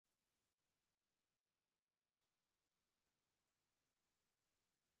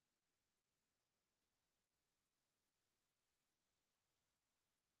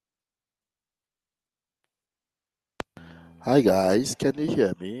Hi guys, can you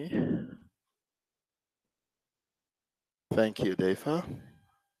hear me? Thank you, Defa.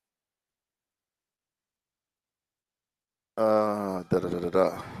 Da da da da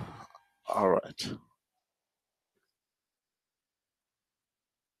da. All right.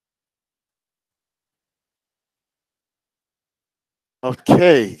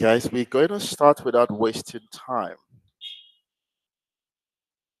 Okay, guys, we're going to start without wasting time.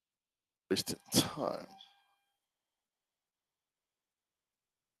 Wasting time.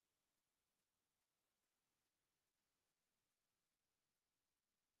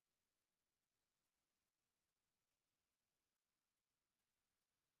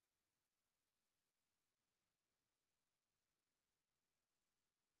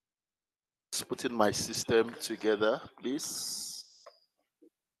 Just putting my system together, please.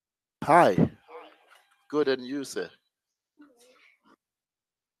 Hi. Good, and you, sir?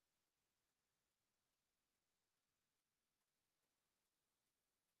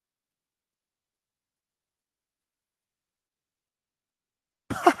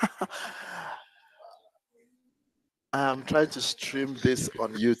 I'm trying to stream this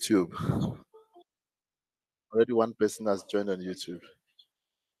on YouTube. Already one person has joined on YouTube.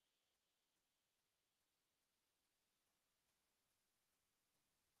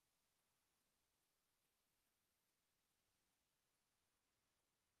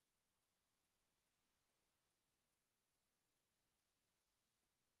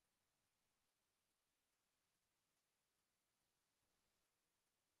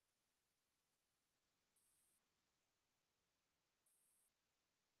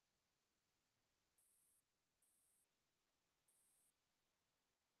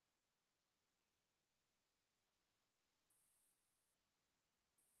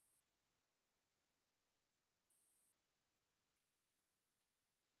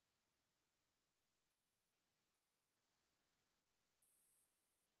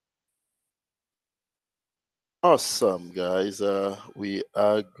 Awesome, guys. We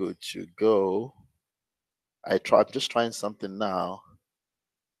are good to go. I'm just trying something now.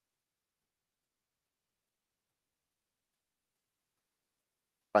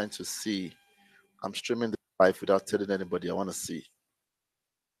 Trying to see. I'm streaming the live without telling anybody. I want to see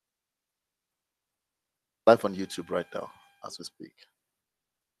live on YouTube right now as we speak.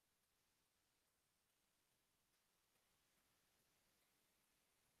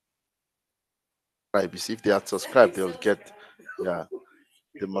 Right. You see, if they are subscribed, they'll get. Yeah,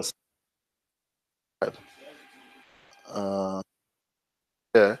 they must. Subscribe.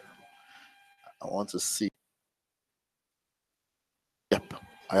 Yeah, I want to see. Yep,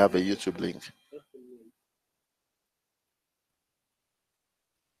 I have a YouTube link.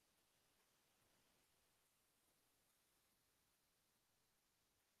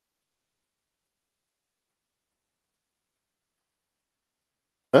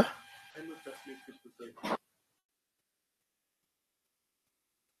 Huh?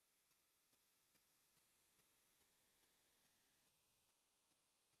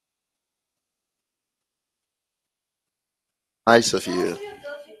 Nice of you.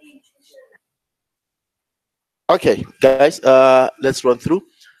 Okay, guys. Let's run through.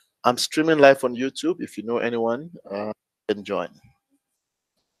 I'm streaming live on YouTube. If you know anyone, can join.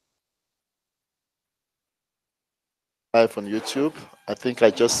 Live on YouTube. I think I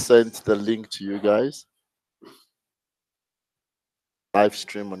just sent the link to you guys. Live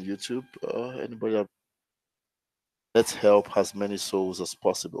stream on YouTube. Anybody? Let's help as many souls as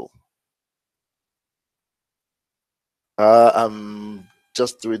possible. I'm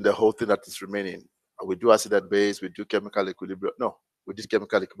just doing the whole thing that is remaining. We do acid and base, we do chemical equilibrium. No, we did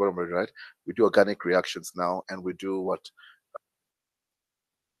chemical equilibrium, already, right? We do organic reactions now, and we do what?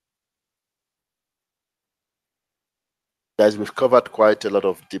 Guys, we've covered quite a lot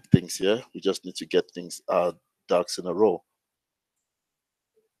of deep things here. We just need to get things ducks in a row.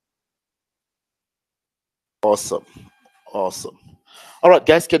 Awesome. Awesome. All right,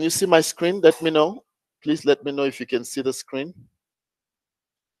 guys, can you see my screen? Let me know. Please let me know if you can see the screen.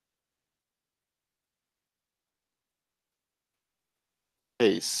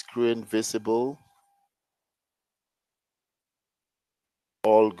 Okay, screen visible.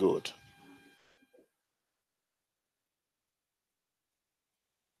 All good.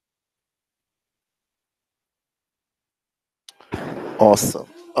 Awesome.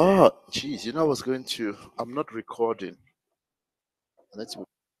 Oh, geez, I was going to, I'm not recording. Let's,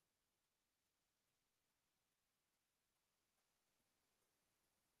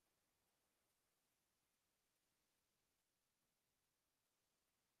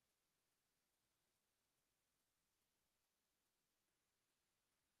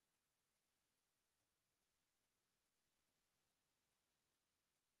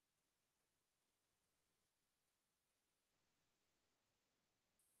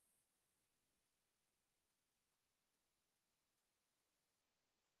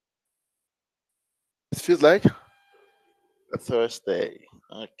 feels like? A Thursday.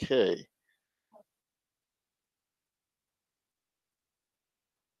 Okay.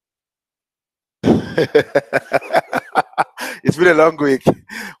 It's been a long week.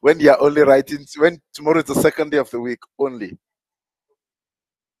 When you're only writing, when tomorrow is the second day of the week only.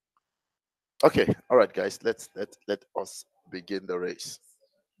 Okay, all right, guys. Let us begin the race.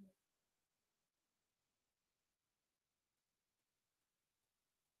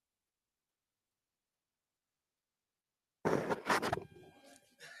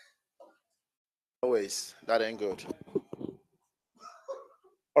 Always, that ain't good.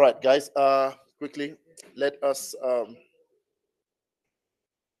 All right, guys. Quickly, let us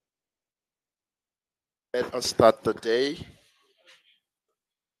start the day.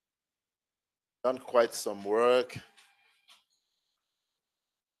 Done quite some work.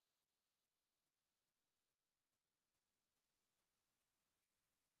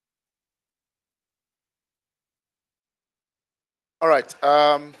 All right.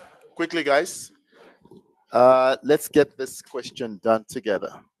 Quickly, guys. Let's get this question done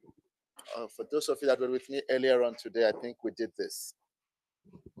together. For those of you that were with me earlier on today, I think we did this,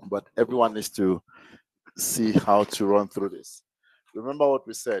 but everyone needs to see how to run through this. Remember what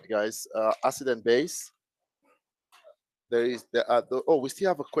we said, guys. Acid and base. We still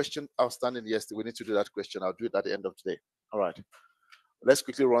have a question outstanding yesterday. We need to do that question. I'll do it at the end of today. All right. Let's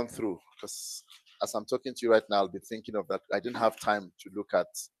quickly run through, because as I'm talking to you right now, I'll be thinking of that. I didn't have time to look at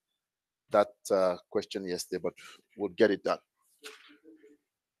that question yesterday, but we'll get it done.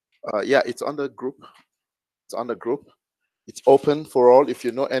 Yeah, it's on the group. It's on the group. It's open for all. If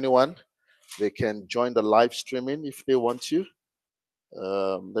you know anyone, they can join the live streaming if they want to.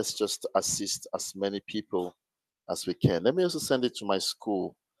 Let's just assist as many people as we can. Let me also send it to my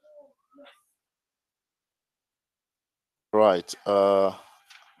school. Right.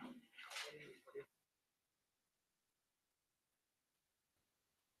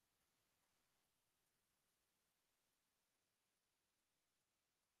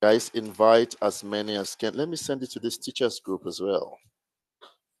 Guys, invite as many as can. Let me send it to this teachers group as well.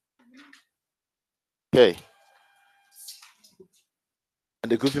 Okay.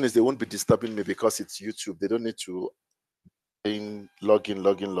 And the good thing is they won't be disturbing me because it's YouTube. They don't need to log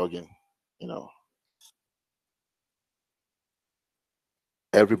in. You know,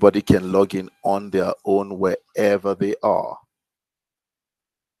 everybody can log in on their own wherever they are.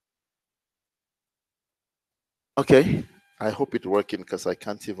 Okay. I hope it's working because I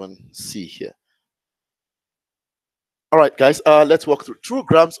can't even see here. All right, guys, let's walk through. 2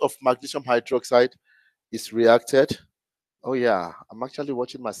 grams of magnesium hydroxide is reacted. Oh, yeah, I'm actually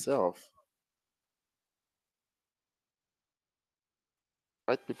watching myself.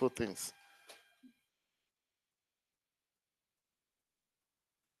 Right, people things.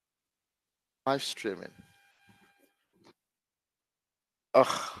 Live streaming.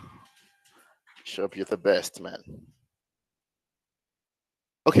 Ugh, Bishop, you're the best, man.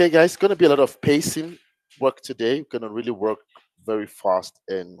 Okay, guys, going to be a lot of pacing work today. We're going to really work very fast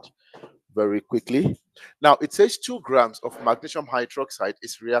and very quickly. Now, it says 2 grams of magnesium hydroxide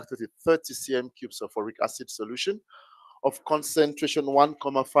is reacted with 30 cm cubes of uric acid solution of concentration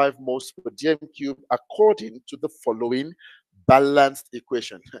 1,5 moles per dm cube according to the following balanced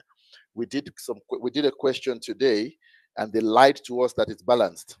equation. We did a question today and they lied to us that it's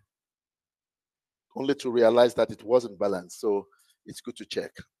balanced, only to realize that it wasn't balanced. So it's good to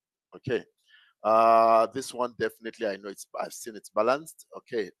check. Okay. This one definitely I know I've seen it's balanced.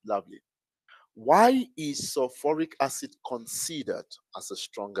 Okay, lovely. Why is sulfuric acid considered as a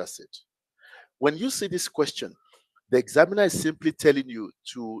strong acid? When you see this question, the examiner is simply telling you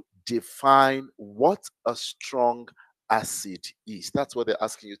to define what a strong acid is. That's what they're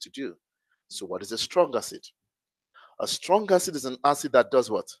asking you to do. So what is a strong acid? A strong acid is an acid that does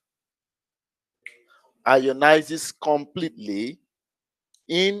what? Ionizes completely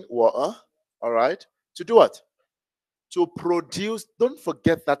in water, all right? To do what? To produce, don't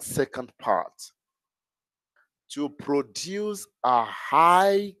forget that second part. To produce a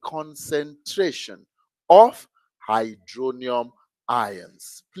high concentration of hydronium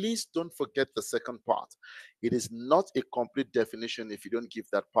ions. Please don't forget the second part. It is not a complete definition if you don't give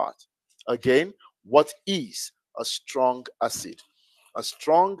that part. Again, what is a strong acid? A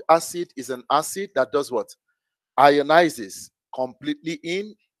strong acid is an acid that does what? Ionizes completely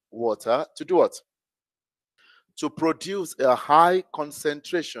in water to do what? To produce a high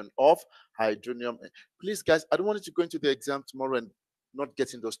concentration of hydronium. Please, guys, I don't want you to go into the exam tomorrow and not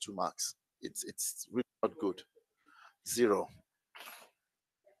getting those 2 marks. It's really not good. 0.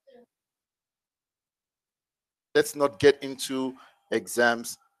 Let's not get into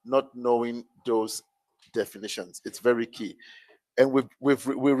exams not knowing those definitions. It's very key. And we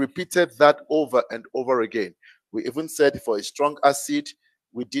repeated that over and over again. We even said for a strong acid,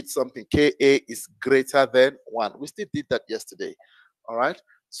 we did something. Ka is greater than 1. We still did that yesterday. All right.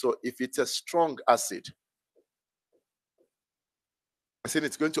 So if it's a strong acid, I said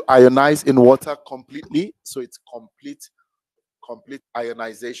it's going to ionize in water completely. So it's complete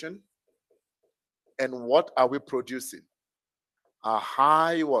ionization. And what are we producing? A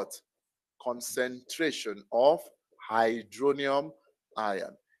high what? Concentration of hydronium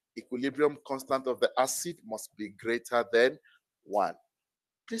ion. Equilibrium constant of the acid must be greater than 1.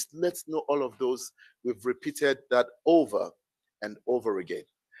 Please let's know all of those. We've repeated that over and over again.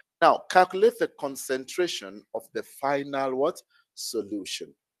 Now, calculate the concentration of the final what?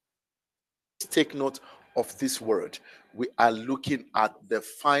 Solution. Take note of this word. We are looking at the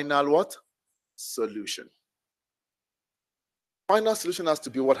final what? Solution. Final solution has to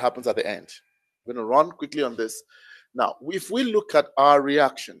be what happens at the end. I'm going to run quickly on this. Now, if we look at our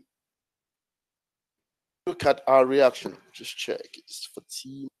reaction, just check. It's for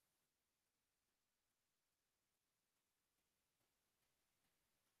T.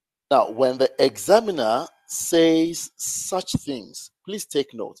 Now, when the examiner says such things, please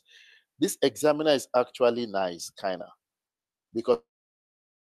take note. This examiner is actually nice, kind of, because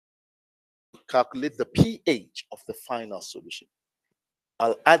calculate the pH of the final solution.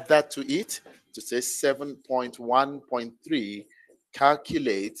 I'll add that to it to say 7.1.3.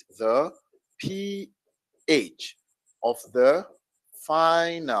 Calculate the pH of the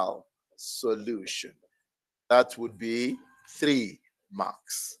final solution. That would be 3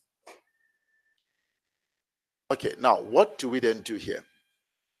 marks. Okay, now what do we then do here?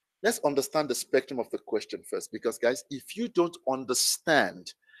 Let's understand the spectrum of the question first, because guys, if you don't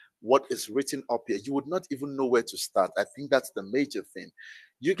understand what is written up here, you would not even know where to start. I think that's the major thing.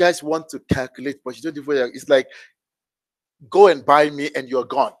 You guys want to calculate, but you don't even, it's like, go and buy me and you're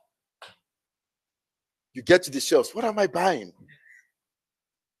gone. You get to the shelves, what am I buying?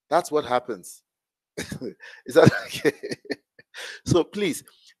 That's what happens. Is that okay? So please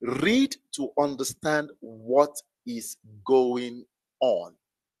read to understand what is going on.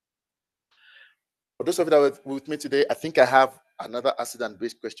 For those of you that were with me today, I think I have another acid and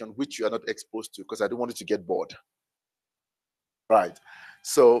base question which you are not exposed to because I don't want you to get bored. Right.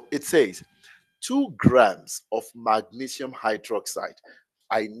 So it says 2 grams of magnesium hydroxide.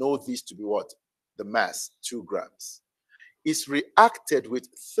 I know this to be what? The mass, 2 grams. Is reacted with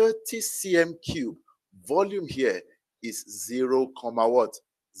 30 cm cube. Volume here is 0, what?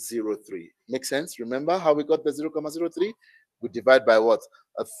 0.03. Make sense? Remember how we got the 0.03? We divide by what?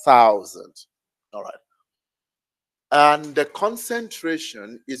 1,000. All right. And the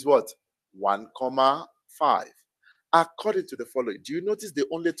concentration is what? 1,5. According to the following, do you notice they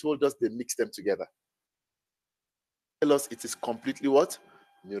only told us they mixed them together? Tell us it is completely what?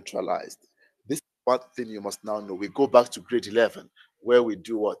 Neutralized. This is one thing you must now know. We go back to grade 11 where we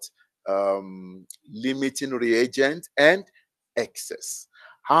do what? Limiting reagent and excess.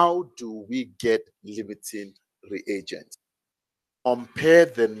 How do we get limiting reagent? Compare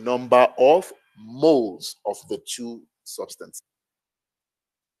the number of moles of the 2 substances.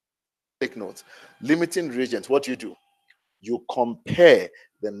 Take note. Limiting reagent, what do? You compare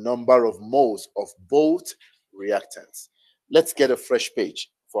the number of moles of both reactants. Let's get a fresh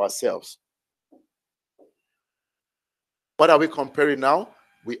page for ourselves. What are we comparing now?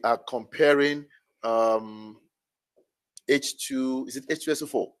 We are comparing H2, is it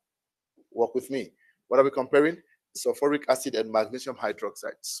H2SO4? Work with me. What are we comparing? Sulfuric acid and magnesium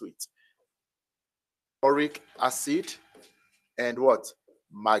hydroxide. Sweet. Sulfuric acid and what?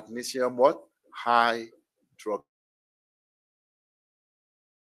 Magnesium what? Hydroxide.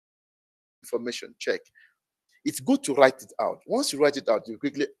 Information, check. It's good to write it out. Once you write it out, you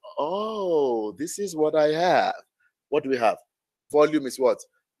quickly, oh, this is what I have. What do we have? Volume is what?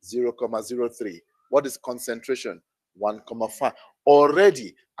 0.03. What is concentration? 1,5.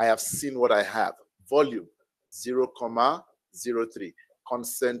 Already, I have seen what I have. Volume, 0.03.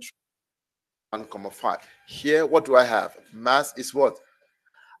 Concentration, 1,5. Here, what do I have? Mass is what?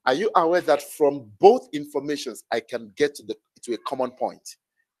 Are you aware that from both informations, I can get to a common point?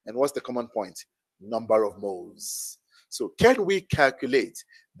 And what's the common point? Number of moles. So can we calculate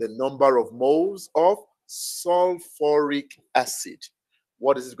the number of moles of sulfuric acid?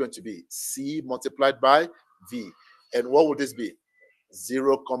 What is it going to be? C multiplied by V. And what would this be?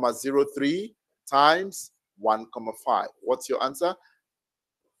 0.03 times 1,5. What's your answer?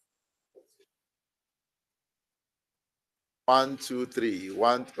 1, 2, 3.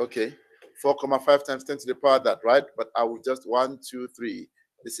 1, okay. 4.5 times 10 to the power of that, right? But I will just 1, 2, 3.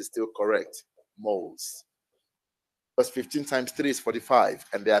 This is still correct. moles. Because 15 times 3 is 45,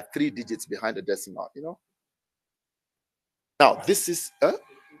 and there are 3 digits behind the decimal, Now, this is,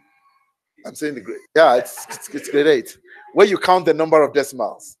 I'm saying the grade. Yeah, it's grade 8. Where you count the number of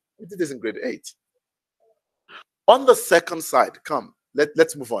decimals. We did this in grade 8. On the second side, come,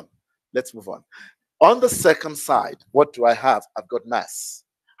 let's move on. Let's move on. On the second side, what do I have? I've got mass.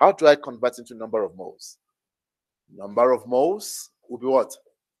 How do I convert into number of moles? Number of moles will be what?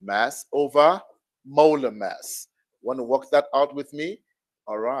 Mass over molar mass. Want to work that out with me?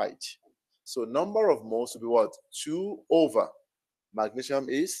 All right. So number of moles will be what? 2 over. Magnesium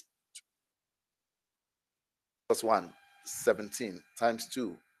is plus 1, 17 times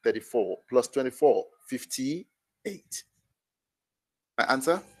 2, 34 plus 24, 58. My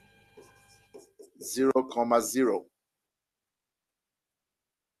answer? 0, 0,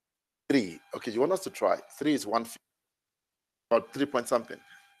 3. Okay, you want us to try? 3 is 1, or 3 point something.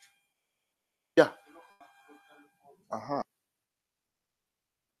 Yeah.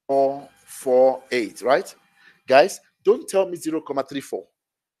 4, 4, 8, right? Guys, don't tell me 0, 0.34.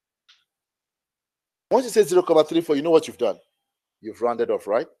 Once you say 0, 0.34, you know what you've done? You've rounded off,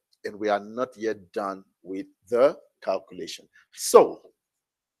 right? And we are not yet done with the calculation. So,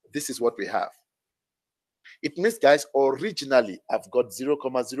 this is what we have. It means, guys, originally I've got 0,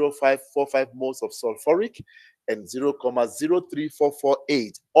 0.0545 moles of sulfuric and 0,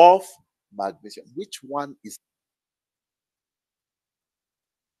 0.03448 of magnesium. Which one is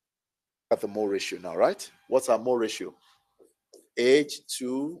at the mole ratio now, right? What's our mole ratio?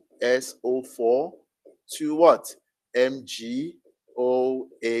 H2SO4 to what?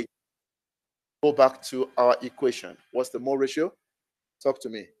 MgOH. Go back to our equation. What's the mole ratio? Talk to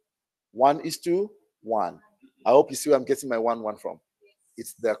me. 1:1. I hope you see where I'm getting my 1 from.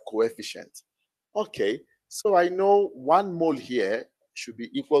 It's the coefficient. Okay, so I know 1 mole here should be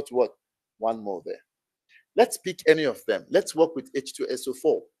equal to what? 1 mole there. Let's pick any of them. Let's work with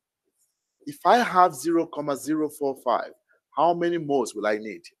H2SO4. If I have 0, 0.045, how many moles will I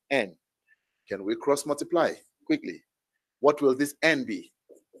need? N. Can we cross multiply quickly? What will this N be?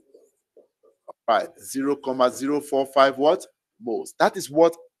 All right, 0, 0.045 what? Moles. That is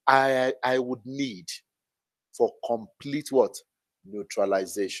what I would need for complete what?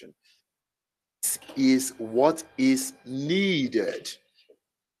 Neutralization. This is what is needed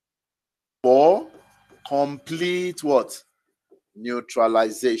for complete what?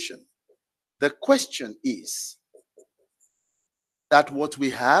 Neutralization. The question is that what we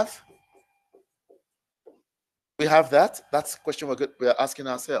have? We have that? That's the question we're asking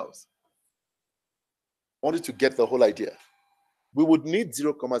ourselves. I wanted to get the whole idea. We would need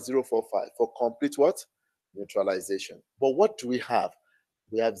 0, 0.045 for complete what? Neutralization. But what do we have?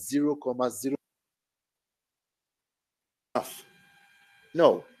 We have 0, 0.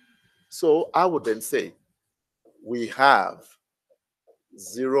 No. So I would then say we have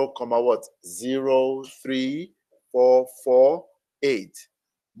 0, what? 0.03448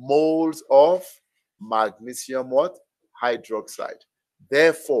 moles of magnesium what? Hydroxide.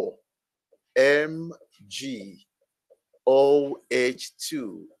 Therefore,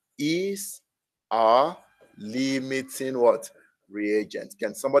 MgOH2 is our limiting what? Reagent.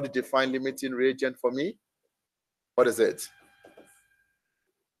 Can somebody define limiting reagent for me? What is it?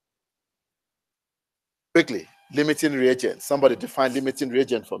 Quickly, limiting reagent. Somebody define limiting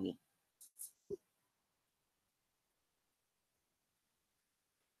reagent for me.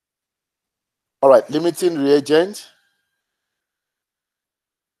 All right, limiting reagent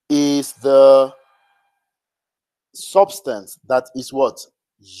is the substance that is what?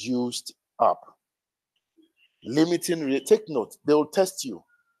 Used up. Limiting, take note, they will test you.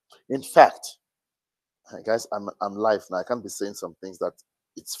 In fact, guys, I'm live now. I can't be saying some things that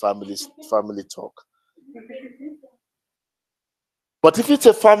it's family talk. But if it's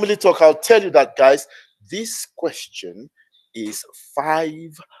a family talk, I'll tell you that, guys, this question is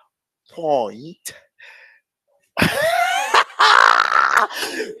 5 point.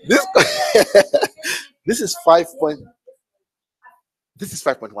 this this is 5 point. This is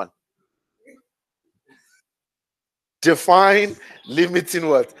 5.1. Define limiting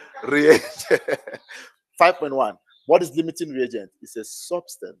what? Reagent. 5.1. What is limiting reagent? It's a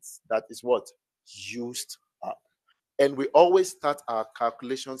substance that is what? Used up. And we always start our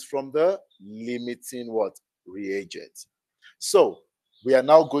calculations from the limiting what? Reagent. So we are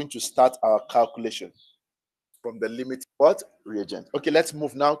now going to start our calculation from the limiting what? Reagent. Okay, let's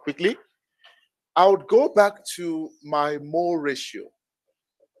move now quickly. I would go back to my mole ratio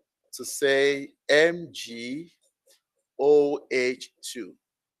to say MgOH2.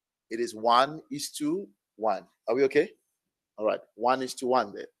 It is 1:1. Are we okay? All right,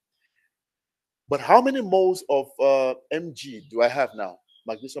 1:1 there. But how many moles of Mg do I have now?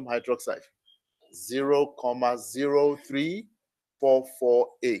 Magnesium hydroxide.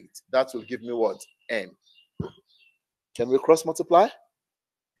 0,03448. That will give me what? N. Can we cross multiply?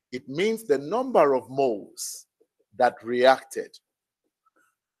 It means the number of moles that reacted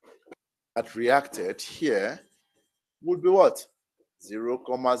here would be what?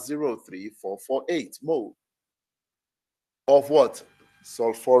 0,03448 mole of what?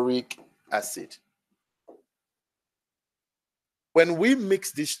 Sulfuric acid. When we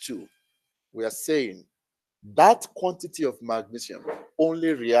mix these two, we are saying that quantity of magnesium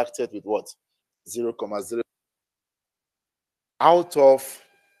only reacted with what? 0,0 out of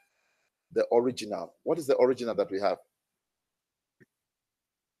the original. What is the original that we have? You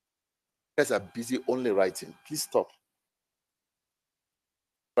guys are busy only writing. Please stop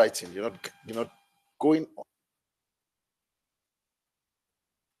writing. You're not going on.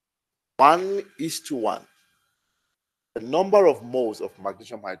 1:1. The number of moles of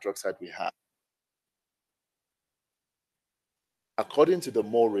magnesium hydroxide we have, according to the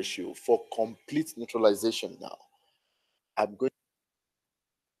mole ratio for complete neutralization now, I'm going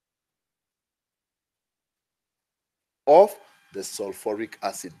of the sulfuric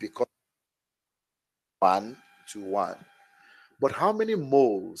acid because 1:1. But how many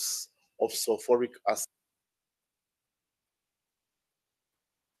moles of sulfuric acid?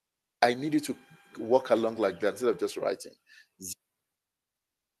 I need you to walk along like that instead of just writing.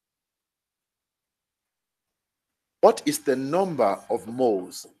 What is the number of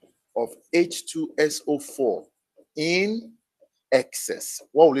moles of H2SO4 in excess?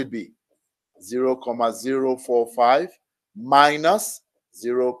 What will it be? 0,045 minus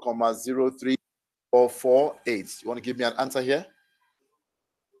 0,03448. You want to give me an answer here?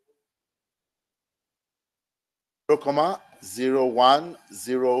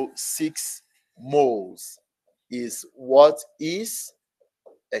 0,0106 moles is what is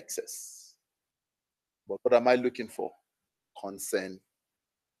excess. But what am I looking for? Concern.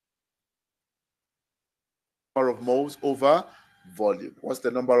 Number of moles over volume. What's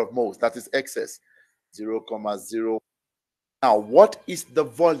the number of moles? That is excess. 0,0. Now, what is the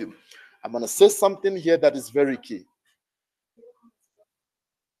volume? I'm going to say something here that is very key.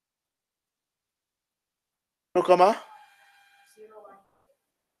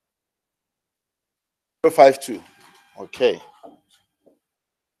 0,052. Okay.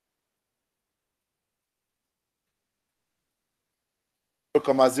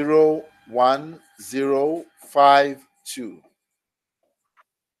 0,01052.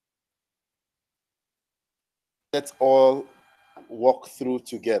 Let's all walk through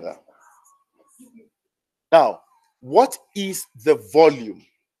together. Now, what is the volume?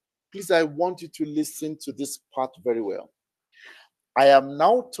 Please, I want you to listen to this part very well. I am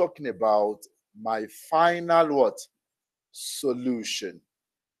now talking about my final what? Solution.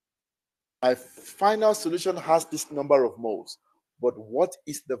 My final solution has this number of moles. But what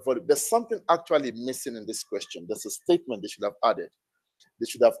is the volume? There's something actually missing in this question. There's a statement they should have added. They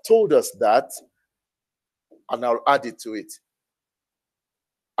should have told us that, and I'll add it to it.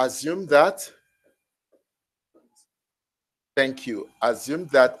 Assume that, thank you. Assume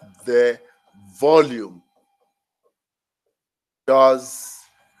that the volume does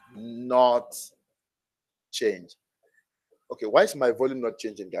not change. Okay, why is my volume not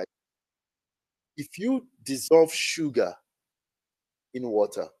changing, guys? If you dissolve sugar in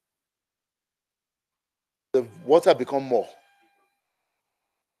water, the water become more.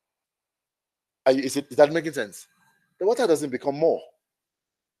 Is that making sense? The water doesn't become more.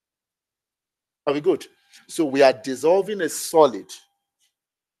 Are we good? So we are dissolving a solid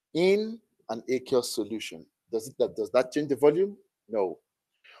in an aqueous solution. Does that change the volume? No.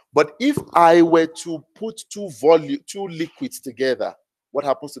 But if I were to put two liquids together, what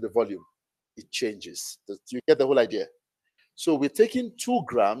happens to the volume? It changes. Do you get the whole idea? So we're taking 2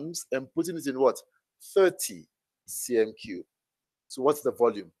 grams and putting it in what? 30 cm cube. So what's the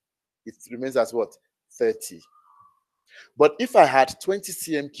volume? It remains as what? 30. But if I had 20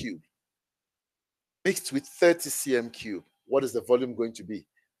 cm cube mixed with 30 cm cube, what is the volume going to be?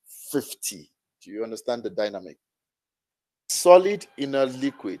 50. Do you understand the dynamic? Solid in a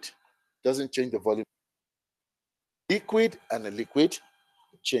liquid doesn't change the volume. Liquid and a liquid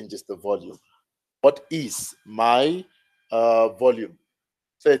changes the volume. What is my volume?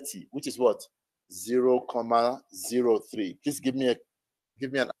 30, which is what? 0,03. Please give me an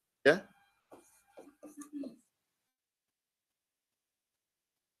answer.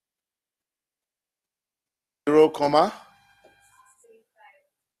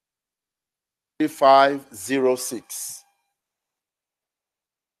 0,3506.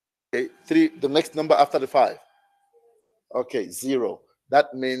 Okay, 3, the next number after the 5. Okay, 0.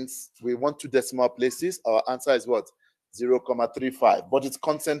 That means we want 2 decimal places. Our answer is what? 0.35. But it's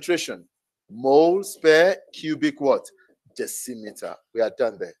concentration. Moles per cubic what? Decimeter. We are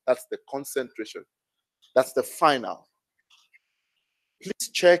done there. That's the concentration. That's the final. Please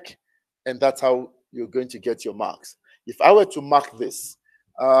check, and that's how you're going to get your marks. If I were to mark this,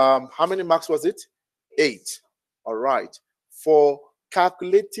 how many marks was it? 8. All right. For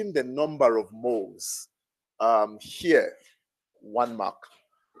calculating the number of moles, here, 1 mark.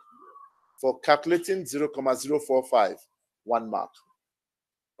 For calculating 0.045, 1 mark.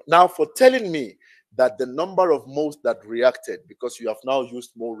 Now, for telling me that the number of moles that reacted, because you have now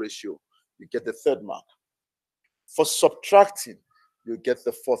used mole ratio, you get the 3rd mark. For subtracting, you get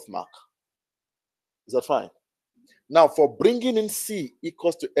the 4th mark. Is that fine? Now, for bringing in C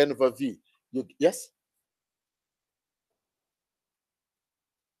equals to N over V, yes?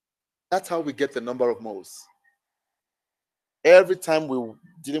 That's how we get the number of moles. Every time we're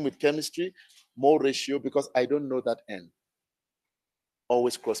dealing with chemistry, mole ratio, because I don't know that N.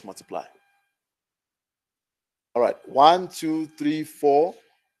 Always cross multiply. All right, 1, 2, 3, 4,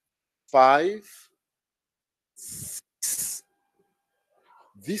 5, 6.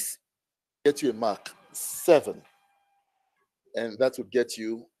 This gets you a mark, 7. And that will get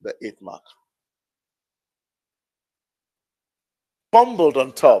you the 8th mark. Bumbled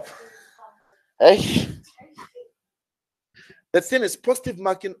on top. Hey. The thing is, positive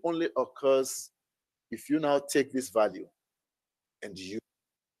marking only occurs if you now take this value and you.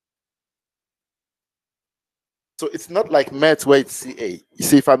 So it's not like math where it's CA. You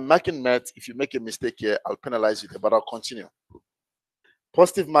see, if I'm marking math, if you make a mistake here, I'll penalize you there, but I'll continue.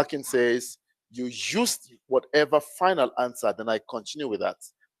 Positive marking says you used whatever final answer, then I continue with that.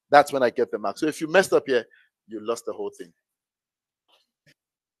 That's when I get the mark. So if you messed up here, you lost the whole thing.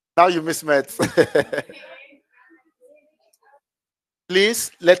 Now you miss math.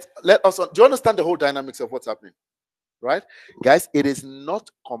 Please let us. Do you understand the whole dynamics of what's happening? Right, guys? It is not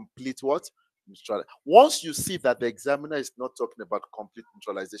complete what? Once you see that the examiner is not talking about complete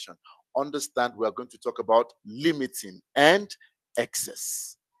neutralization, understand we are going to talk about limiting and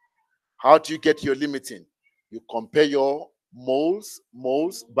excess. How do you get your limiting? You compare your moles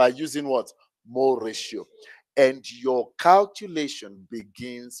by using what? Mole ratio. And your calculation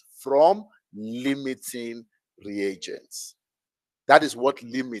begins from limiting reagents. That is what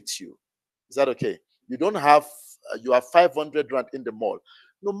limits you. Is that okay? You don't have, you have 500 rand in the mall.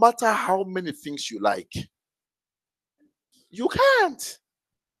 No matter how many things you like, you can't.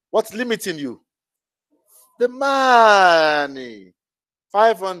 What's limiting you? The money.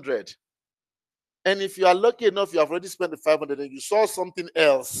 500. And if you are lucky enough, you have already spent the 500 and you saw something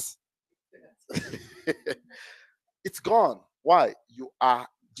else. It's gone. Why? Do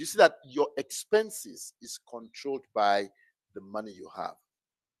you see that your expenses is controlled by the money you have?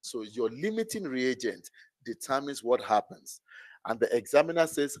 So your limiting reagent determines what happens. And the examiner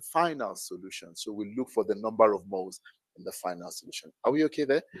says final solution. So we look for the number of moles in the final solution. Are we okay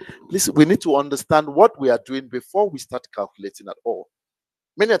there? Please, we need to understand what we are doing before we start calculating at all.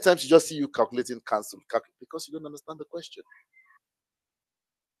 Many times you just see you calculating cancel because you don't understand the question.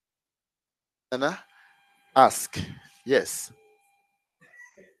 Anna, ask. Yes.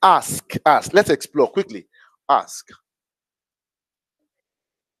 Ask. Let's explore quickly. Ask.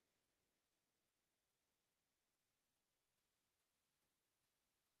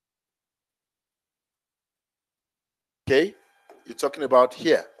 Okay, you're talking about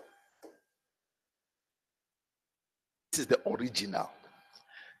here. This is the original.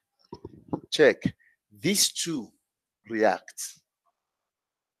 Check. These two react. Is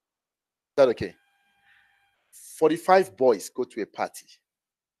that okay? 45 boys go to a party.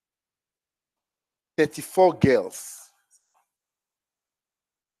 34 girls.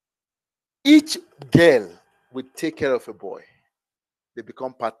 Each girl will take care of a boy. They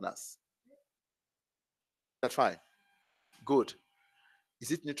become partners. That's fine. Good.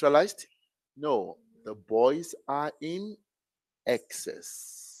 Is it neutralized? No. The boys are in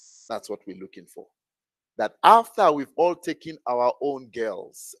excess. That's what we're looking for. That after we've all taken our own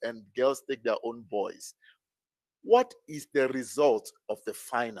girls and girls take their own boys, what is the result of the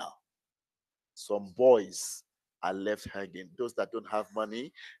final? Some boys are left hanging. Those that don't have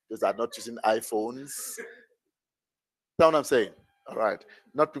money, those that are not using iPhones. That's what I'm saying. All right.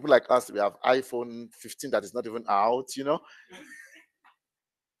 Not people like us. We have iPhone 15 that is not even out, you know.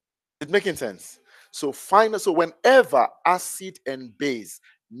 It's making sense. So whenever acid and base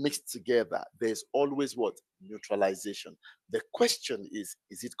mix together, there's always what? Neutralization. The question is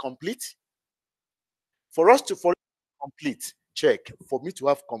it complete? For it to complete, check. For me to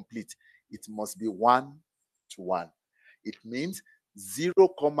have complete, it must be 1 to 1. It means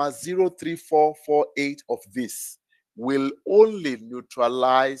 0,03448 of this will only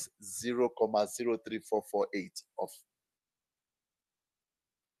neutralize 0,03448 of.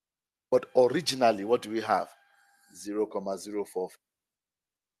 But originally, what do we have? 0,04.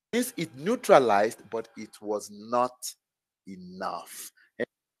 This it neutralized, but it was not enough. And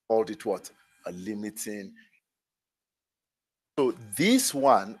called it what? A limiting. So this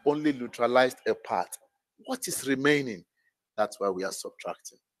one only neutralized a part. What is remaining? That's why we are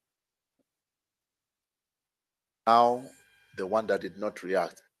subtracting. Now, the one that did not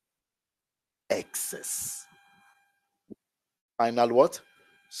react, excess. Final what?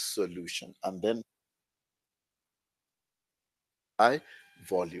 Solution. And then by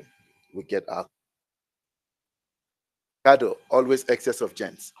volume, we get our Cado, always excess of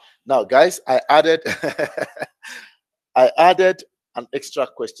gens. Now, guys, I added I added an extra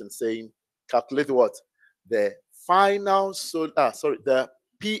question saying calculate what? The final the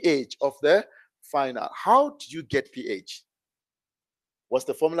pH of the final. How do you get pH? What's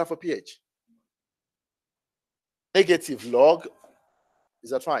the formula for pH? Negative log.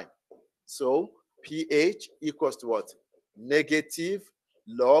 Is that fine? So pH equals to what? Negative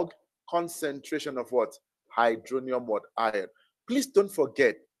log concentration of what? Hydronium what? Ion. Please don't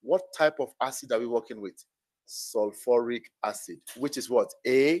forget, what type of acid are we working with? Sulfuric acid, which is what?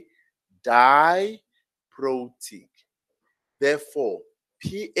 A diprotic. Therefore,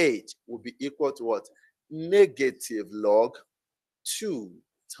 pH will be equal to what? Negative log 2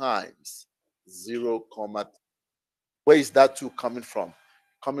 times 0, where is that 2 coming from?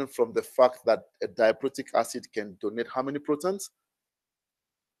 Coming from the fact that a diprotic acid can donate how many protons?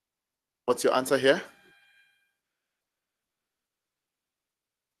 What's your answer here?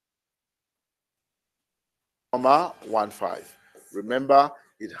 Comma 1.5. Remember,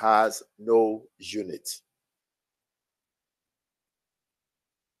 it has no unit.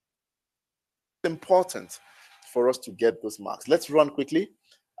 It's important for us to get those marks. Let's run quickly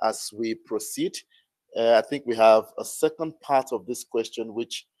as we proceed. I think we have a second part of this question,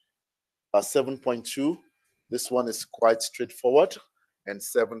 which 7.2. This one is quite straightforward, and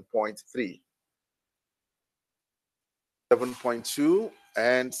 7.3. 7.2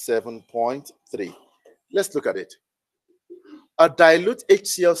 and 7.3. Let's look at it. A dilute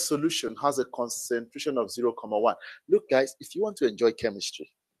HCl solution has a concentration of 0,1. Look, guys, if you want to enjoy chemistry,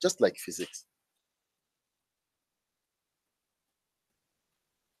 just like physics,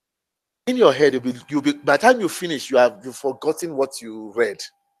 in your head, you'll be by the time you finish, you've forgotten what you read.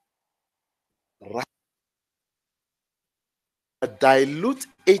 Right? A dilute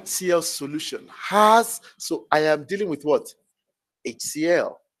HCl solution has, so I am dealing with what?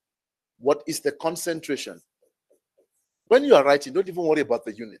 HCl. What is the concentration? When you are writing, don't even worry about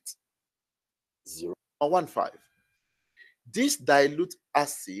the unit. 0.15. This dilute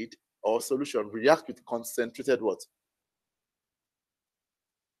acid or solution react with concentrated what?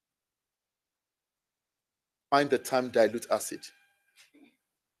 Find the term dilute acid.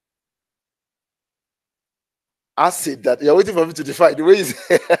 Acid that you're waiting for me to define. The way is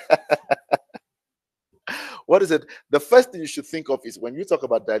what is it? The first thing you should think of is when you talk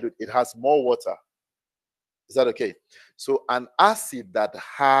about dilute, it has more water. Is that okay? So an acid that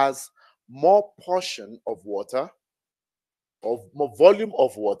has more portion of water, of more volume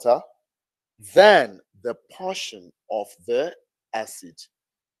of water than the portion of the acid.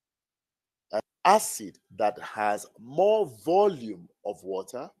 An acid that has more volume of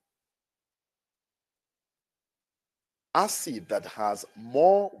water, acid that has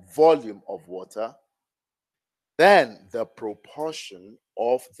more volume of water than the proportion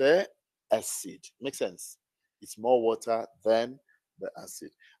of the acid. Makes sense? It's more water than the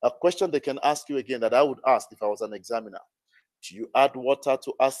acid. A question they can ask you again that I would ask if I was an examiner. Do you add water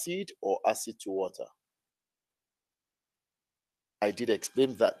to acid or acid to water? I did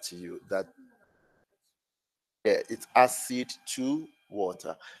explain that to you, that yeah, it's acid to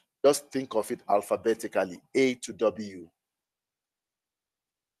water. Just think of it alphabetically, A to W.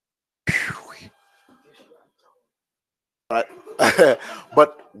 Right?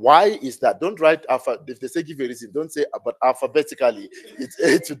 But why is that? Don't write alpha. If they say give a reason, don't say but alphabetically it's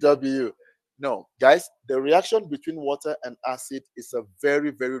A to W. No, guys, the reaction between water and acid is a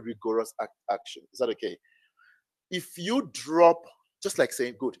very, very rigorous action. Is that okay? If you drop, just like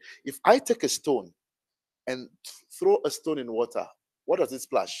saying, good, if I take a stone and throw a stone in water, what does it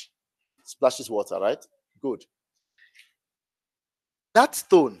splash? It splashes water, right? Good. That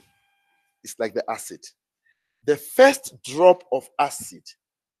stone is like the acid. The first drop of acid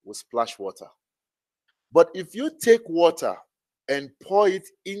will splash water. But if you take water and pour it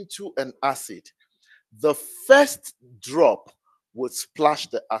into an acid, the first drop would splash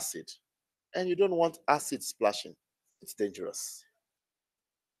the acid. And you don't want acid splashing. It's dangerous.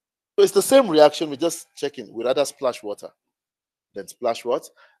 So it's the same reaction. We're just checking. We'd rather splash water than splash what?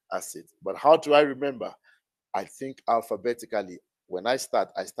 Acid. But how do I remember? I think alphabetically. When I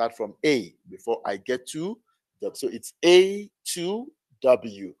start from A before I get to W. So it's A to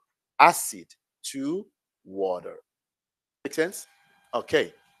W. Acid to water. Make sense?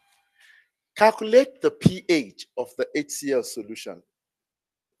 Okay. Calculate the pH of the HCl solution.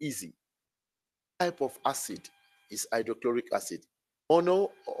 Easy. Type of acid is hydrochloric acid.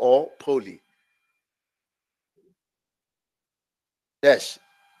 Mono or poly? Dash.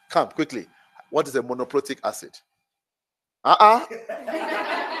 Come quickly. What is a monoprotic acid?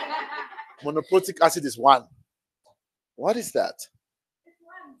 Monoprotic acid is one. What is that?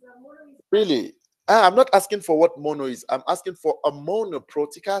 Really? I'm not asking for what mono is. I'm asking for a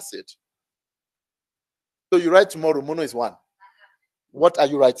monoprotic acid. So you write tomorrow, mono is one. What are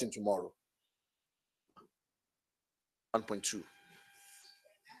you writing tomorrow? 1.2.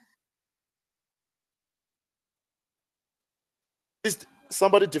 Please,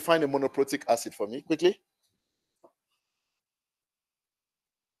 somebody define a monoprotic acid for me, quickly.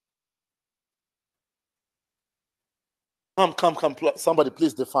 Come. Somebody,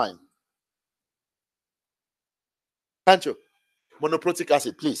 please define. Can't you? Monoprotic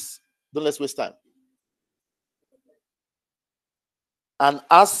acid, please. Don't let's waste time. An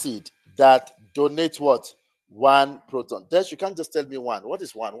acid that donates what? One proton. Des, you can't just tell me one. What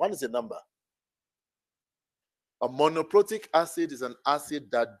is one? One is a number. A monoprotic acid is an acid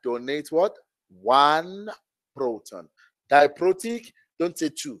that donates what? One proton. Diprotic, don't say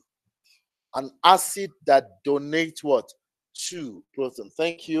two. An acid that donates what? Two protons.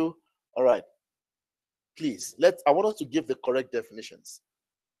 Thank you. All right. Please, I want us to give the correct definitions.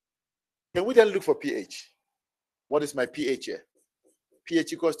 Can we then look for pH? What is my pH here?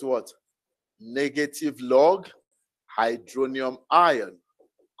 pH equals to what? Negative log hydronium ion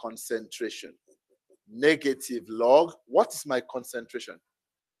concentration. Negative log. What is my concentration?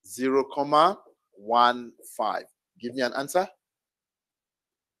 0.15. Give me an answer.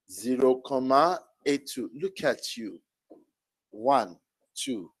 0.82. Look at you. 1,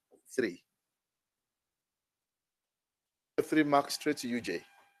 2, 3. 3 marks straight to you, Jay.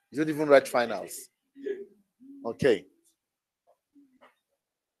 You don't even write finals. Okay.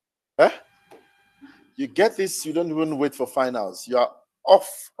 Huh? You get this, you don't even wait for finals. You are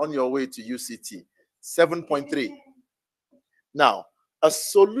off on your way to UCT. 7.3. Now, a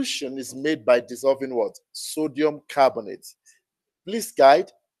solution is made by dissolving what? Sodium carbonate. Please,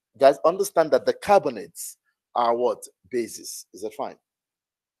 guys, understand that the carbonates are what? Bases. Is that fine?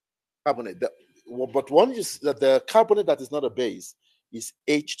 Carbonate. But one is that the carbonate that is not a base is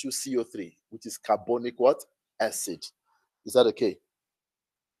H2CO3, which is carbonic what? Acid. Is that okay?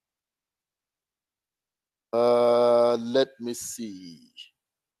 Let me see.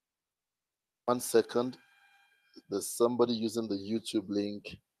 1 second. There's somebody using the YouTube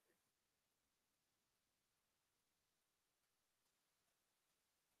link.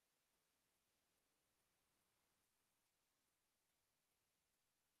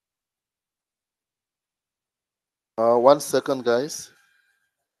 One second, guys.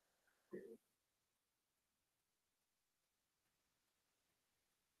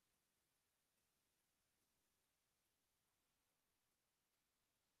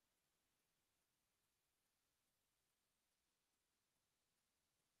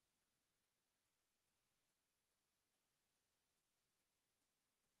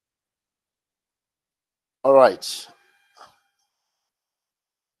 All right.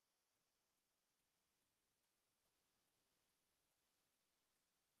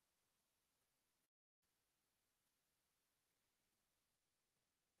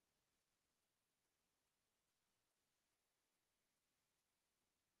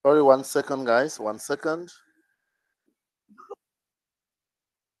 Sorry, 1 second, guys. 1 second.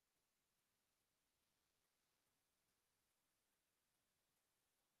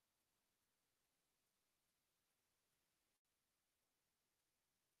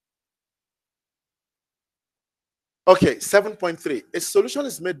 Okay, 7.3. A solution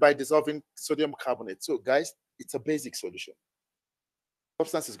is made by dissolving sodium carbonate. So, guys, it's a basic solution.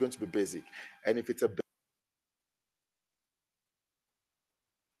 Substance is going to be basic. And if it's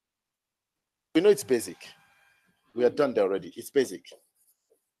we know it's basic. We are done there already. It's basic.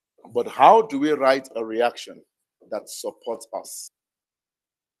 But how do we write a reaction that supports us?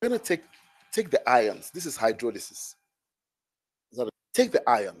 We're going to take the ions. This is hydrolysis. Take the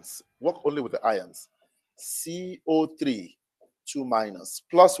ions. Work only with the ions. CO3 2 minus,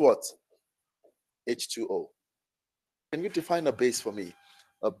 plus what? H2O. Can you define a base for me?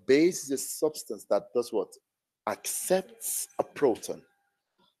 A base is a substance that does what? Accepts a proton.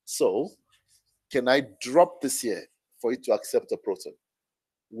 So, can I drop this here for it to accept a proton?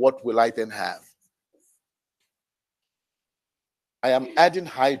 What will I then have? I am adding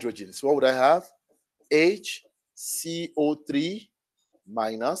hydrogen. So what would I have? HCO3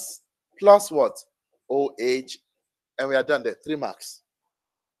 minus plus what? OH. And we are done there. 3 marks.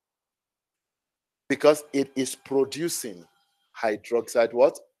 Because it is producing hydroxide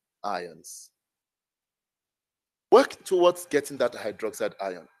what? Ions. Work towards getting that hydroxide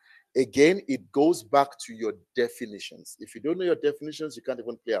ion. Again, it goes back to your definitions. If you don't know your definitions, you can't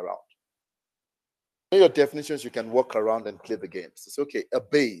even play around. Know your definitions, you can walk around and play the games. It's okay. A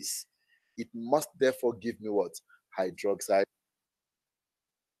base, it must therefore give me what? Hydroxide.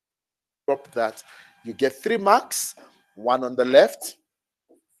 Drop that. You get 3 marks, 1 on the left,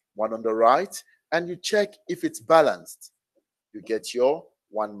 1 on the right, and you check if it's balanced. You get your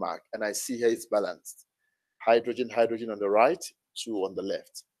 1 mark. And I see here it's balanced. Hydrogen, hydrogen on the right, 2 on the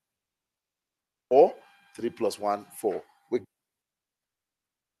left. 4, 3 plus 1, 4. With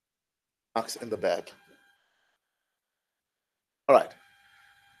marks in the bag. All right.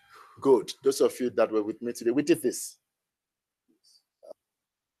 Good. Those of you that were with me today, we did this.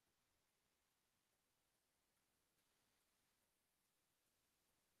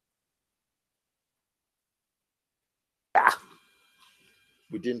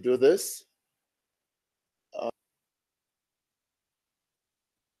 We didn't do this.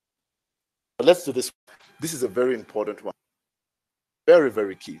 Let's do this. This is a very important one. Very,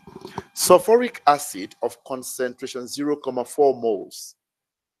 very key. Sulfuric acid of concentration 0.4 moles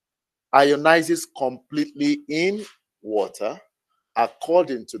ionizes completely in water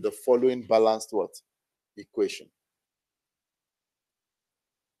according to the following balanced what? Equation.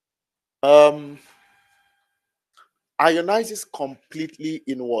 Ionizes completely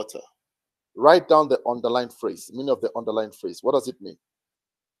in water. Write down the underlined phrase, meaning of the underlined phrase. What does it mean?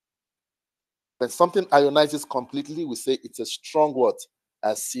 When something ionizes completely, we say it's a strong what?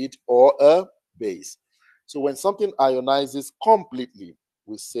 Acid or a base. So when something ionizes completely,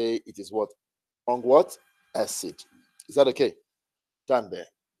 we say it is what? Strong what? Acid. Is that okay? Done there.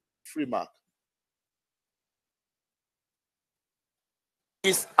 Free mark.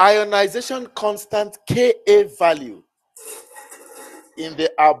 Is ionization constant Ka value in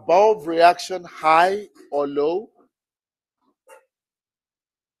the above reaction high or low?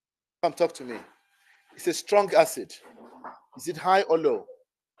 Come talk to me. It's a strong acid. Is it high or low?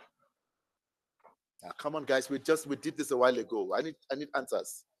 Now, come on, guys. We did this a while ago. I need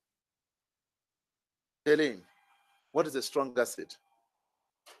answers. Helene, what is a strong acid?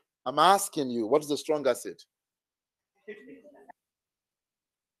 I'm asking you, what is a strong acid?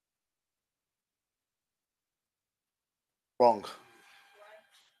 Wrong.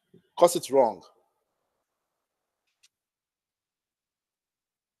 Because it's wrong.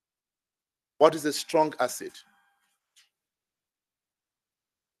 What is a strong acid?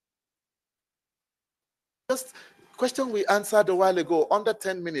 Just question we answered a while ago. Under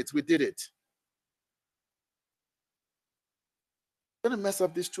 10 minutes, we did it. I'm going to mess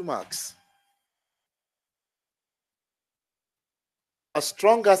up these 2 marks. A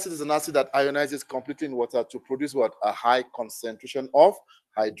strong acid is an acid that ionizes completely in water to produce what? A high concentration of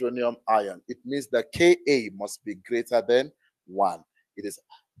hydronium ion. It means that Ka must be greater than 1. It is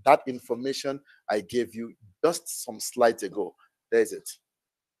that information I gave you just some slides ago. There's it.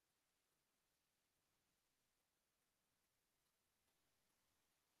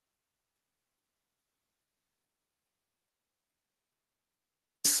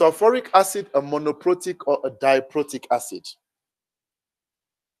 Sulfuric acid a monoprotic or a diprotic acid?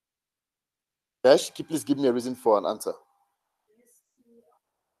 Yes, please give me a reason for an answer.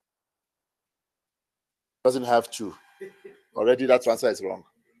 Doesn't have to. Already that answer is wrong.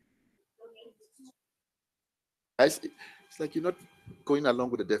 Guys, it's like you're not going along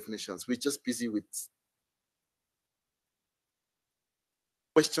with the definitions. We're just busy with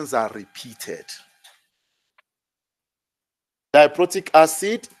questions are repeated. Diprotic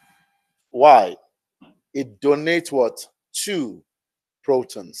acid, why? It donates what? 2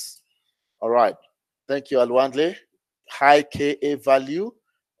 protons. All right. Thank you, Alwandle. High Ka value.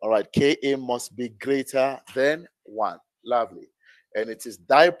 All right. Ka must be greater than 1. Lovely. And it is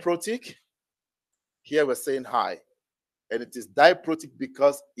diprotic. Here we're saying high. And it is diprotic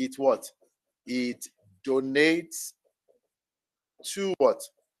because it what? It donates 2 what?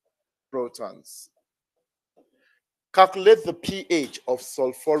 Protons. Calculate the pH of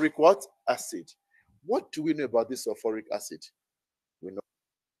sulfuric what? Acid. What do we know about this sulfuric acid?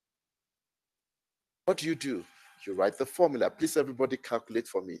 What do? You write the formula. Please, everybody, calculate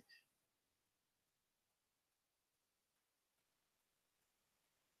for me.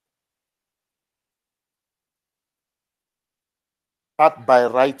 Start by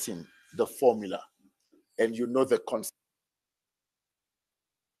writing the formula, and you know the concept.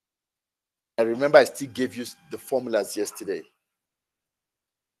 I remember I still gave you the formulas yesterday.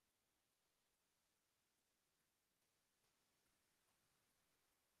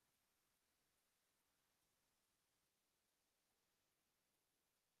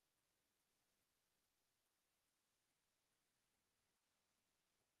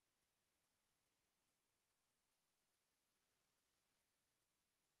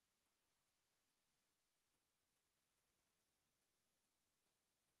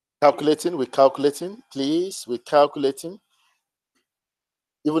 Calculating, we're calculating. Please, we're calculating.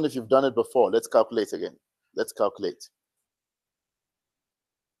 Even if you've done it before, let's calculate again. Let's calculate.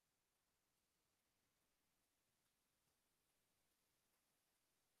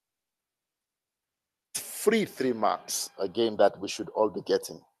 Free 3 marks, again, that we should all be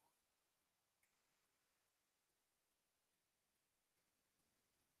getting.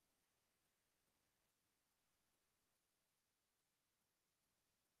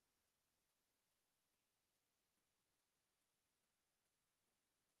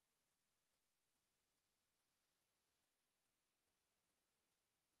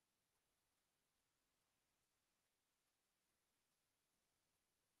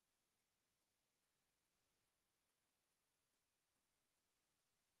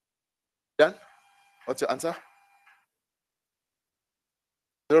 Done? What's your answer?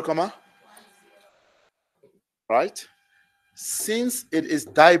 0, comma? Right? Since it is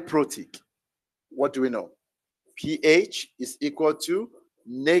diprotic, what do we know? pH is equal to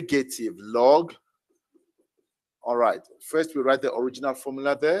negative log. All right. First, we write the original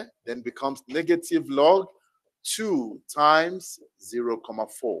formula there, then becomes negative log 2 times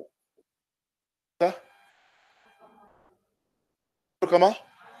 0,4. 0, comma?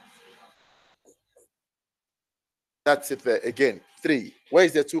 That's it there. Again, 3. Where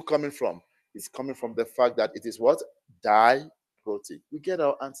is the 2 coming from? It's coming from the fact that it is what? Diprotic. We get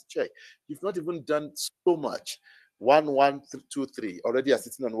our answer check. You've not even done so much. 1, 1, 2, 3. Already are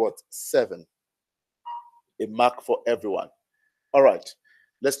sitting on what? 7. A mark for everyone. All right.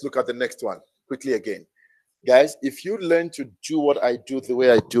 Let's look at the next one quickly again. Guys, if you learn to do what I do the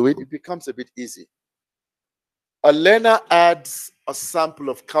way I do it, it becomes a bit easy. A learner adds a sample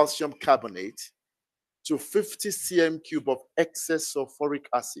of calcium carbonate to 50 cm cube of excess sulfuric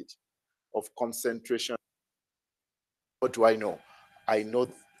acid of concentration. What do I know? I know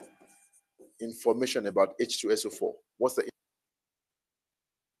information about H2SO4. What's the?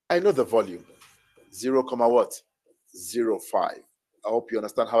 I know the volume. 0, what? 0.5. I hope you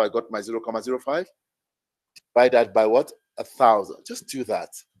understand how I got my 0.05. Divide that by what? 1,000. Just do that,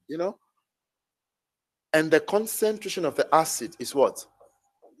 you know? And the concentration of the acid is what?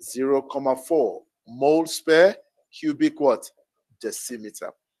 0.4 moles per cubic what? Decimeter.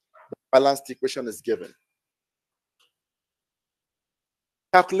 The balanced equation is given.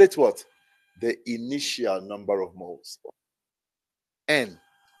 Calculate what? The initial number of moles. N.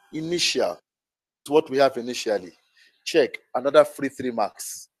 Initial. What we have initially. Check. Another free 3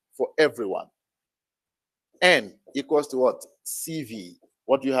 marks for everyone. N equals to what? CV.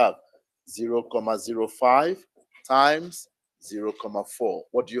 What do you have? 0.05 times 0.4.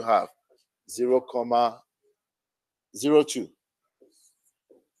 What do you have? 0.02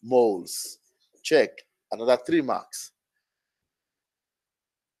 moles. Check. Another 3 marks.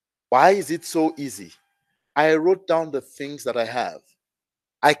 Why is it so easy? I wrote down the things that I have.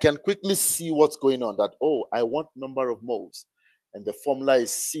 I can quickly see what's going on. That, oh, I want number of moles. And the formula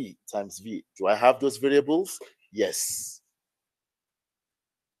is C times V. Do I have those variables? Yes.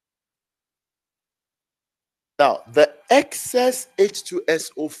 Now, the excess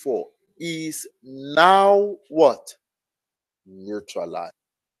H2SO4 is now what? Neutralized.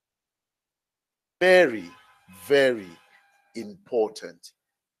 Very, very important.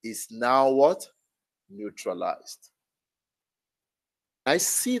 Is now what? Neutralized. I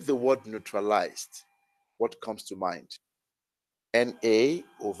see the word neutralized. What comes to mind? Na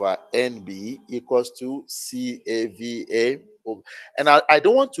over Nb equals to CAVA. And I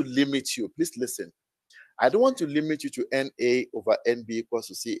don't want to limit you. Please listen. I don't want to limit you to Na over Nb equals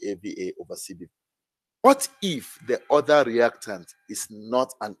to CAVA over Cb. What if the other reactant is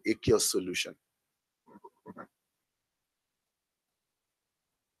not an aqueous solution?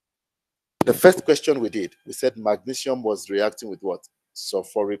 The first question we did, we said magnesium was reacting with what?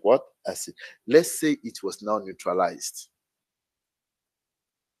 Sulfuric what? Acid. Let's say it was now neutralized.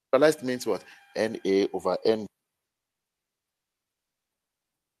 Neutralized means what? Na over N.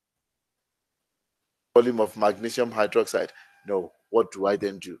 Volume of magnesium hydroxide. No. What do I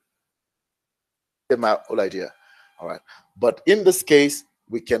then do? Get my whole idea. All right. But in this case,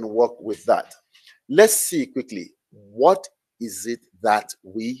 we can work with that. Let's see quickly. What is it that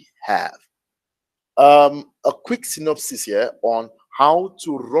we have? A quick synopsis here on how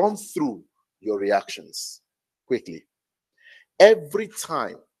to run through your reactions quickly. Every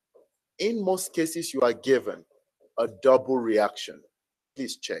time, in most cases, you are given a double reaction.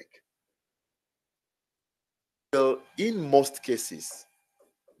 Please check. Well, in most cases,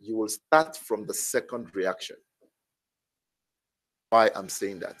 you will start from the second reaction. Why I'm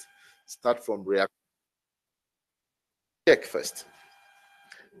saying that? Start from reaction. Check first.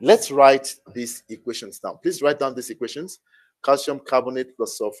 Let's write these equations down. Please write down these equations. Calcium carbonate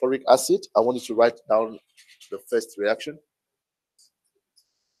plus sulfuric acid. I want you to write down the first reaction.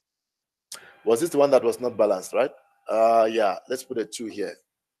 Was this the one that was not balanced, right? Yeah, let's put a 2 here.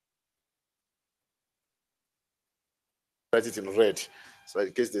 Write it in red. So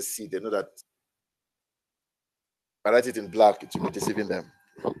in case they see, they know that. I write it in black, it will be deceiving them.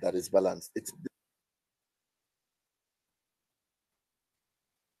 That is balanced.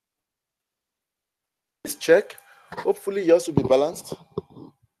 Please check. Hopefully yours will be balanced.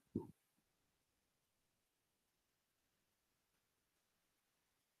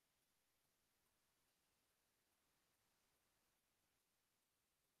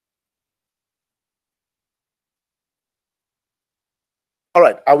 All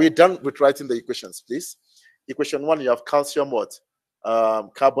right, are we done with writing the equations, please? Equation 1, you have calcium what?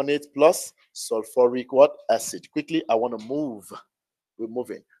 Carbonate plus sulfuric what? Acid. Quickly, I want to move. We're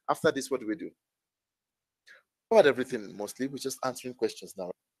moving. After this, what do we do? Covered everything mostly. We're just answering questions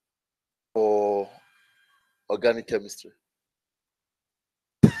now. For organic chemistry.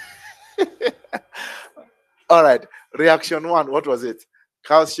 All right. Reaction 1, what was it?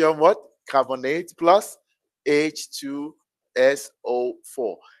 Calcium what? Carbonate plus H2SO4.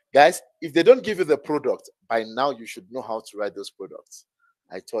 Guys, if they don't give you the product, by now you should know how to write those products.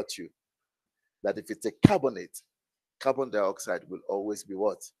 I taught you that if it's a carbonate, carbon dioxide will always be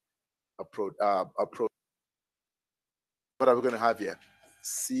what? A product. What are we going to have here?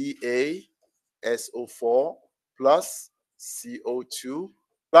 CaSO4 plus CO2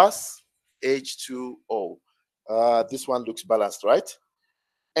 plus H2O. This one looks balanced, right?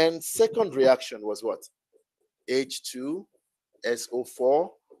 And second reaction was what? H2SO4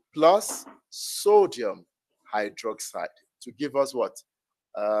 plus sodium hydroxide to give us what?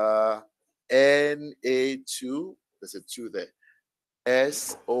 Na2, there's a 2 there.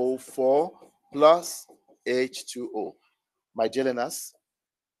 SO4 plus H2O. My dear learners,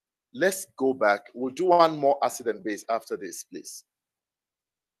 let's go back. We'll do one more acid and base after this, please.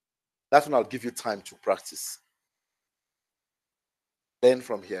 That's when I'll give you time to practice. Learn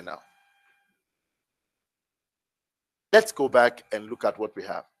from here now. Let's go back and look at what we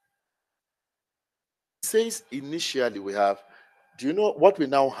have. It says initially we have, do you know what we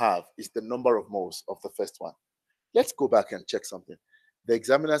now have is the number of moles of the first one? Let's go back and check something. The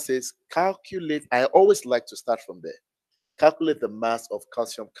examiner says calculate, I always like to start from there. Calculate the mass of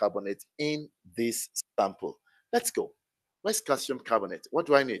calcium carbonate in this sample. Let's go. Where's calcium carbonate? What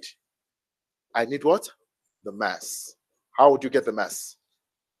do I need? I need what? The mass. How would you get the mass?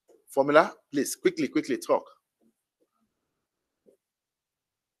 Formula? Please, quickly talk.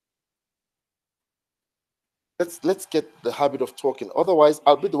 Let's get the habit of talking. Otherwise,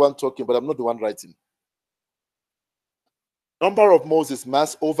 I'll be the one talking, but I'm not the one writing. Number of moles is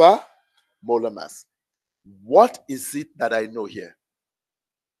mass over molar mass. What is it that I know here?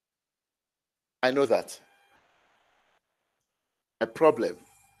 I know that. My problem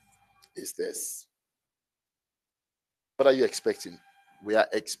is this. What are you expecting? We are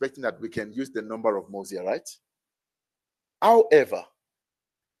expecting that we can use the number of moles here, right? However,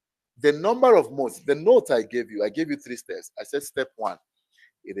 the number of moles, the note I gave you 3 steps. I said step 1,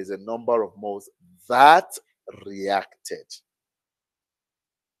 it is a number of moles that reacted.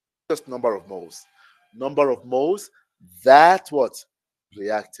 Just number of moles. Number of moles that what?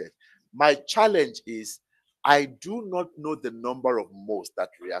 Reacted. My challenge is I do not know the number of moles that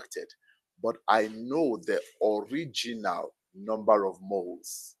reacted, but I know the original number of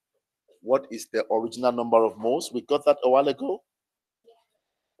moles. What is the original number of moles? We got that a while ago.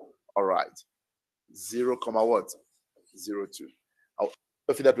 All right. 0, what? 0, 2.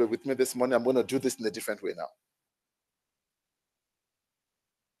 If you that were with me this morning, I'm going to do this in a different way now.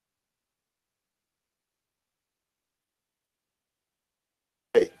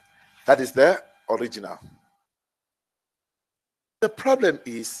 Okay. That is the original. The problem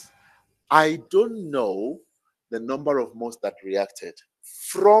is I don't know the number of moles that reacted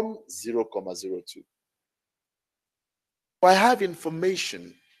from 0,02. I have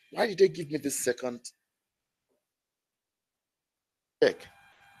information. Why did they give me this second check?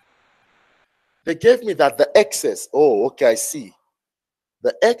 They gave me that the excess. Oh, okay, I see.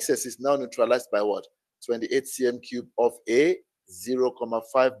 The excess is now neutralized by what? 28 cm cube of a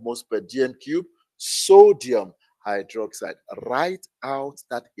 0,5 moles per dm cube sodium hydroxide. Write out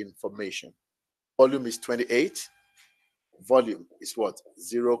that information. Volume is 28. Volume is what?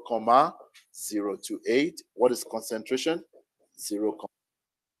 0,028. What is concentration? 0.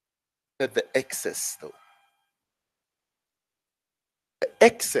 The excess, though. The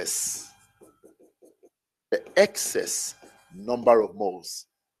excess number of moles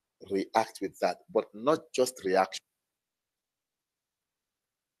react with that, but not just reaction.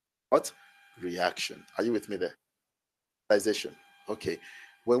 What? Reaction. Are you with me there? Neutralization. Okay.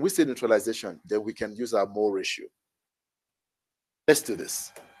 When we say neutralization, then we can use our mole ratio. Let's do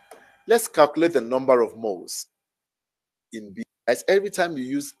this. Let's calculate the number of moles in B. As every time you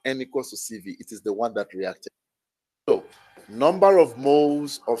use N equals to CV, it is the one that reacted. So, number of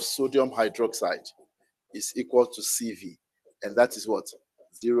moles of sodium hydroxide is equal to CV. And that is what?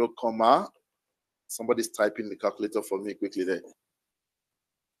 0, somebody's typing the calculator for me quickly there.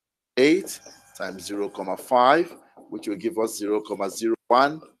 8 times 0,5, which will give us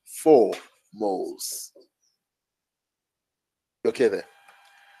 0,014 moles. Okay there.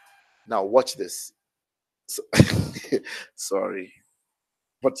 Now watch this. So, sorry.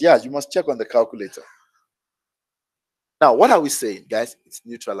 But yeah, you must check on the calculator. Now, what are we saying, guys? It's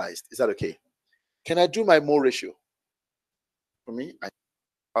neutralized. Is that okay? Can I do my mole ratio? For me,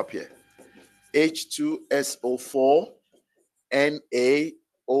 up here. H2SO4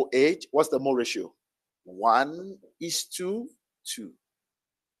 NaOH. What's the mole ratio? 1:2.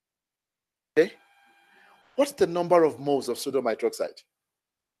 Okay. What's the number of moles of sodium hydroxide?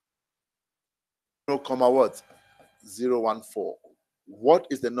 0, what? 0.14. What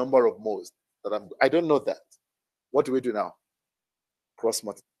is the number of moles that I don't know that. What do we do now? Cross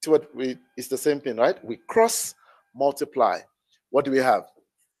multiply. It's the same thing, right? We cross multiply. What do we have?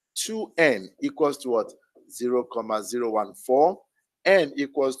 2n equals to what? 0,014. N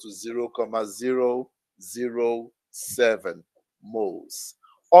equals to 0,007 moles.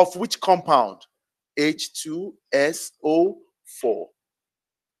 Of which compound? H2SO4.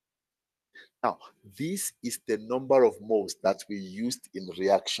 Now, this is the number of moles that we used in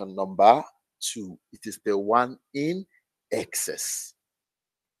reaction number 2. It is the one in excess.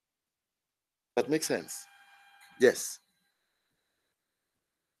 That makes sense? Yes.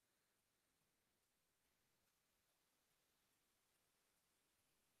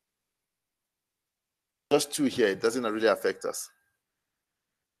 Just 2 here. It doesn't really affect us.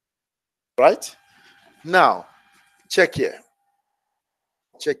 Right? Now, check here.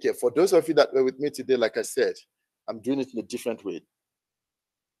 Check here. For those of you that were with me today, like I said, I'm doing it in a different way.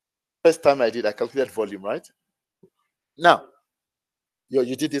 First time I did, I calculated volume, right? Now,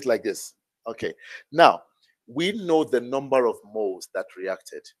 you did it like this. Okay. Now, we know the number of moles that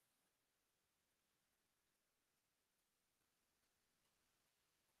reacted.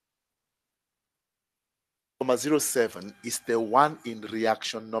 0.07 is the one in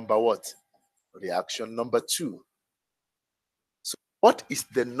reaction number what? Reaction number 2. So what is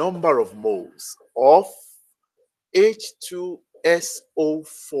the number of moles of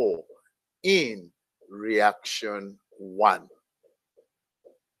H2SO4 in reaction 1?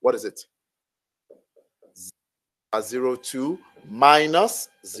 What is it? 0.02 minus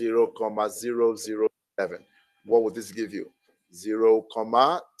 0,007. What would this give you?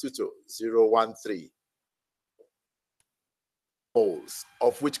 0,013 moles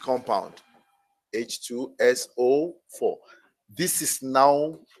of which compound? H2SO4. This is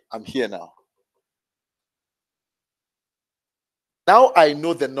now, I'm here now. Now I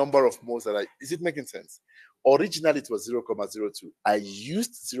know the number of moles that is it making sense? Originally it was 0,02. I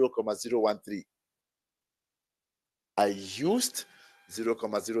used 0,013. I used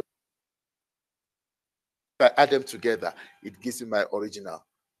 0,0. If I add them together, it gives me my original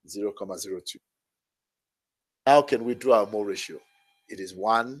 0,02. How can we do our mole ratio? It is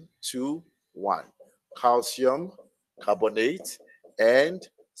 1:1. Calcium carbonate and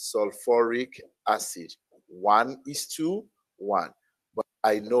sulfuric acid. 1:1. But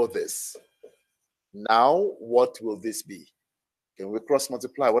I know this. Now, what will this be? Can we cross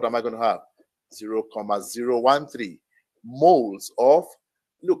multiply? What am I going to have? 0,013 moles of.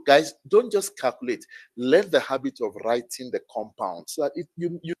 Look, guys, don't just calculate. Learn the habit of writing the compound so that if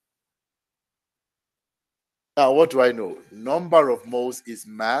you Now, what do I know? Number of moles is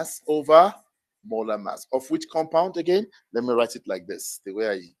mass over molar mass. Of which compound again? Let me write it like this. The way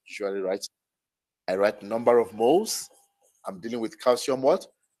I usually write. I write number of moles. I'm dealing with calcium what?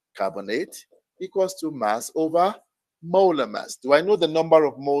 Carbonate equals to mass over molar mass. Do I know the number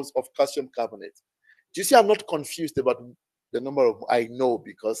of moles of calcium carbonate? Do you see I'm not confused about the number of, I know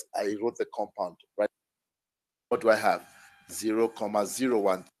because I wrote the compound, right? What do I have?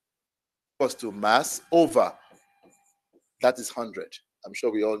 0,01 equals to mass over, that is 100. I'm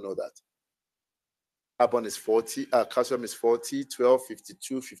sure we all know that. Carbon is 40, calcium is 40, 12,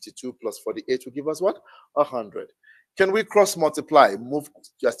 52, 52 plus 48 will give us what? 100. Can we cross multiply? Move,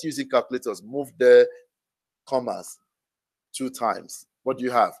 just using calculators, move the commas 2 times. What do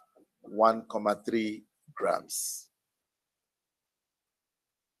you have? 1,3 grams.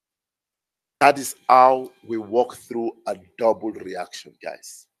 That is how we walk through a double reaction,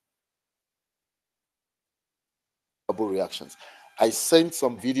 guys. Double reactions. I sent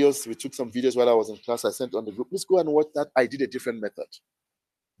some videos. We took some videos while I was in class. I sent on the group. Let's go and watch that. I did a different method.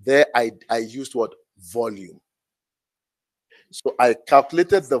 There, I used what? Volume. So I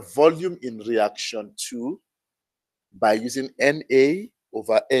calculated the volume in reaction 2 by using Na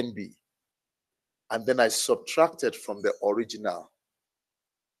over Nb. And then I subtracted from the original.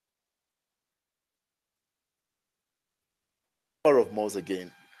 Number of moles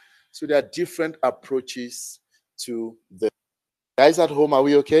again. So there are different approaches to the guys at home. Are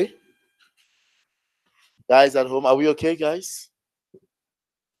we okay? Guys at home, are we okay, guys?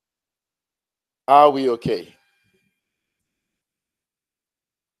 Are we okay?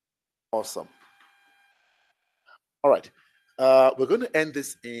 Awesome. All right. We're going to end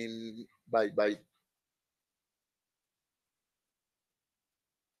this in by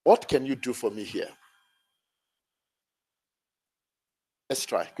what can you do for me here? Let's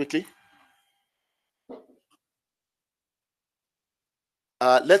try quickly.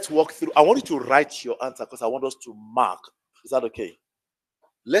 Let's walk through. I want you to write your answer because I want us to mark. Is that okay?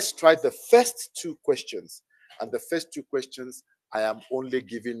 Let's try the first 2 questions. And the first 2 questions, I am only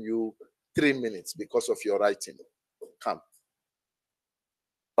giving you 3 minutes because of your writing. Come.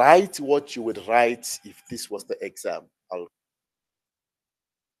 Write what you would write if this was the exam.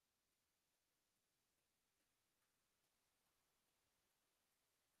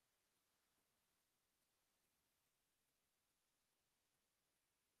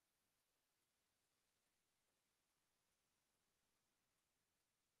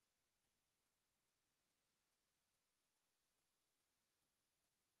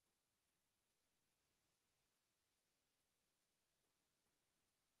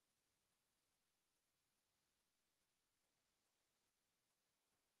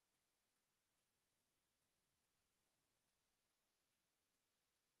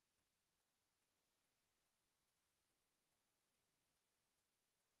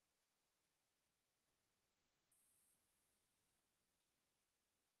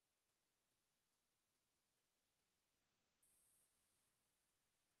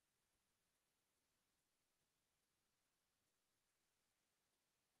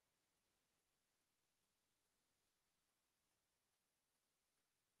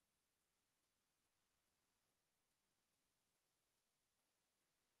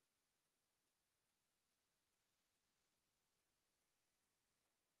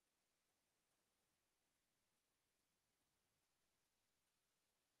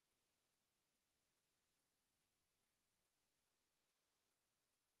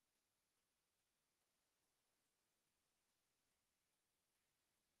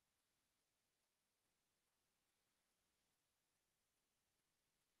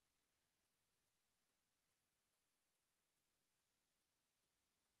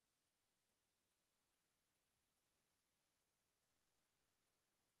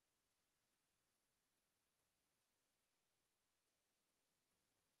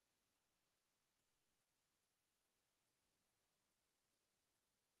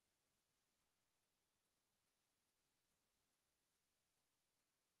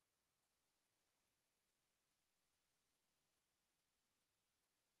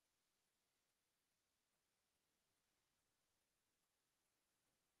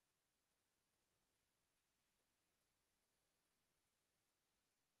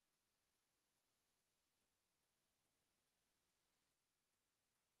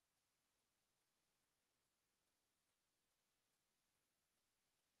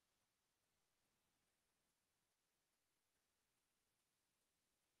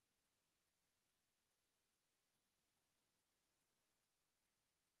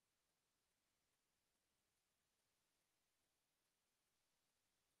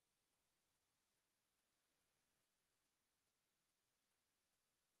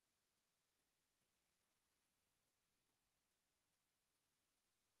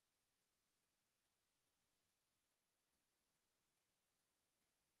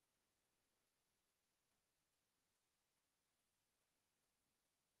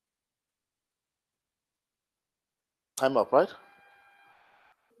 Time up, right?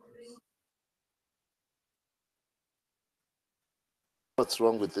 What's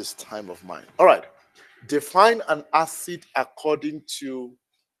wrong with this time of mine? All right. Define an acid according to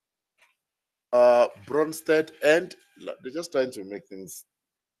Bronsted, and they're just trying to make things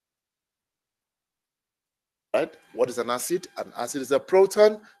right. What is an acid? An acid is a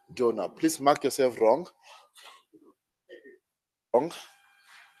proton donor. Please mark yourself wrong. Wrong.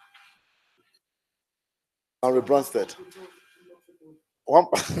 Henry Bronsted.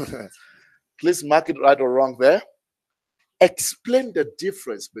 Please mark it right or wrong there. Explain the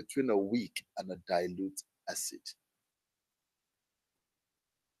difference between a weak and a dilute acid.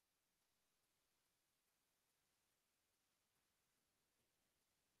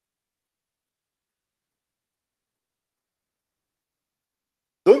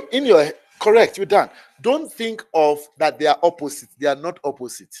 Don't in your correct, you're done. Don't think of that they are opposite. They are not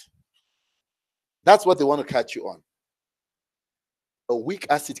opposite. That's what they want to catch you on. A weak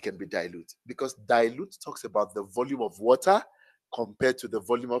acid can be dilute because dilute talks about the volume of water compared to the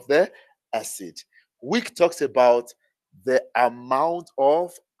volume of the acid. Weak talks about the amount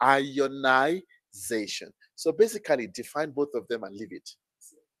of ionization. So basically, define both of them and leave it.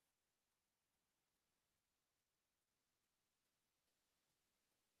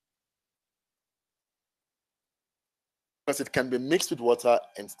 Because it can be mixed with water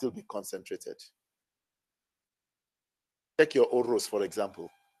and still be concentrated. Take your oros, for example.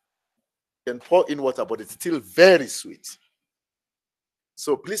 You can pour in water, but it's still very sweet.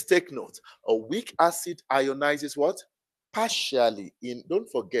 So please take note. A weak acid ionizes what? Partially in, don't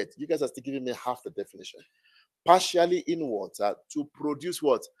forget, you guys are still giving me half the definition. Partially in water to produce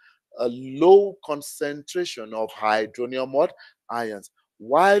what? A low concentration of hydronium what? Ions.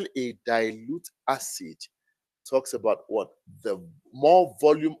 While a dilute acid talks about what? The more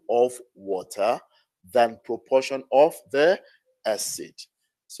volume of water than proportion of the acid.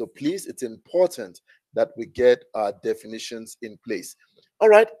 So please, it's important that we get our definitions in place. All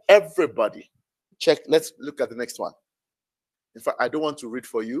right, everybody, check. Let's look at the next one. In fact, I don't want to read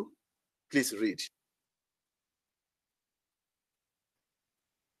for you. Please read.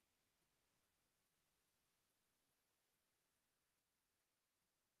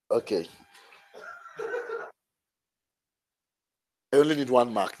 Okay. I only need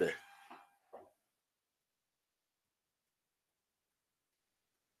one mark there.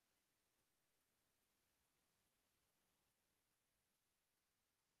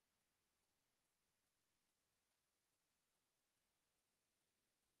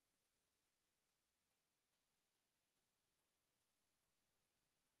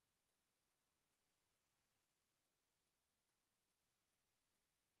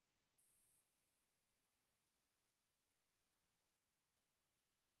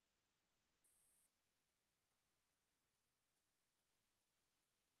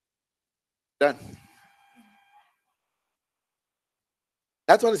 Done.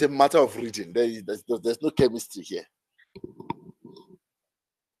 That one is a matter of reading. There's no chemistry here.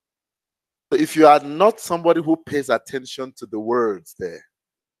 So if you are not somebody who pays attention to the words there,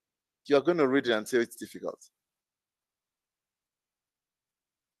 you're going to read it and say it's difficult.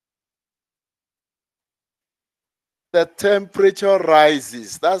 The temperature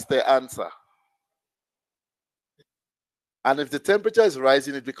rises. That's the answer. And if the temperature is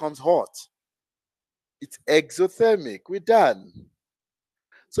rising, it becomes hot. It's exothermic. We're done.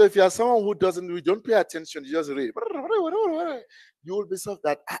 So if you are someone who we don't pay attention, you just read. You will be soft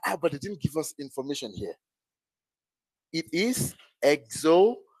that, but they didn't give us information here. It is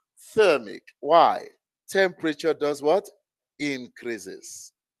exothermic. Why? Temperature does what?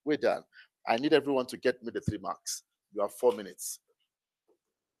 Increases. We're done. I need everyone to get me the 3 marks. You have 4 minutes.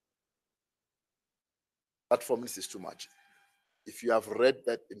 That 4 minutes is too much. If you have read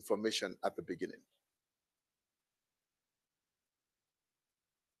that information at the beginning.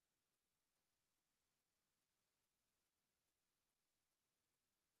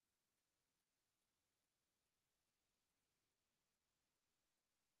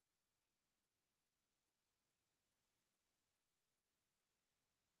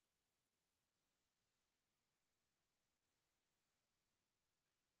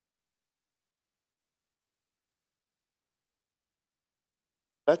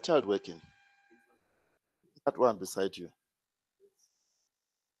 That child working. That one beside you.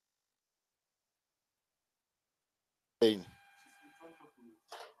 Saying,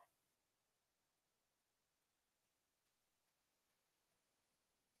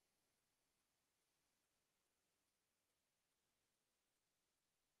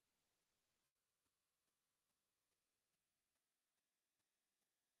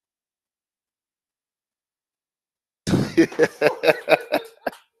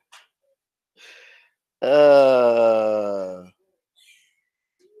 uh,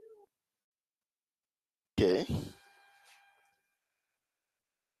 okay.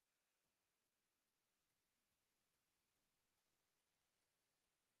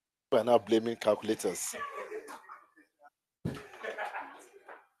 We're now blaming calculators.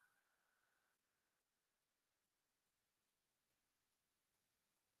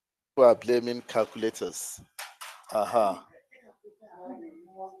 We are blaming calculators. Uh-huh.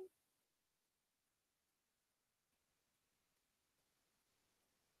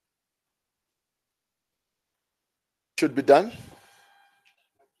 Should be done.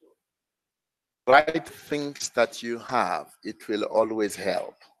 Write things that you have. It will always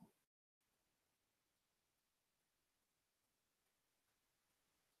help.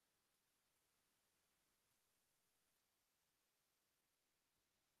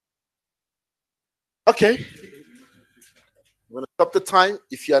 Okay. I'm going to stop the time.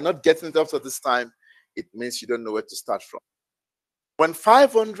 If you are not getting it up at this time, it means you don't know where to start from. When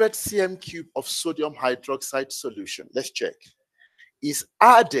 500 cm cube of sodium hydroxide solution, let's check, is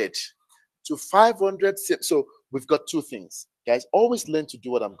added to 500 cm. So we've got two things. Guys, always learn to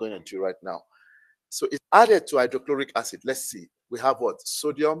do what I'm going to do right now. So it's added to hydrochloric acid. Let's see. We have what?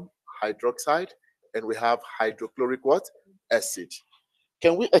 Sodium hydroxide, and we have hydrochloric what? Acid.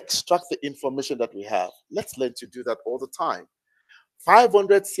 Can we extract the information that we have? Let's learn to do that all the time.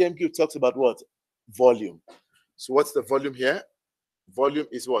 500 cm cube talks about what? Volume. So what's the volume here? Volume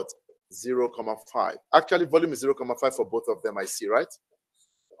is what? 0,5. Actually, volume is 0,5 for both of them, I see, right?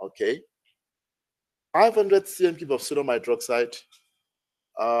 Okay. 500 cm cube of sodium hydroxide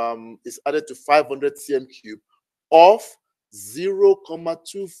is added to 500 cm cube of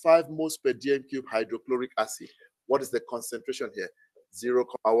 0,25 moles per dm cube hydrochloric acid. What is the concentration here? 0,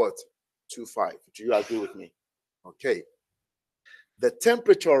 what? 25. Do you agree with me? Okay. The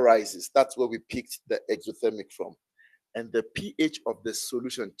temperature rises. That's where we picked the exothermic from. And the pH of the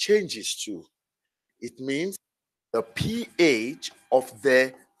solution changes too. It means the pH of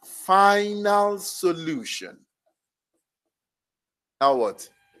the final solution. Now what?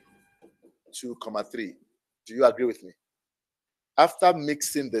 2,3. Do you agree with me? After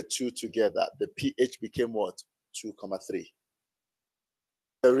mixing the two together, the pH became what? 2,3.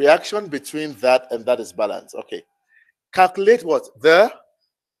 The reaction between that and that is balanced. Okay. Calculate what? The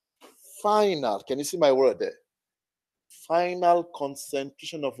final. Can you see my word there? Final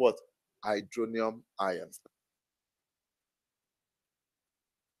concentration of what? Hydronium ions.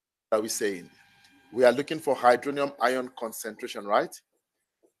 What are we saying? We are looking for hydronium ion concentration, right?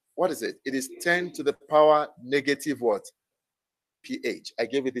 What is it? It is 10 to the power negative what? pH. I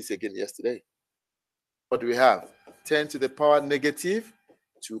gave you this again yesterday. What do we have? 10 to the power negative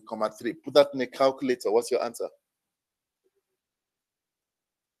 2,3. Put that in a calculator. What's your answer?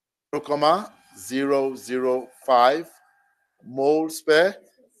 0,005 moles per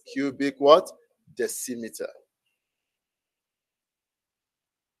cubic what? Decimeter.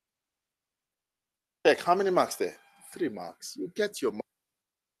 Check, how many marks there? 3 marks. You get your marks.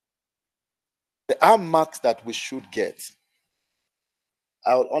 There are marks that we should get.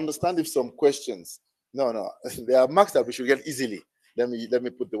 I would understand if some questions. No. There are marks that we should get easily. Let me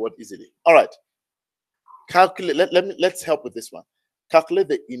put the word easily. All right. Calculate. Let's help with this one. Calculate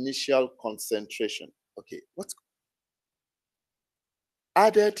the initial concentration. Okay. What's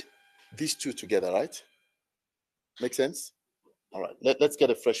added these two together, right? Make sense? All right. Let's get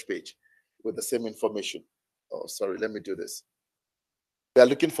a fresh page with the same information. Oh, sorry. Let me do this. We are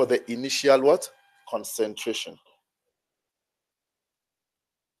looking for the initial what? Concentration.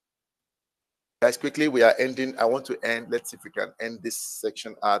 Guys, quickly, we are ending. I want to end. Let's see if we can end this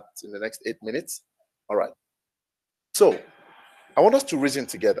section in the next 8 minutes. All right. So, I want us to reason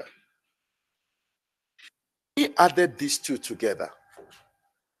together. We added these two together.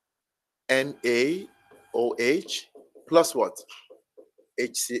 NaOH plus what?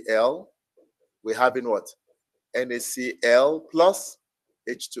 HCl. We're having what? NaCl plus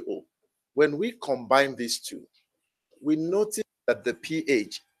H2O. When we combine these two, we notice that the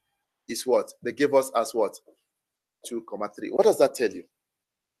pH is what? They give us as what? 2,3. What does that tell you?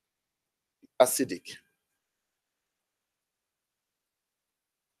 Acidic.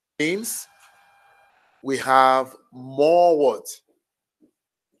 Means we have more what?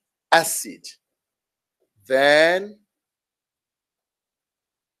 Acid than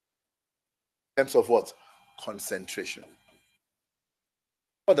in terms of what? Concentration.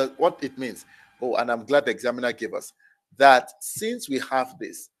 What it means? Oh, and I'm glad the examiner gave us that since we have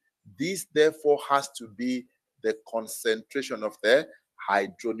this therefore has to be the concentration of the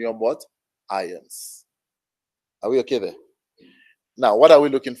hydronium what? Ions. Are we okay there? Now, what are we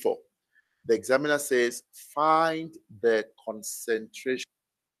looking for? The examiner says, find the concentration.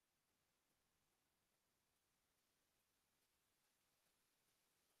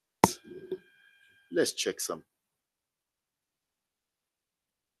 Let's check some.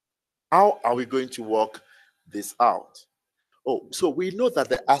 How are we going to work this out? Oh, so we know that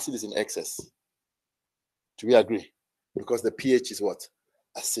the acid is in excess. Do we agree? Because the pH is what?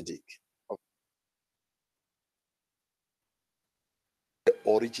 Acidic. The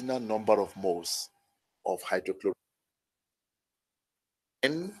original number of moles of hydrochloric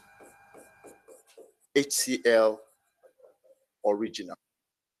NHCl original.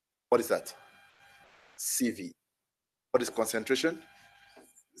 What is that? CV. What is concentration?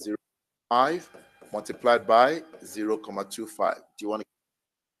 0.5 multiplied by 0.25. Do you want to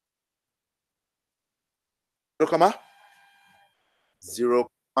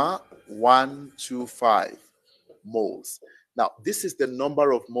 0.125 moles? Now, this is the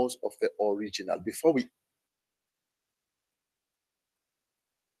number of moles of the original. Before we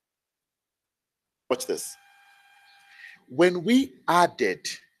watch this, when we added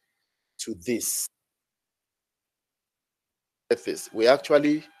to this, we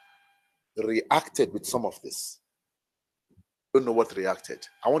actually reacted with some of this. Don't know what reacted.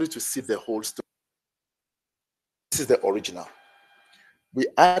 I want you to see the whole story. This is the original. We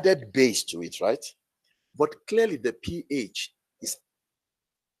added base to it, right? But clearly the pH is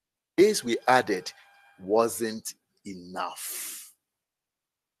base we added wasn't enough.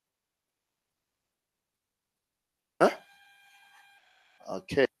 Huh?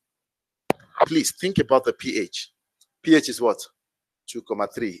 Okay. Please think about the pH. pH is what?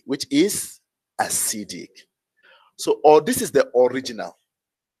 2,3, which is acidic. So, or this is the original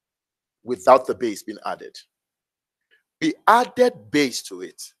without the base being added. We added base to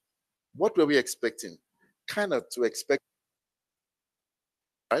it. What were we expecting? Kind of to expect,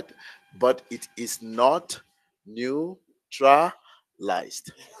 right? But it is not neutralized.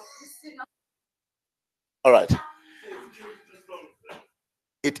 All right.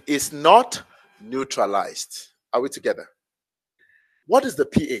 It is not neutralized. Are we together? What is the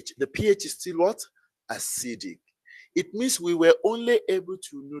pH? The pH is still what? Acidic. It means we were only able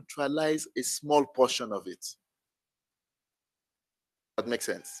to neutralize a small portion of it. That makes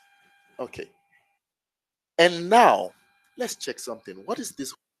sense. Okay. And now, let's check something. What is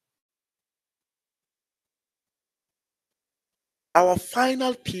this? Our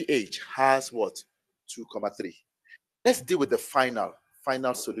final pH has what? 2,3. Let's deal with the final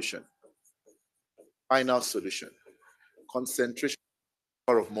solution. Final solution. Concentration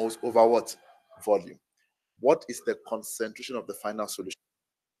of moles over what? Volume. What is the concentration of the final solution?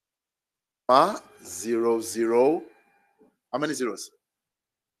 0, 0. How many zeros?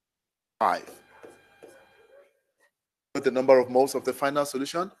 5. With the number of moles of the final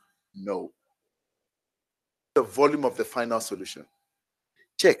solution? No. The volume of the final solution.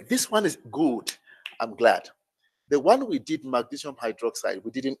 Check. This one is good. I'm glad. The one we did, magnesium hydroxide,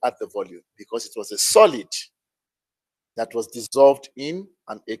 we didn't add the volume because it was a solid that was dissolved in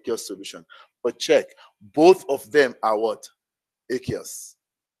an aqueous solution. But check, both of them are what? Aqueous.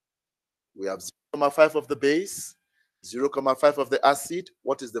 We have 0.5 of the base, 0.5 of the acid.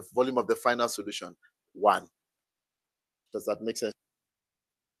 What is the volume of the final solution? 1. Does that make sense?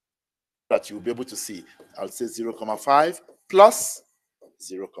 That you'll be able to see. I'll say 0.5 plus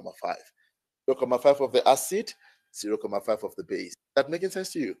 0.5. 0.5 of the acid, 0.5 of the base. That making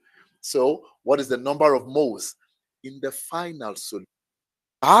sense to you? So, what is the number of moles in the final solution?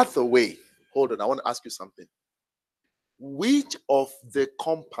 By the way, hold on, I want to ask you something. Which of the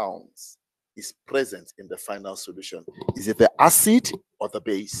compounds is present in the final solution? Is it the acid or the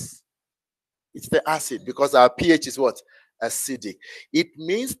base? It's the acid because our pH is what? Acidic. It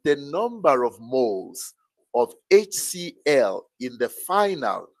means the number of moles of HCl in the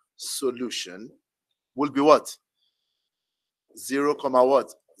final solution will be what? 0,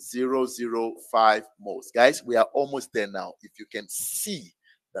 what? 0.005 moles. Guys, we are almost there now. If you can see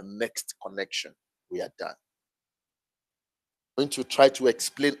the next connection, we are done. I'm going to try to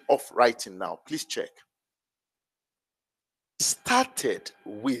explain off writing now. Please check. Started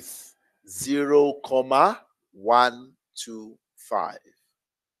with 0.125.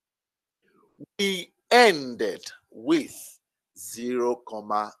 We ended with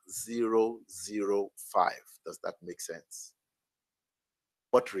 0.005. Does that make sense?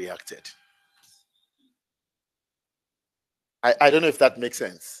 What reacted? I don't know if that makes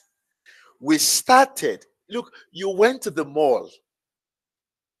sense. We started, look, you went to the mall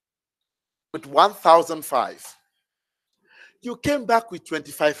with 1,005. You came back with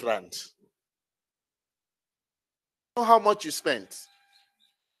 25 rand. Know how much you spent?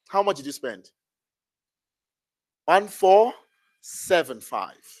 How much did you spend?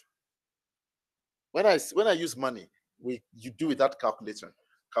 1475. When I use money, you do without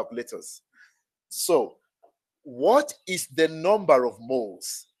calculators. So, what is the number of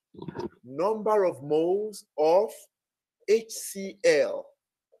moles? Number of moles of HCl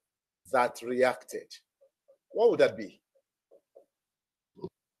that reacted. What would that be?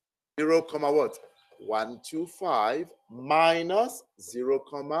 0, what? 125 minus 0,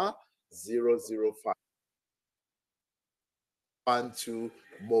 005. 12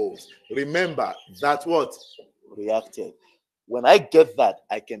 moles. Remember that what? Reacted. When I get that,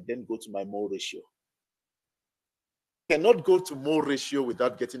 I can then go to my mole ratio. Cannot go to mole ratio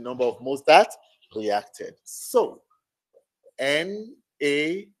without getting number of moles that reacted. So NaOH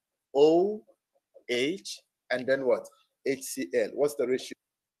and then what? HCl. What's the ratio?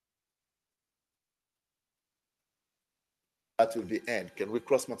 That will be N. Can we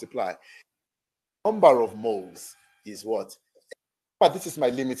cross multiply? Number of moles is what? But this is my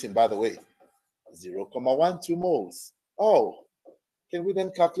limiting, by the way. 0.12 moles. Oh, can we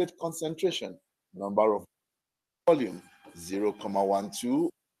then calculate concentration? Number of volume, 0.12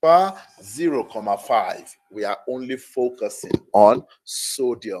 per 0.5. We are only focusing on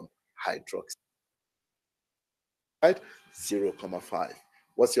sodium hydroxide. Right? 0.5.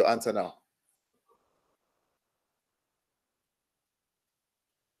 What's your answer now?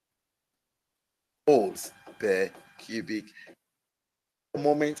 Moles per cubic.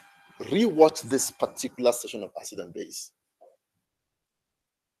 Moment, rewatch this particular session of acid and base.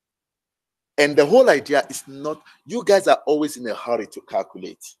 And the whole idea is not, you guys are always in a hurry to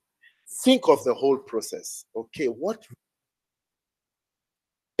calculate. Think of the whole process. Okay, what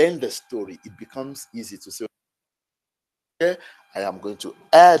end the story? It becomes easy to say, okay, I am going to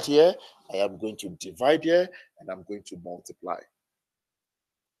add here, I am going to divide here, and I'm going to multiply.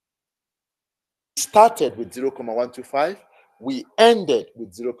 Started with 0.125, we ended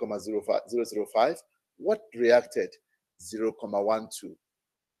with 0.005. What reacted? 0.12.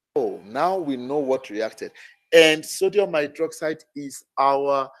 Oh, now we know what reacted. And sodium hydroxide is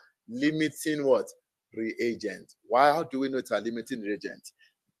our limiting what? Reagent. Why? How do we know it's our limiting reagent?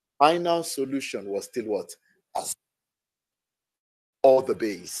 Final solution was still what? As all the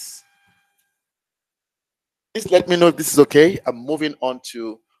base. Please let me know if this is okay. I'm moving on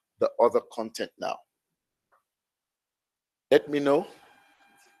to the other content now. Let me know.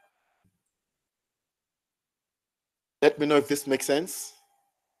 Let me know if this makes sense.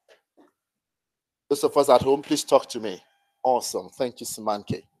 Those of us at home, please talk to me. Awesome. Thank you,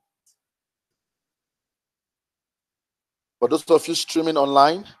 Simanke. For those of you streaming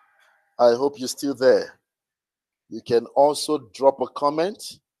online, I hope you're still there. You can also drop a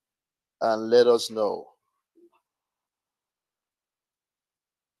comment and let us know.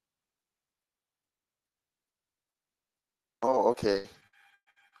 Oh, okay.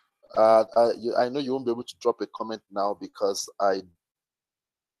 I know you won't be able to drop a comment now because I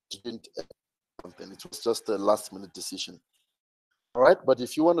didn't something. It was just a last minute decision. All right, but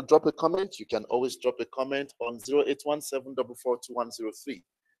if you want to drop a comment, you can always drop a comment on 0817442103.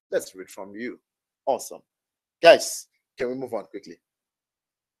 Let's read from you. Awesome. Guys, can we move on quickly?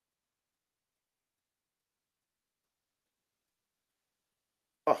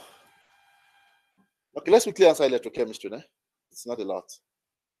 Oh. Okay, let's quickly answer electrochemistry. Né? It's not a lot.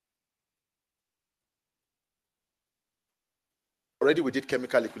 Already we did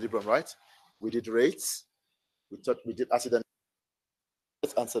chemical equilibrium, right? We did rates. We did acid and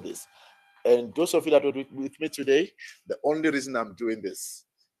let's answer this. And those of you that were with me today, the only reason I'm doing this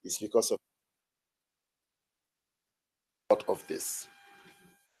is because of this.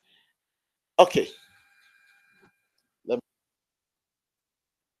 Okay.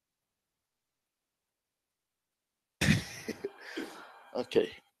 Okay.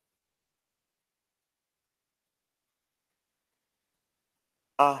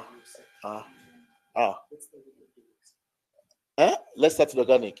 Ah. Let's start with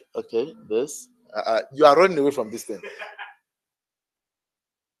organic. Okay, this. You are running away from this thing.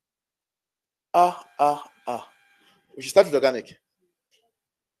 We should start with organic.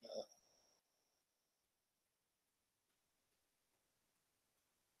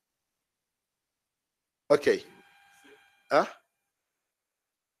 Okay.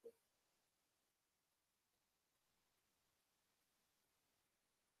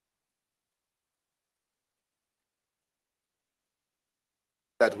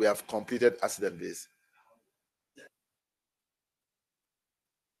 That we have completed acid and base.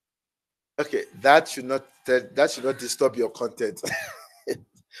 Okay, that should not disturb your content.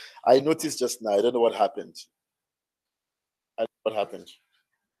 I noticed just now. I don't know what happened. What happened?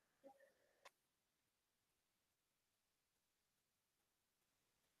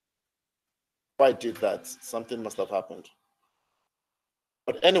 Why I did that? Something must have happened.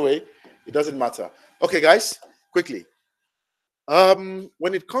 But anyway, it doesn't matter. Okay, guys, quickly.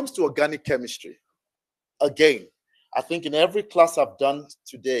 When it comes to organic chemistry, again, I think in every class I've done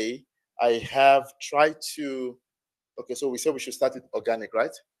today, I have tried to. Okay, so we said we should start with organic,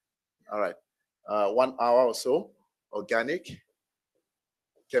 right? All right. 1 hour or so, organic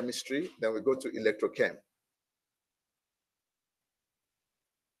chemistry. Then we go to electrochem.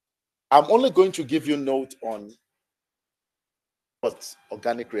 I'm only going to give you note on what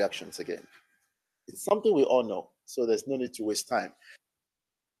organic reactions again. It's something we all know, so there's no need to waste time.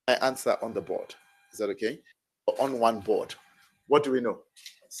 I answer on the board. Is that okay? On one board. What do we know?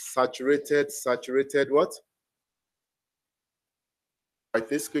 Saturated what? Write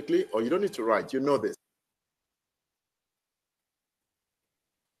this quickly, or you don't need to write. You know this.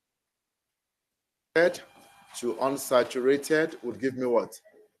 To unsaturated would give me what?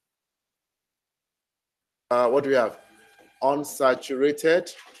 What do we have? Unsaturated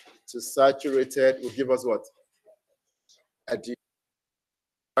to saturated will give us what?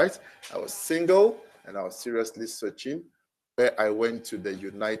 Right? I was single and I was seriously searching where I went to the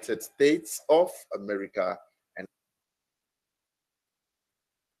United States of America and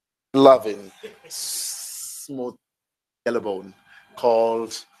loving smooth yellow bone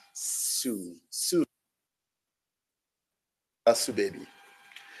called Sue. That's Sue Baby.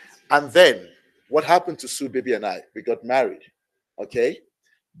 And then what happened to Sue Baby and I? We got married. Okay?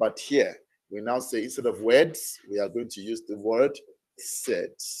 But here we now say instead of words, we are going to use the word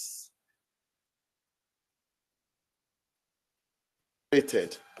sets.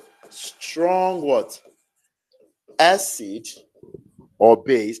 Strong what? Acid or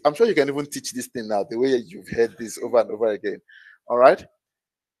base. I'm sure you can even teach this thing now, the way you've heard this over and over again. All right.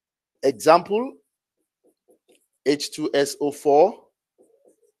 Example H2SO4,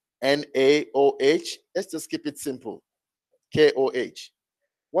 NaOH. Let's just keep it simple. KOH.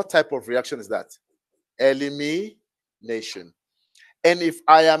 What type of reaction is that? Elimination. And if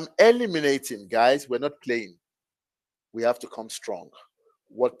I am eliminating, guys, we're not playing. We have to come strong.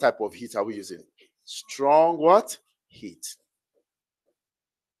 What type of heat are we using? Strong what? Heat.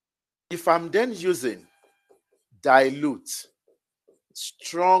 If I'm then using dilute,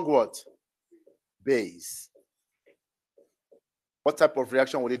 strong what? Base. What type of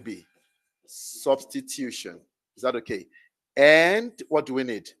reaction would it be? Substitution. Is that okay? And what do we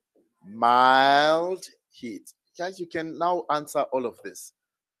need? Mild heat. Guys, you can now answer all of this.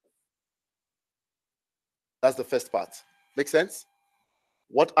 That's the first part. Make sense?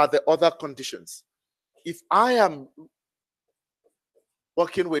 What are the other conditions? If I am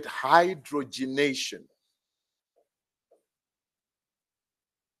working with hydrogenation,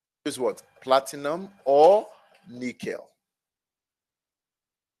 use what? Platinum or nickel.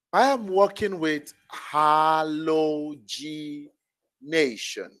 I am working with halogenation.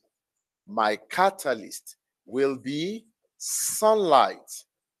 My catalyst will be sunlight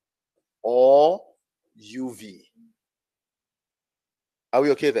or UV. Are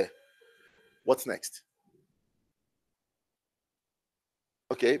we okay there? What's next?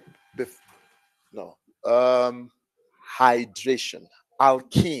 Okay. No. Hydration.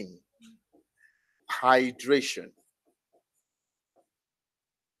 Alkene. Hydration.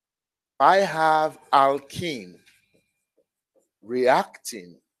 I have alkene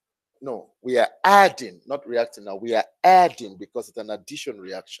reacting. No, we are adding, not reacting now. We are adding because it's an addition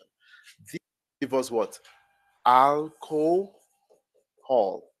reaction. This gives us what? Alcohol.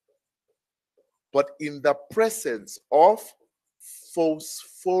 But in the presence of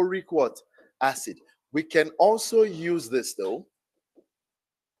phosphoric what? Acid. We can also use this though.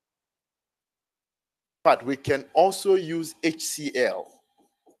 But we can also use HCl.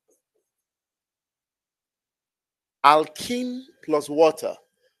 Alkene plus water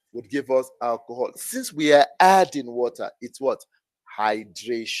would give us alcohol. Since we are adding water, it's what?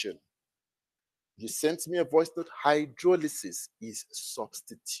 Hydration. You sent me a voice note. Hydrolysis is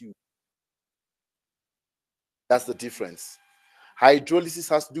substitute. That's the difference. Hydrolysis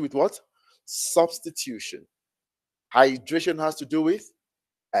has to do with what? Substitution. Hydration has to do with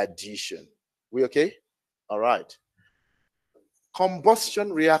addition. We okay? All right.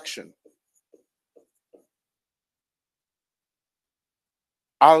 Combustion reaction.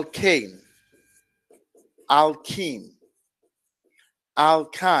 Alkane, alkene,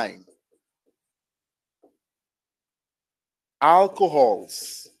 alkyne,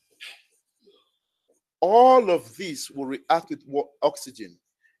 alcohols. All of these will react with oxygen.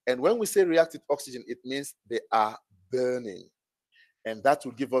 And when we say react with oxygen, it means they are burning. And that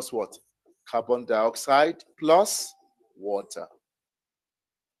will give us what? Carbon dioxide plus water.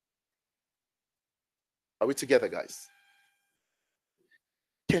 Are we together, guys?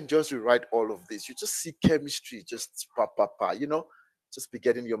 You can just rewrite all of this. You just see chemistry, just you know, just be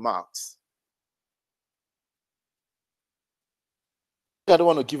getting your marks. I don't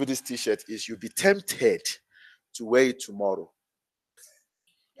want to give you this t-shirt is you'll be tempted to wear it tomorrow.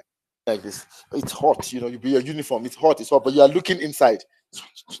 Like this. It's hot, you know, you be your uniform, it's hot, but you are looking inside. It's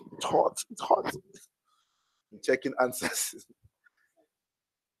hot, it's hot. I'm checking answers.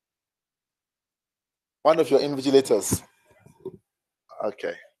 One of your invigilators.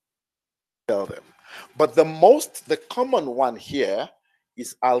 Okay. Tell them. But the common one here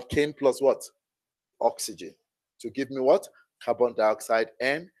is alkane plus what? Oxygen. To give me what? Carbon dioxide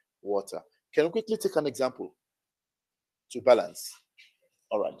and water. Can we quickly take an example to balance?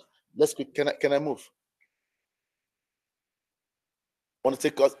 All right. Let's quick. Can I move? Want to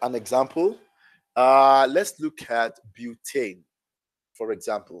take us an example? Let's look at butane, for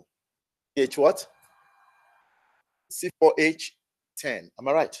example. H what? C4H10. Am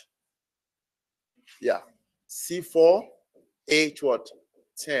I right? Yeah. C4H what?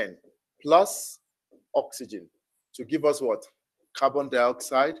 10 plus oxygen to give us what? Carbon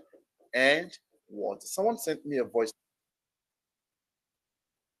dioxide and water. Someone sent me a voice.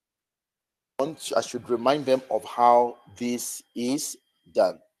 I should remind them of how this is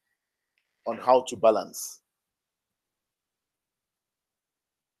done, on how to balance.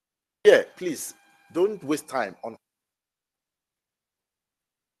 Yeah, please don't waste time on.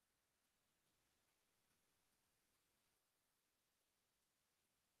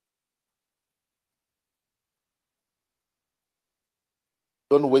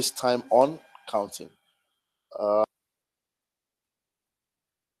 Don't waste time on counting.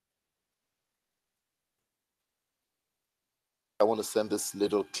 I want to send this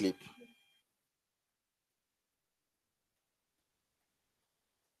little clip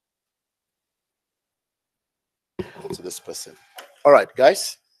to this person. All right,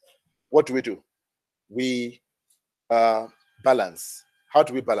 guys, what do? We balance. How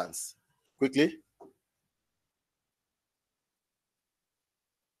do we balance? Quickly.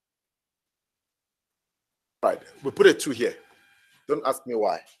 All right, we put a 2 here. Don't ask me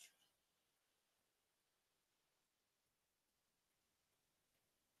why.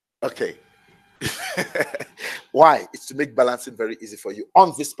 Okay. Why? It's to make balancing very easy for you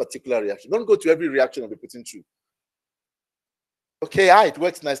on this particular reaction. Don't go to every reaction and be putting 2. Okay, it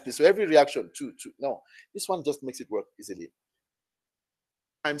works nicely. So every reaction, 2. No, this one just makes it work easily.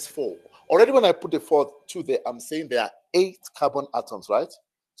 Times 4. Already when I put the 2 there, I'm saying there are 8 carbon atoms, right?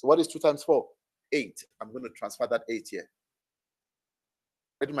 So what is 2 times 4? 8. I'm going to transfer that 8 here.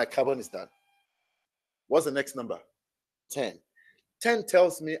 Already my carbon is done. What's the next number? 10. 10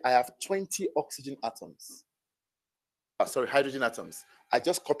 tells me I have 20 oxygen atoms. Sorry, hydrogen atoms. I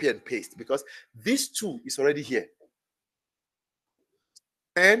just copy and paste because this 2 is already here.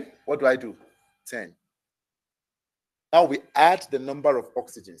 10, what do I do? 10. Now we add the number of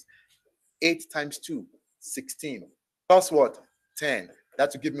oxygens. 8 times 2, 16. Plus what? 10.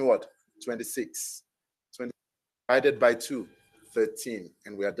 That will give me what? 26. 20 divided by 2, 13.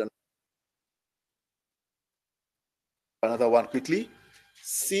 And we are done. Another one quickly.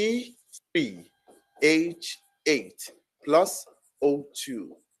 C3H8 plus O2.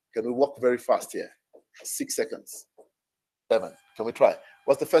 Can we walk very fast here? 6 seconds. 7. Can we try?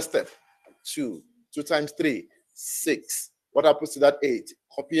 What's the first step? 2. 2 times 3, 6. What happens to that 8?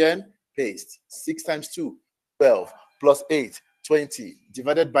 Copy and paste. 6 times 2, 12. Plus 8, 20.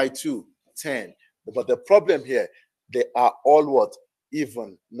 Divided by 2, 10. But the problem here, they are all what?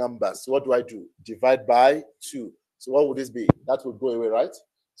 Even numbers. So what do I do? Divide by 2. So what would this be? That would go away, right?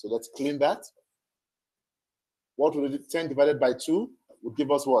 So let's clean that. What would it, 10 divided by 2 would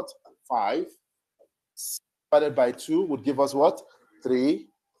give us what? 5. Divided by 2 would give us what? 3.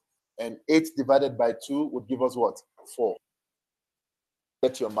 And 8 divided by 2 would give us what? 4.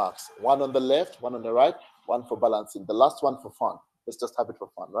 Get your marks. 1 on the left, 1 on the right, 1 for balancing. The last one for fun. Let's just have it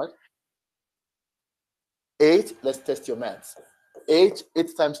for fun, right? 8, let's test your maths. 8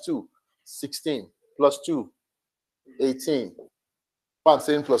 times 2, 16. Plus 2, 18. I'm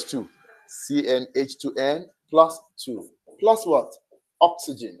saying plus 2. CnH2n plus 2. Plus what?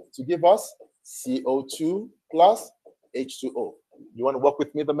 Oxygen to give us CO2 plus H2O. You want to work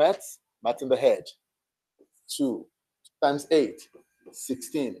with me the maths? Math in the head. 2 times 8,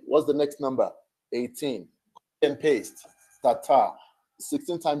 16. What's the next number? 18. And paste. Tata.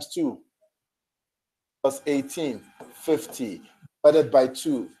 16 times 2 plus 18, 50. Divided by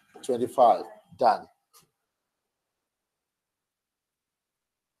 2, 25. Done.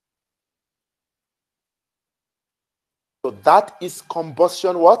 So that is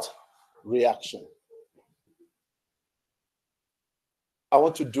combustion what? Reaction. I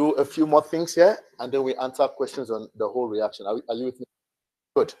want to do a few more things here, and then we answer questions on the whole reaction. Are you with me?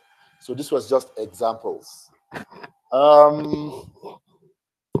 Good. So this was just examples. What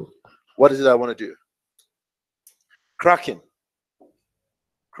is it I want to do? Cracking.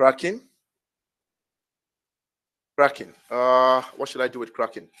 Cracking. Cracking. What should I do with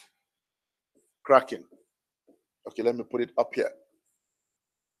cracking? Cracking. Okay, let me put it up here.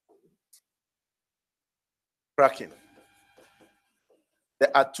 Cracking.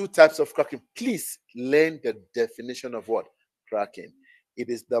 There are two types of cracking. Please learn the definition of what? Cracking. It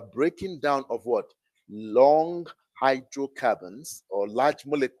is the breaking down of what? Long hydrocarbons or large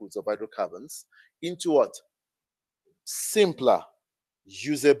molecules of hydrocarbons into what? Simpler,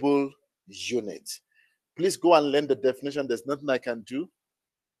 usable units. Please go and learn the definition. There's nothing I can do.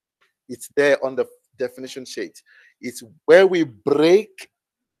 It's there on the definition sheet. It's where we break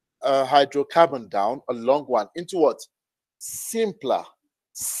a hydrocarbon down, a long one, into what? Simpler,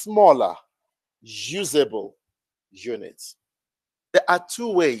 smaller, usable units. There are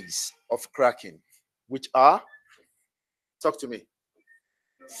two ways of cracking, which are, talk to me,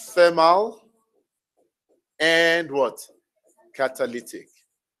 thermal and what? Catalytic.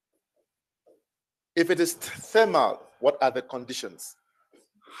 If it is thermal, what are the conditions?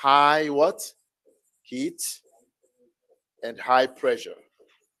 High what? Heat and high pressure.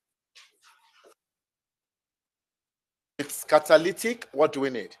 It's catalytic. What do we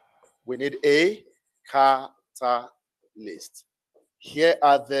need? We need a catalyst. Here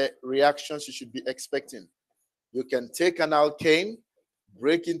are the reactions you should be expecting. You can take an alkane,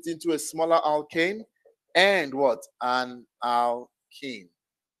 break it into a smaller alkane, and what? An alkene.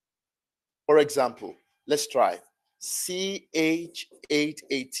 For example, let's try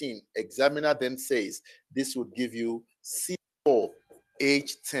CH818. Examiner then says this would give you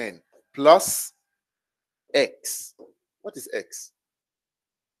C4H10 plus X. What is X?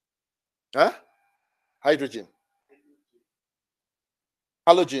 Huh? Hydrogen.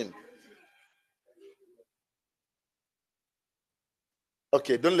 Halogen.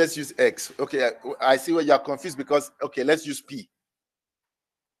 Okay, don't let's use X. Okay, I see where you're confused because, okay, let's use P.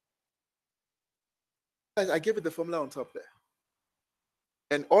 I gave it the formula on top there.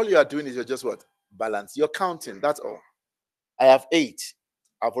 And all you are doing is you're just what? Balance. You're counting, that's all. I have 8.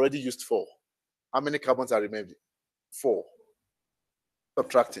 I've already used 4. How many carbons are remaining? 4.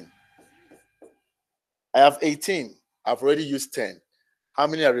 Subtracting. I have 18. I've already used 10. How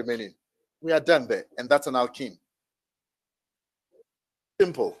many are remaining? We are done there. And that's an alkene.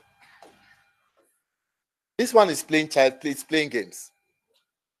 Simple. This one is playing games.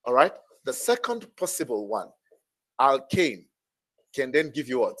 All right? The second possible one, alkane, can then give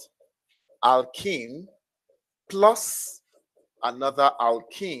you what? Alkene plus another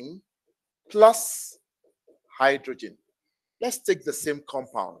alkene plus hydrogen. Let's take the same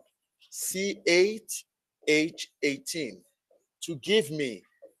compound, C8H18, to give me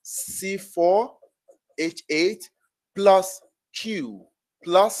C4H8 plus Q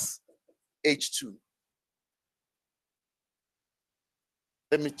plus H2.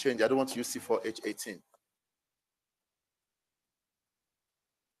 Let me change. I don't want to use C4H18.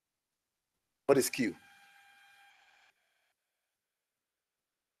 What is Q?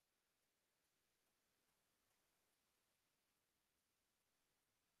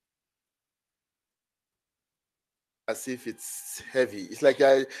 As if it's heavy. It's like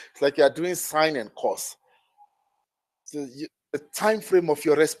you're doing sine and cos. So the time frame of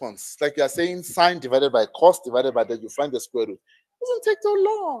your response, like you're saying sine divided by cos divided by that, you find the square root. It doesn't take so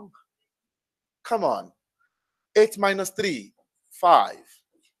long. Come on. 8 minus 3, 5.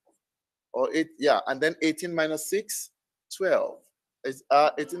 Or 8, yeah. And then 18 minus 6, 12. It's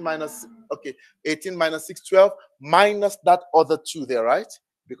 18 minus, okay, 18 minus 6, 12, minus that other 2 there, right?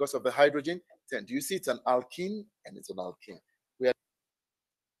 Because of the hydrogen, 10. Do you see it's an alkene and it's an alkene? We are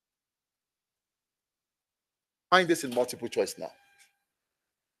find this in multiple choice now.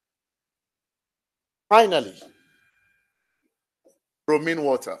 Finally, bromine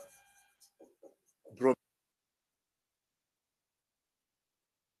water.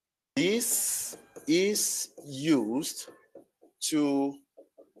 This is used to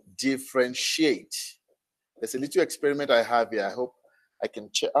differentiate. There's a little experiment I have here. I hope I can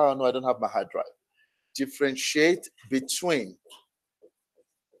check. Oh, no, I don't have my hard drive. Differentiate between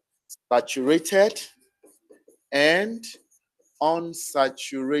saturated and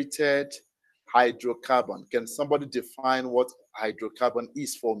unsaturated hydrocarbon. Can somebody define what hydrocarbon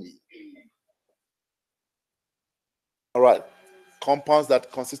is for me? All right. Compounds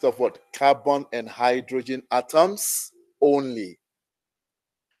that consist of what? Carbon and hydrogen atoms only.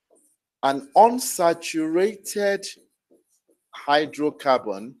 An unsaturated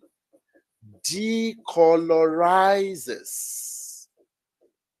hydrocarbon decolorizes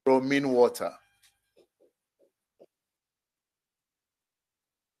bromine water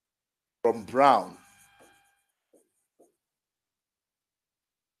from brown,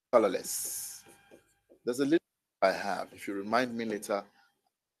 colorless. There's a little I have. If you remind me later,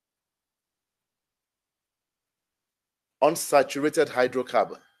 unsaturated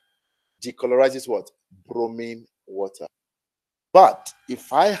hydrocarbon decolorizes what? Bromine water. But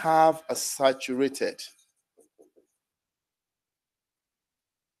if I have a saturated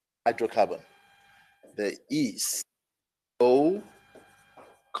hydrocarbon, there is no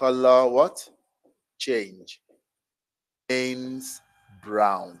color what? Change. Remains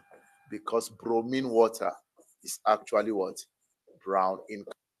brown because bromine water is actually what? Brown in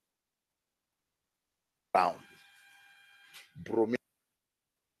brown. Bromine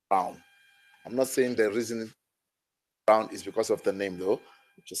brown. I'm not saying the reason brown is because of the name though.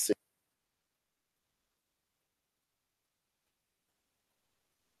 Just say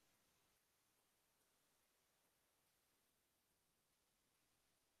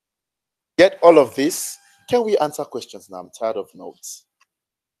get all of this. Can we answer questions now? I'm tired of notes.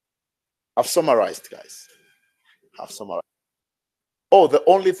 I've summarized, guys. I've summarized. Oh, the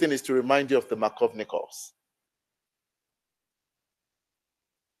only thing is to remind you of the Markovnikovs.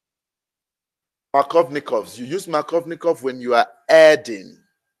 Markovnikovs. You use Markovnikov when you are adding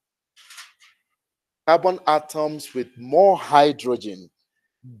carbon atoms with more hydrogen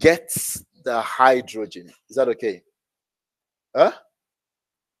gets the hydrogen. Is that okay? Huh?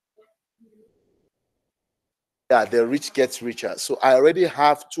 Yeah, the rich gets richer. So I already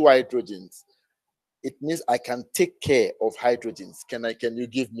have two hydrogens. It means I can take care of hydrogens. Can you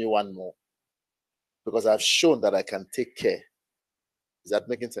give me one more? Because I've shown that I can take care. Is that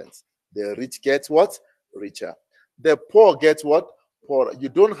making sense? The rich get what? Richer. The poor get what? Poor. You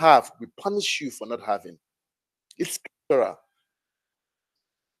don't have, we punish you for not having. It's scriptural.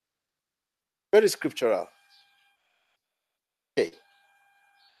 Very scriptural. Okay.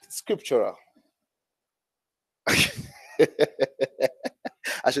 It's scriptural.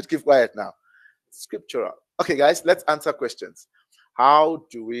 I should keep quiet now. Scriptural. Okay, guys, let's answer questions. How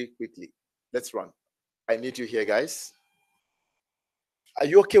do we quickly? Let's run. I need you here, guys. Are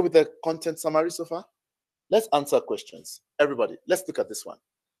you okay with the content summary so far? Let's answer questions. Everybody, let's look at this one.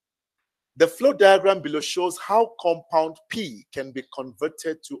 The flow diagram below shows how compound P can be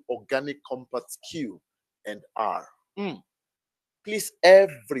converted to organic compounds Q and R. Please,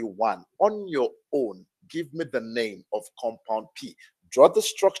 everyone, on your own, give me the name of compound P. Draw the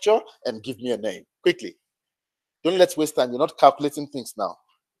structure and give me a name. Quickly. Don't let's waste time. You're not calculating things now.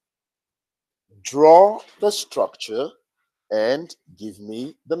 Draw the structure and give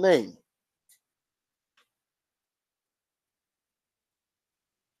me the name.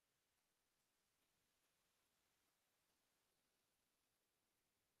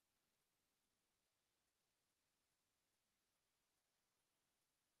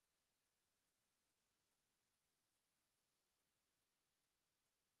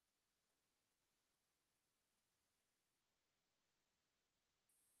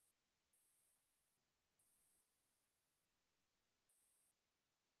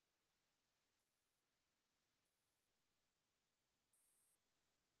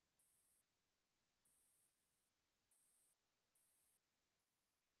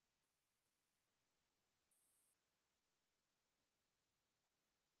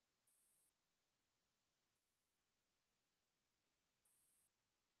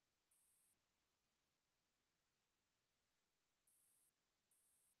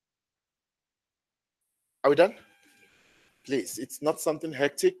 Are we done? Please, it's not something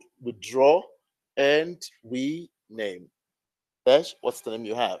hectic. We draw and we name. Dash, what's the name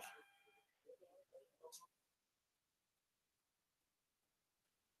you have?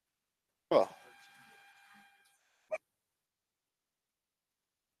 Oh,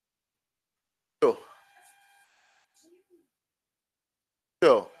 sure.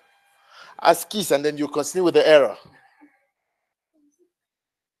 Sure. Ask keys and then you continue with the error.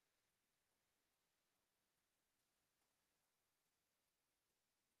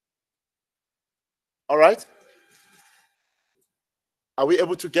 All right. Are we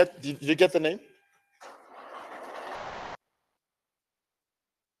able to get, did you get the name?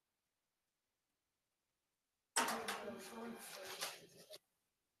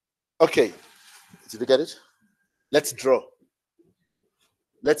 Okay. Did you get it? Let's draw.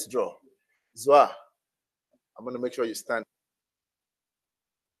 Let's draw. Zwa, I'm going to make sure you stand.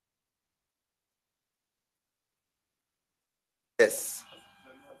 Yes.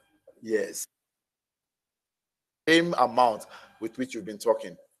 Yes. Same amount with which you've been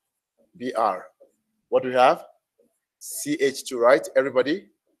talking. Br. What do we have? CH2, right? Everybody?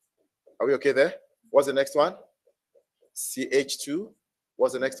 Are we okay there? What's the next one? CH2.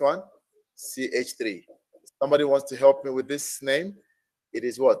 What's the next one? CH3. Somebody wants to help me with this name? It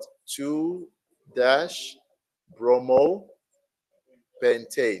is what? 2 dash bromo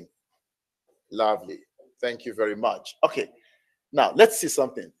pentane. Lovely. Thank you very much. Okay. Now let's see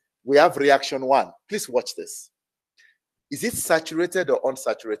something. We have reaction 1. Please watch this. Is it saturated or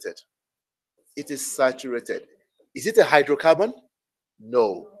unsaturated? It is saturated. Is it a hydrocarbon?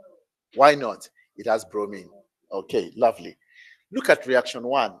 No. Why not? It has bromine. Okay, lovely. Look at reaction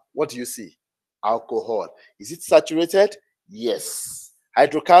 1. What do you see? Alcohol. Is it saturated? Yes.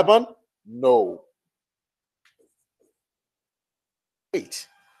 Hydrocarbon? No. Wait.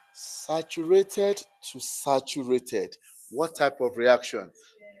 Saturated to saturated. What type of reaction?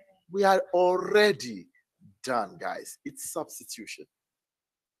 We are already done, guys. It's substitution.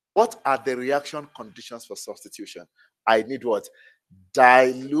 What are the reaction conditions for substitution? I need what?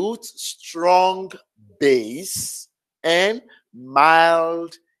 Dilute strong base and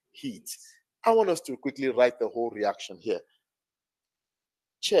mild heat. I want us to quickly write the whole reaction here.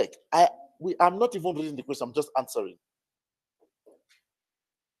 Check. I'm not even reading the question, I'm just answering.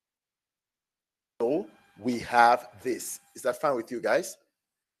 So we have this. Is that fine with you guys?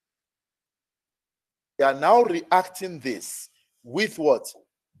 We are now reacting this with what?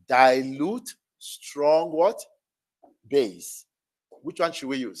 Dilute strong what? Base. Which one should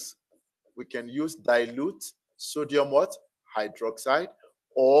we use? We can use dilute sodium what? Hydroxide,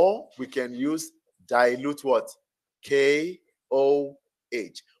 or we can use dilute what? KOH.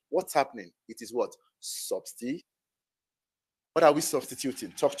 What's happening? It is what? Substitute. What are we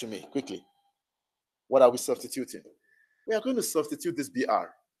substituting? Talk to me quickly. What are we substituting? We are going to substitute this Br.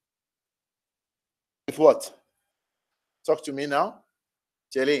 With what? Talk to me now.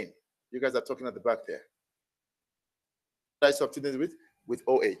 Jelene, you guys are talking at the back there. What I substitute with? With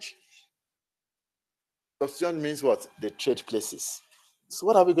OH. Substitution means what? They trade places. So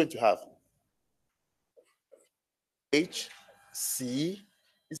what are we going to have? H, C,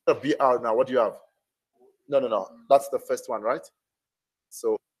 instead of Br now, what do you have? No. That's the first one, right?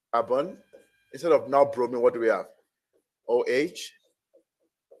 So carbon, instead of now bromine, what do we have? OH.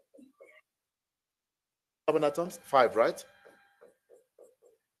 Carbon atoms, 5, right?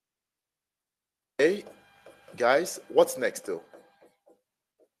 Okay, guys, what's next though?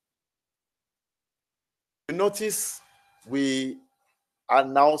 You notice we are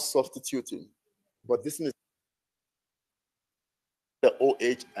now substituting, but this is the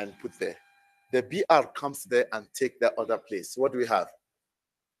OH and put there. The Br comes there and take the other place. What do we have?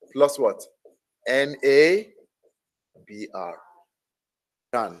 Plus what? NaBr.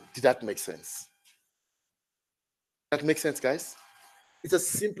 Done. Did that make sense? That makes sense, guys? It's as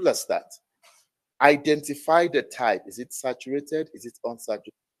simple as that. Identify the type. Is it saturated? Is it unsaturated?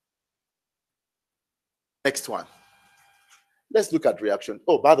 Next one. Let's look at reaction.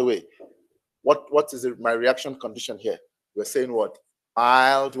 Oh, by the way, what is my reaction condition here? We're saying what?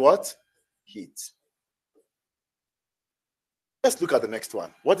 Mild what? Heat. Let's look at the next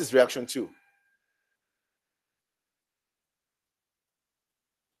one. What is reaction 2?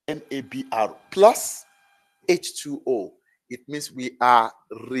 NaBr plus H2O. It means we are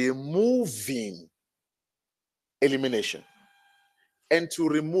removing elimination. And to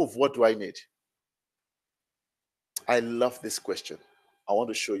remove, what do I need? I love this question. I want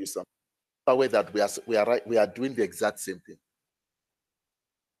to show you something. The way that we are doing the exact same thing.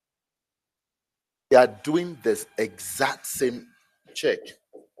 We are doing this exact same check.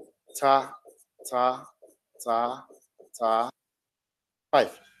 Ta, ta, ta, ta.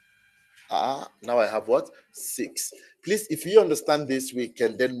 5. Now I have what? 6. Please, if you understand this, we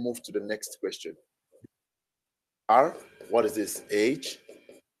can then move to the next question. R, what is this? H,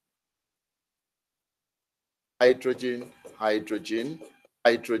 hydrogen, hydrogen,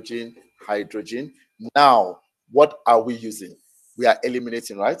 hydrogen, hydrogen. Now, what are we using? We are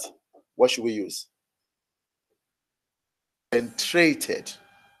eliminating, right? What should we use? Concentrated.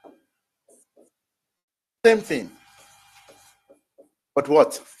 Same thing. But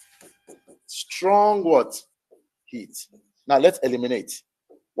what? Strong what? Heat. Now let's eliminate.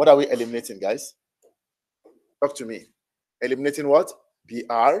 What are we eliminating, guys? Talk to me. Eliminating what?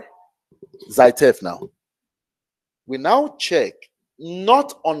 Br. Zytef now. We now check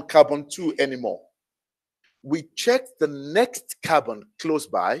not on carbon 2 anymore. We check the next carbon close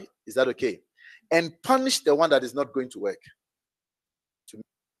by. Is that okay? And punish the one that is not going to work.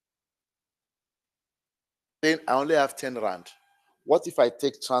 Then I only have 10 rand. What if I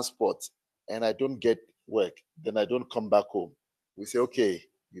take transport and I don't get work, then I don't come back home? We say, okay,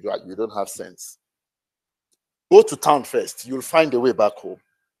 you don't have sense. Go to town first. You'll find a way back home.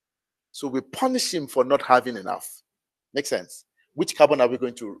 So we punish him for not having enough. Make sense? Which carbon are we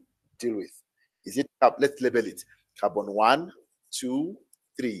going to deal with? Is it, let's label it carbon 1, 2,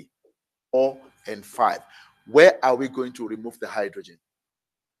 3, 4, and 5. Where are we going to remove the hydrogen?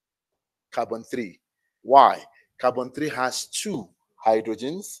 Carbon 3. Why? Carbon 3 has 2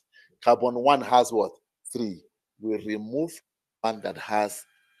 hydrogens. Carbon 1 has what? 3. We remove one that has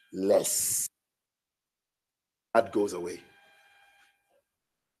less. That goes away.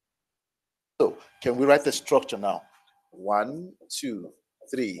 So can we write the structure now? 1, 2,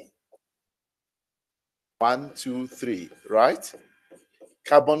 3. 1, 2, 3, right?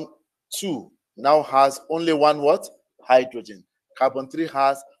 Carbon 2 now has only one what? Hydrogen. Carbon 3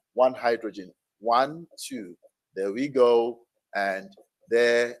 has 1 hydrogen. 1, 2. There we go. And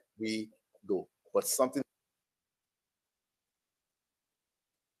there we go. But something,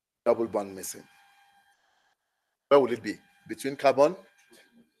 double bond missing. Where will it be? Between carbon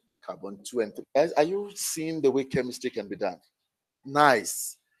 2 and 3. Guys, are you seeing the way chemistry can be done?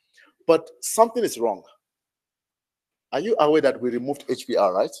 Nice. But something is wrong. Are you aware that we removed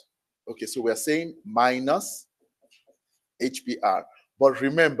HBr, right? Okay, so we're saying minus HBr. But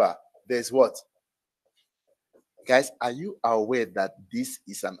remember, there's what? Guys, are you aware that this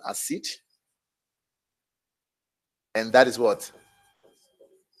is an acid? And that is what?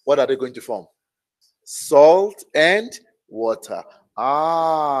 What are they going to form? Salt and water.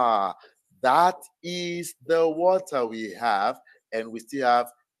 Ah, that is the water we have, and we still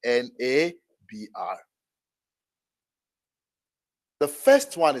have NaBr. The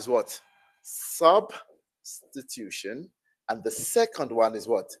first one is what? Substitution. And the second one is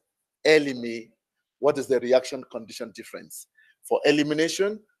what? Elimination. What is the reaction condition difference? For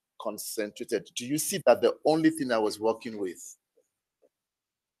elimination, concentrated. Do you see that the only thing I was working with?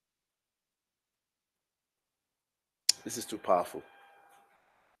 This is too powerful.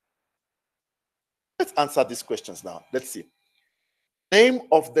 Let's answer these questions now. Let's see. Name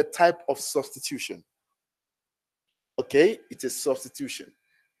of the type of substitution. Okay, it's a substitution.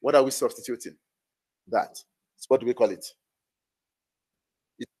 What are we substituting? That. So what do we call it?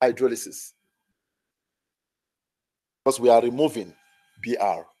 It's hydrolysis. Because we are removing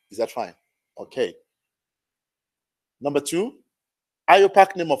Br. Is that fine? Okay. Number 2,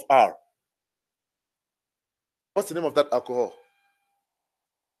 IUPAC name of R. What's the name of that alcohol?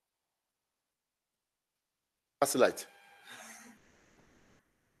 Acylite.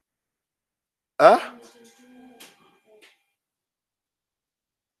 Huh?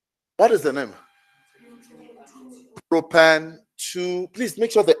 What is the name? Propan 2. Please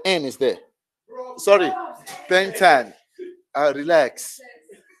make sure the N is there. Sorry. Pentan. Relax.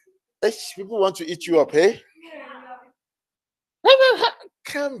 People want to eat you up, hey?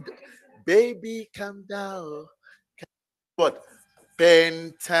 Calm down. Baby, calm down. What?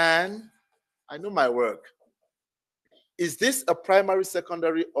 Pentan. I know my work. Is this a primary,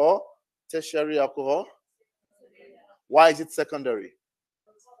 secondary, or tertiary alcohol? Why is it secondary?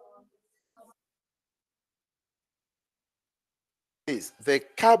 Is the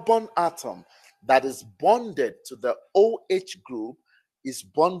carbon atom that is bonded to the OH group is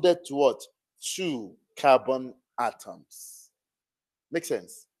bonded to what? 2 carbon atoms. Make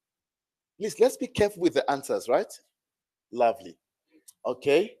sense? Please, let's be careful with the answers, right? Lovely.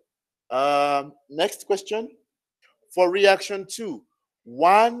 Okay. Next question. For reaction 2,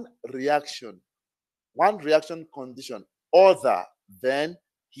 one reaction condition other than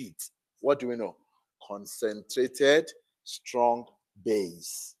heat. What do we know? Concentrated, strong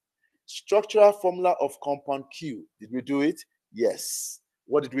base. Structural formula of compound Q. Did we do it? Yes.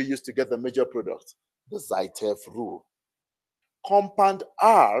 What did we use to get the major product? The Zaitsev rule. Compound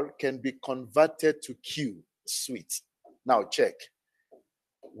R can be converted to Q, sweet. Now check.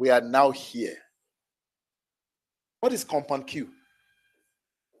 We are now here. What is compound Q?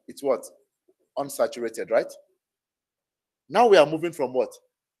 It's what? Unsaturated, right? Now we are moving from what?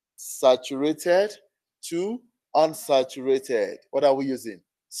 Saturated to unsaturated. What are we using?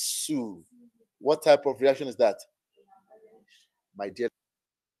 Su. What type of reaction is that? My dear.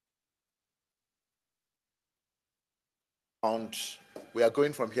 And we are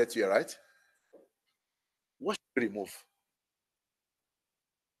going from here to here, right? What should we remove?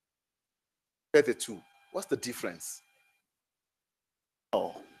 Compare the two. What's the difference?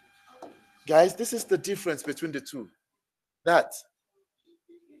 Oh, guys, this is the difference between the two. That's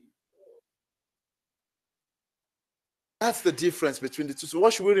the difference between the two. So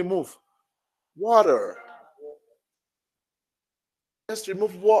what should we remove? Water. Just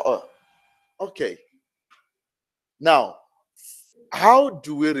remove water. Okay. Now, how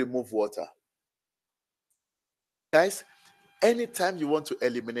do we remove water? Guys, anytime you want to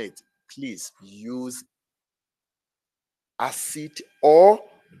eliminate, please use acid or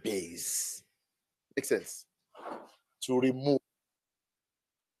base. Makes sense? To remove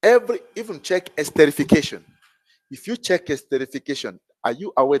even check esterification. If you check esterification, are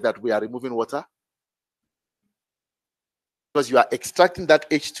you aware that we are removing water? Because you are extracting that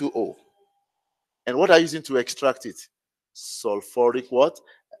H2O. And what are you using to extract it? Sulfuric what?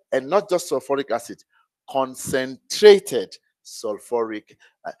 And not just sulfuric acid, concentrated sulfuric.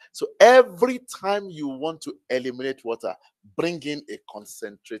 So every time you want to eliminate water, bring in a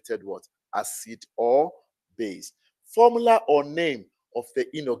concentrated what? Acid or base. Formula or name of the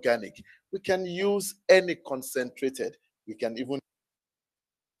inorganic. We can use any concentrated. We can even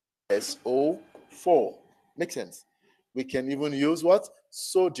SO4. Makes sense. We can even use what?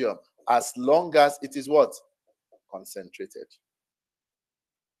 Sodium, as long as it is what? Concentrated.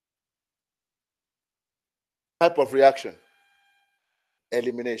 Type of reaction?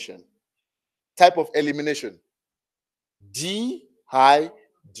 Elimination. Type of elimination? Dehydration,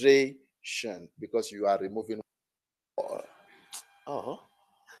 because you are removing water. Oh.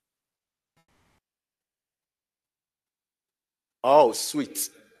 Oh, sweet.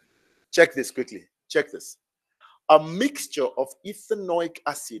 Check this quickly. Check this. A mixture of ethanoic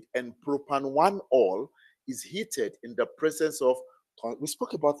acid and propan-1-ol is heated in the presence of, we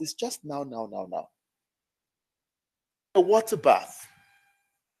spoke about this just now. A water bath.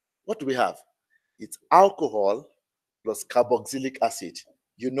 What do we have? It's alcohol plus carboxylic acid.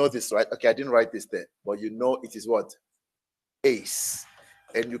 You know this, right? Okay, I didn't write this there, but you know it is what? ACE.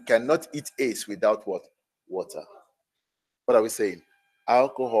 And you cannot eat ACE without what? Water. What are we saying?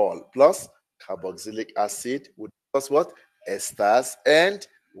 Alcohol plus carboxylic acid would plus what? Esters and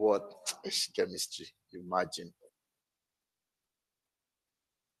what? Chemistry. Imagine.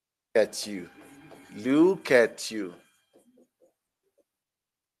 Look at you. Look at you.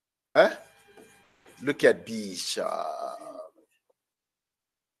 Huh? Look at Bishop.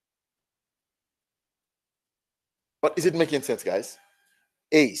 But is it making sense, guys?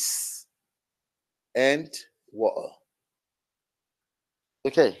 ACE and water.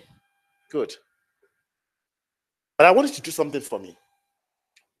 Okay, good. But I want you to do something for me.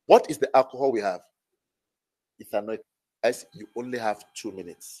 What is the alcohol we have? Ethanoic. Guys, you only have 2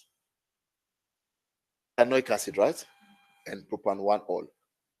 minutes. Ethanoic acid, right? And propan-1-ol.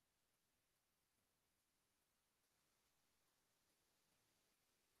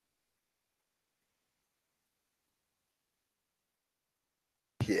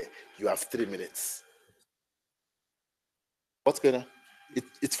 Here, you have 3 minutes. What's going on?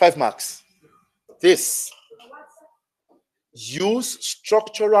 It's 5 marks. This. Use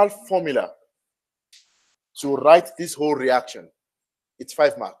structural formula to write this whole reaction. It's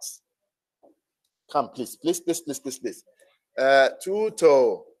 5 marks. Come, please.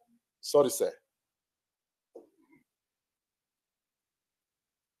 Tuto. Sorry, sir.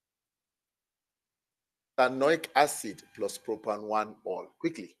 Ethanoic acid plus propan-1-ol.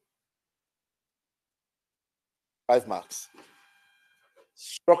 Quickly. 5 marks.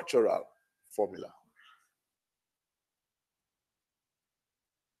 Structural formula.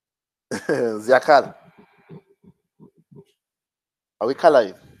 Ziakal. Are we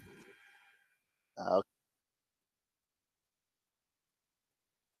live? Okay.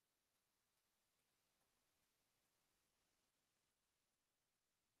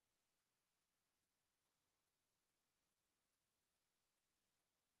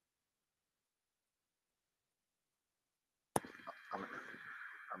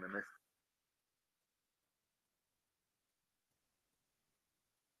 I'm a mess.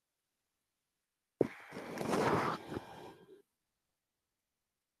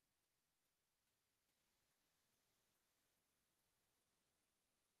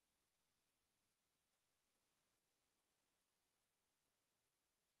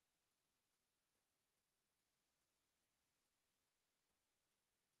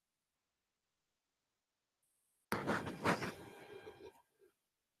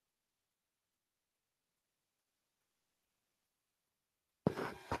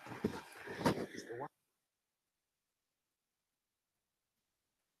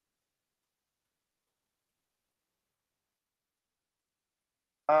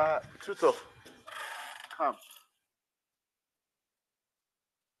 Tuto. Come.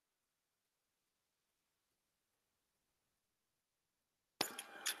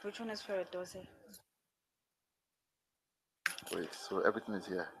 Which one is for a dose? Wait, so everything is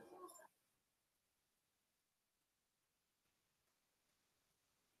here.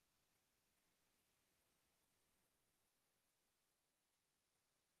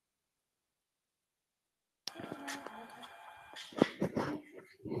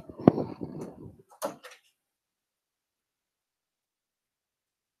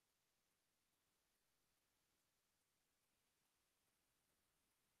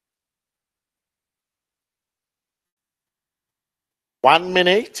 1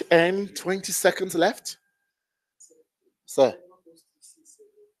 minute and 20 seconds left. Sir.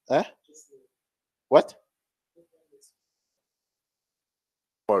 Eh? What?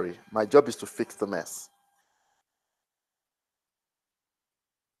 Worry. My job is to fix the mess.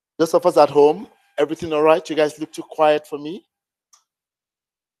 Those of us at home, everything all right? You guys look too quiet for me.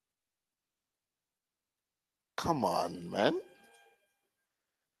 Come on, man.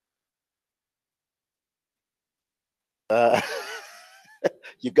 Uh,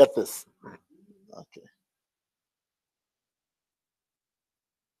 you got this. Okay.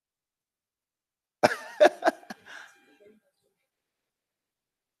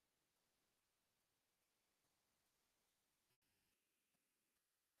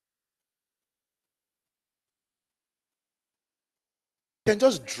 You can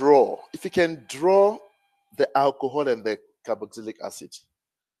just draw. If you can draw the alcohol and the carboxylic acid,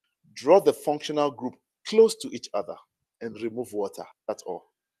 draw the functional group close to each other and remove water. That's all.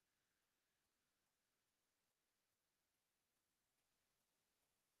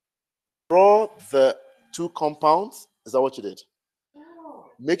 Draw the two compounds. Is that what you did?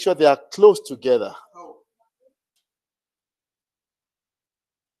 Make sure they are close together.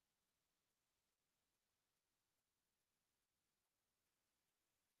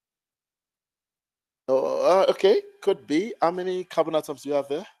 Oh, okay, could be. How many carbon atoms do you have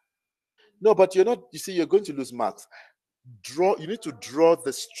there? No, but you're not. You see, you're going to lose marks. Draw. You need to draw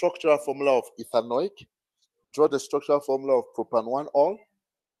the structural formula of ethanoic. Draw the structural formula of propan-1-ol.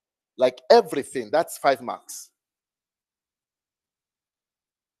 Like everything. That's 5 marks.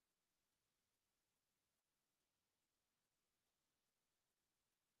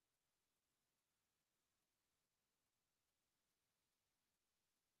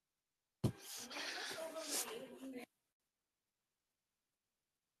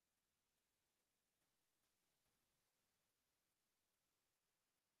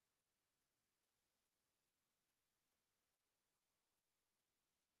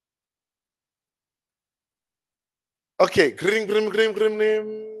 Okay, green, green, green, green,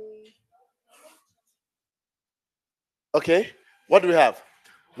 green. Okay, what do we have?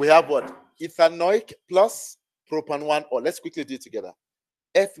 We have what? Ethanoic plus propan-1-ol. Let's quickly do it together.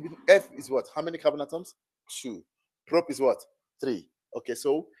 F is what? How many carbon atoms? 2. Prop is what? 3. Okay,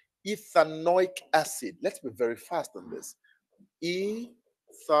 so ethanoic acid. Let's be very fast on this.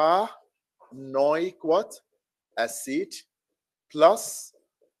 Ethanoic what? Acid plus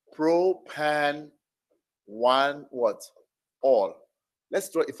propan 1 what? All. Let's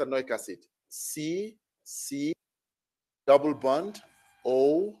draw ethanoic acid. C double bond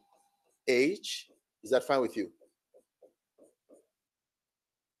O H. Is that fine with you?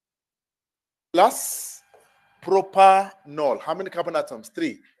 Plus propanol. How many carbon atoms?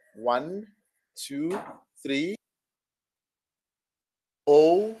 3. 1, 2, 3.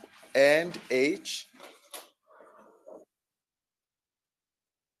 O and H.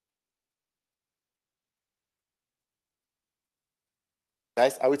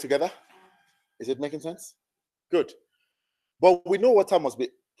 Guys, are we together? Is it making sense? Good. But we know water must be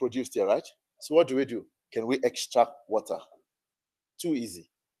produced here, right? So what do? Can we extract water? Too easy.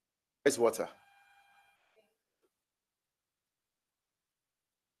 Where's water?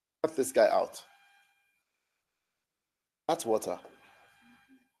 Cut this guy out. That's water.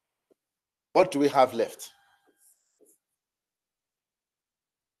 What do we have left?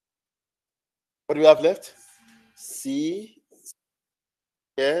 What do we have left? C.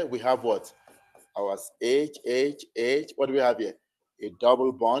 Here we have what? Our H. What do we have here? A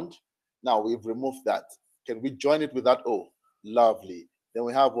double bond. Now we've removed that. Can we join it with that O? Lovely. Then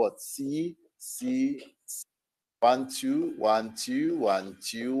we have what? C. 1, 2, 1, 2, 1,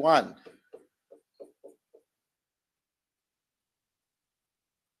 2, 1.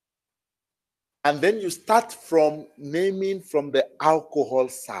 And then you start from naming from the alcohol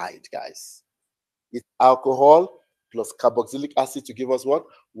side, guys. It's alcohol plus carboxylic acid to give us what?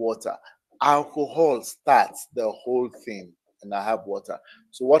 Water. Alcohol starts the whole thing, and I have water.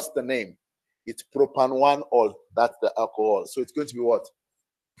 So what's the name? It's propan-1-ol. That's the alcohol. So it's going to be what?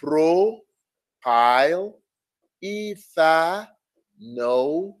 Propyl ethanoate.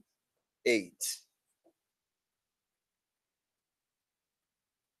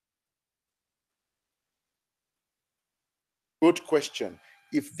 Good question.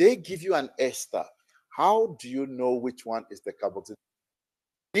 If they give you an ester, how do you know which one is the carboxylic?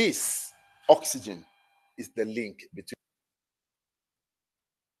 This oxygen is the link between.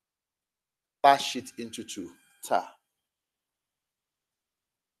 Slash it into two. Ta.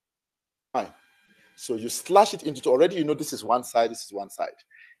 Fine. So you slash it into two. Already you know this is one side, this is one side.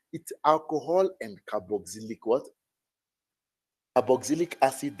 It's alcohol and carboxylic what? Carboxylic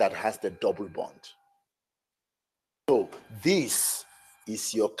acid that has the double bond. So this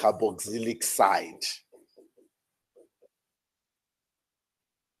is your carboxylic side.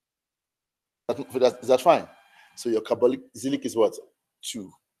 Is that fine? So your carboxylic is what?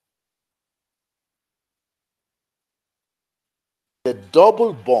 2. The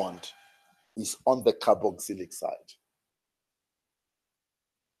double bond is on the carboxylic side.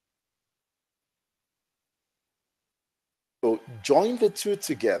 So join the two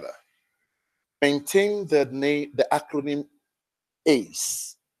together. Maintain the name, the acronym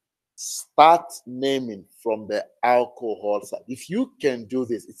ACE. Start naming from the alcohol side. If you can do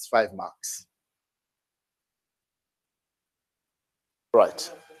this, it's 5 marks.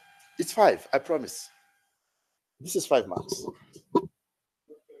 Right. It's 5, I promise. This is 5 marks.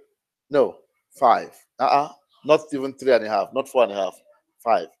 No, 5. Not even 3.5, not 4.5,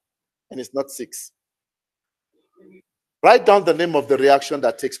 5. And it's not 6. Write down the name of the reaction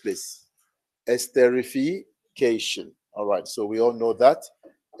that takes place. Esterification. All right, so we all know that.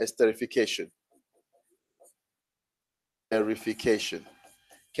 Esterification. Esterification.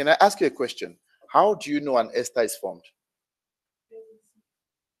 Can I ask you a question? How do you know an ester is formed?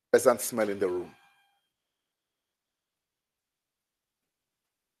 Pleasant smell in the room.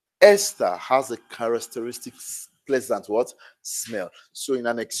 Ester has a characteristic pleasant what? Smell. So in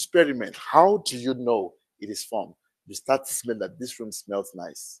an experiment, how do you know it is formed? You start smelling that this room smells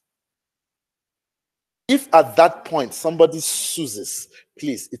nice. If at that point somebody soozes,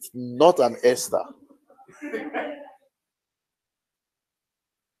 please, it's not an ester.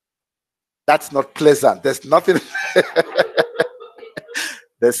 That's not pleasant. There's nothing.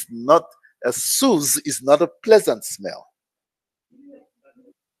 There's not a soothe is not a pleasant smell.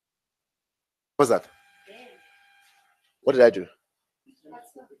 What's that? What did I do?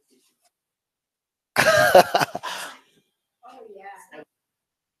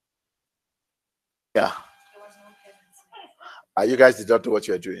 Yeah. You guys did not know what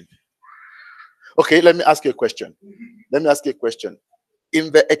you are doing. Okay, let me ask you a question. Let me ask you a question.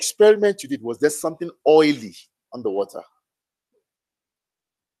 In the experiment you did, was there something oily on the water?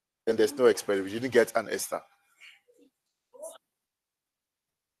 Then there's no experiment. You didn't get an ester.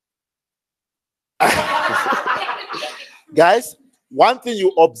 Guys, one thing you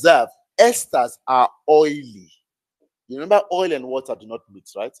observe, esters are oily. You remember oil and water do not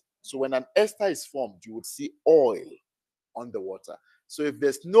mix, right? So when an ester is formed, you would see oil on the water. So if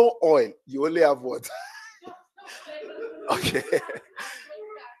there's no oil, you only have water. Okay.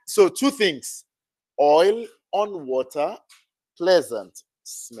 So 2 things. Oil on water, pleasant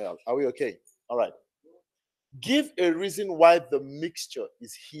smell. Are we okay? All right. Give a reason why the mixture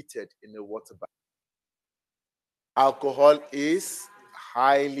is heated in a water bath. Alcohol is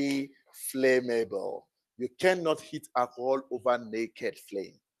highly flammable. You cannot heat alcohol over naked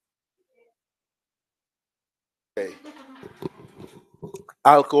flame. Okay.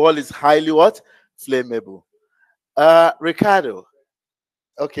 Alcohol is highly what? Flammable. Ricardo.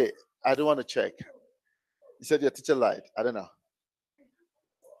 Okay, I don't want to check. You said your teacher lied. I don't know.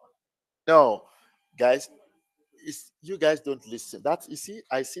 No, guys, you guys don't listen. That you see,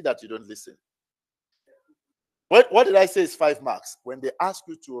 I see that you don't listen. What did I say is 5 marks? When they ask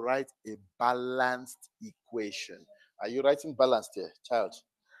you to write a balanced equation. Are you writing balanced here, child?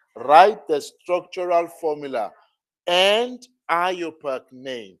 Write the structural formula and IUPAC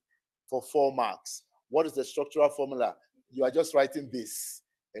name for 4 marks. What is the structural formula? You are just writing this,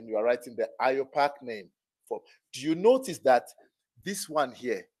 and you are writing the IUPAC name for. Do you notice that this one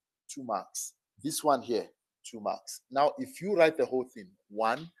here, 2 marks. This one here, 2 marks. Now, if you write the whole thing,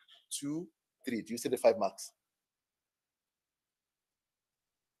 1, 2, 3, do you see the 5 marks?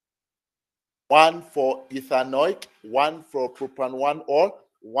 1 for ethanoic, 1 for propan 1 or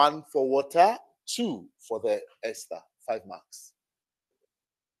 1 for water, 2 for the ester, 5 marks.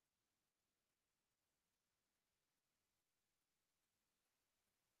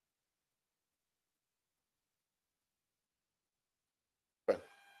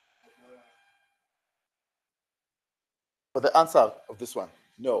 For the answer of this one,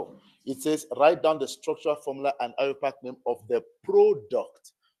 no. It says write down the structural formula and IUPAC name of the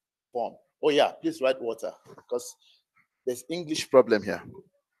product form. Oh yeah, please write water because there's English problem here.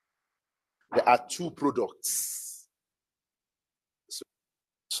 There are 2 products.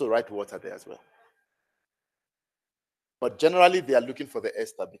 So write water there as well. But generally they are looking for the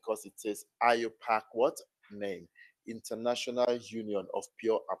ester because it says IUPAC what? Name. International Union of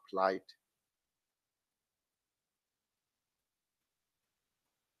Pure Applied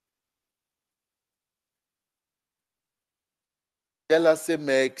Jealousy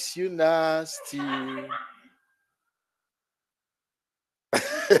makes you nasty.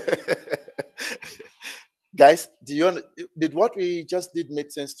 Guys, did what we just did make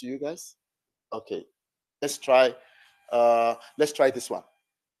sense to you guys? Okay, let's try. Let's try this one.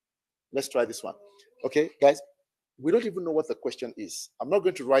 Let's try this one. Okay, guys, we don't even know what the question is. I'm not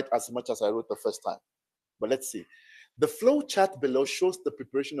going to write as much as I wrote the first time, but let's see. The flow chart below shows the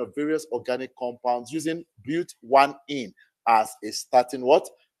preparation of various organic compounds using but1-ene as a starting what?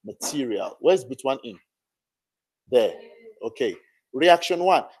 Material. Where's but1-ene? There. Okay. Reaction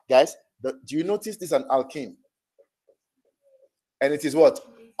one. Guys, do you notice this is an alkene? And it is what?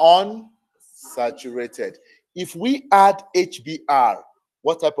 Unsaturated. If we add HBr,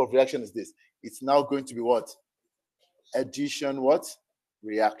 what type of reaction is this? It's now going to be what? Addition what?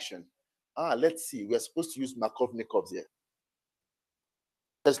 Reaction. Let's see. We're supposed to use Markovnikovs here.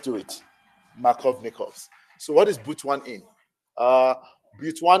 Let's do it. Markovnikovs. So what is but1-ene?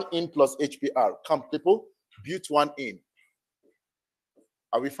 But1-ene plus HBr. Come, people. But1-ene.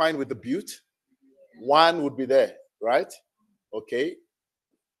 Are we fine with the but? One would be there, right? Okay.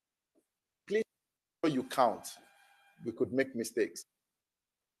 Please, you count. We could make mistakes.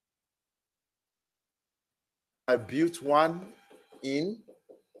 I but1-ene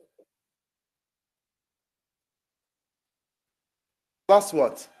plus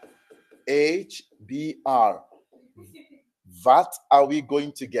what? HBr. What are we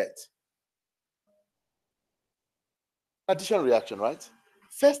going to get? Addition reaction, right?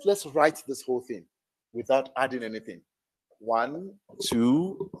 First, let's write this whole thing without adding anything. 1,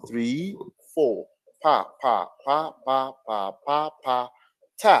 2, 3, 4. Pa, pa, pa, pa, pa, pa, pa.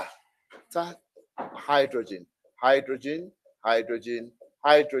 Ta, ta. Hydrogen, hydrogen, hydrogen,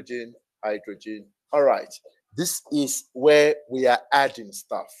 hydrogen, hydrogen. All right. This is where we are adding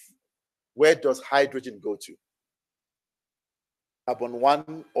stuff. Where does hydrogen go to? Carbon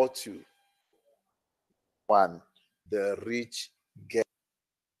 1 or 2? 1. The rich gas.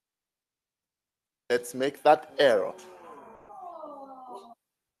 Let's make that error.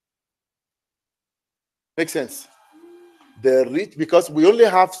 Makes sense? The rich, because we only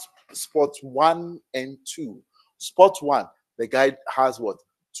have spot 1 and 2. Spot 1, the guy has what?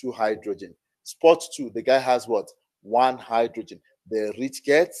 2 hydrogen. Spot 2, the guy has what? 1 hydrogen. The rich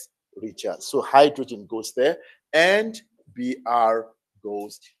gets richer. So hydrogen goes there and Br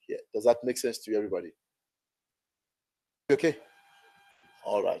goes here. Does that make sense to everybody? Okay.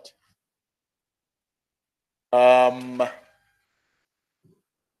 All right.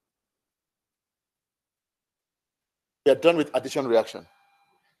 We are done with addition reaction.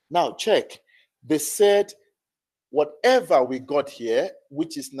 Now check. They said whatever we got here,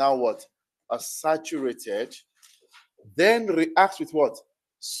 which is now what? A saturated, then reacts with what?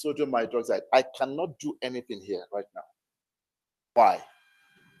 Sodium hydroxide. I cannot do anything here right now. Why?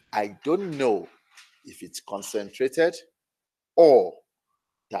 I don't know if it's concentrated or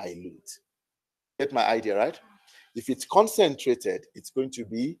dilute. Get my idea, right? If it's concentrated, it's going to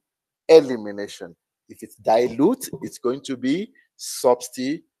be elimination. If it's dilute, it's going to be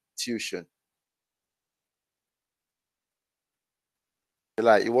substitution.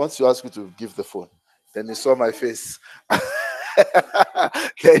 Like, he wants to ask you to give the phone. Then he saw my face.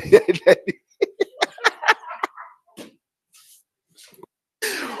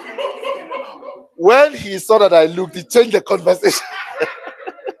 When he saw that I looked, he changed the conversation.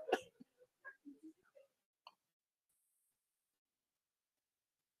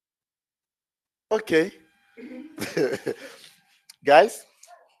 Okay. Guys,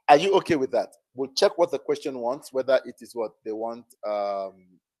 are you okay with that? We'll check what the question wants, whether it is what they want, that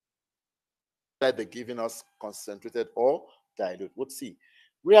they're giving us concentrated or dilute. Let's see.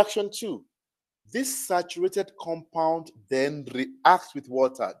 Reaction 2. This saturated compound then reacts with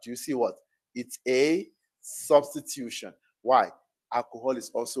water. Do you see what? It's a substitution. Why? Alcohol is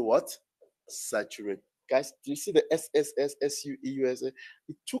also what? Saturated. Guys, do you see the SSSSUEUSA?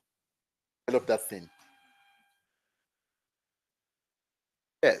 It took all of that thing.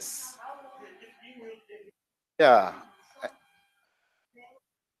 Yes. Yeah.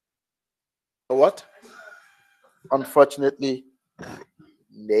 What? Unfortunately,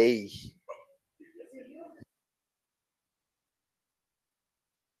 nay.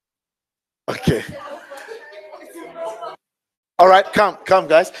 Okay. All right, come,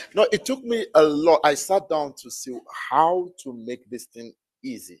 guys. No, it took me a lot. I sat down to see how to make this thing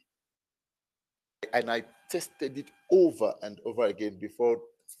easy. And I tested it over and over again before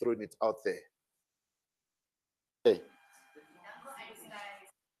throwing it out there. Okay.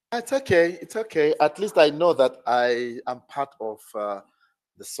 It's okay. It's okay. At least I know that I am part of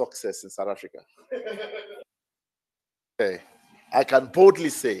the success in South Africa. Okay. I can boldly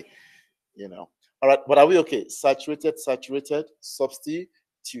say, you know. All right, but are we okay? Saturated, saturated,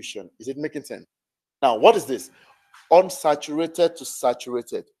 substitution. Is it making sense? Now, what is this? Unsaturated to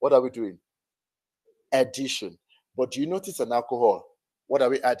saturated. What are we doing? Addition. But do you notice an alcohol? What are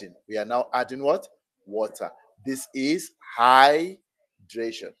we adding? We are now adding what? Water. This is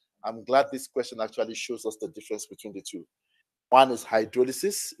hydration. I'm glad this question actually shows us the difference between the two. One is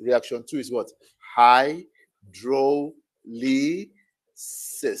hydrolysis. Reaction two is what? Hydrolysis.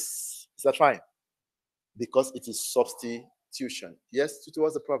 Is that fine? Because it is substitution. Yes, Tutu,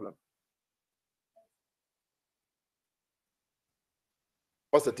 what's the problem?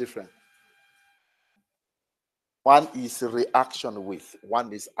 What's the difference? One is reaction with,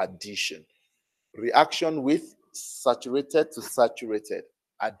 one is addition. Reaction with, saturated to saturated.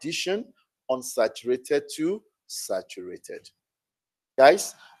 Addition, unsaturated to saturated.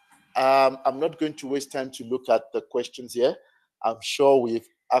 Guys, I'm not going to waste time to look at the questions here. I'm sure we've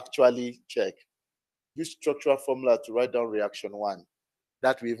actually checked. Use structural formula to write down reaction one.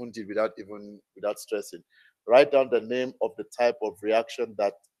 That we even did without stressing. Write down the name of the type of reaction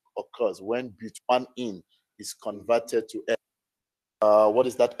that occurs when butane in is converted to X. What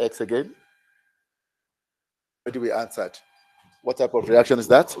is that X again? Where do we answered? What type of reaction is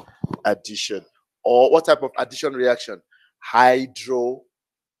that? Addition. Or what type of addition reaction?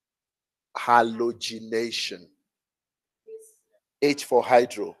 Hydrohalogenation. H for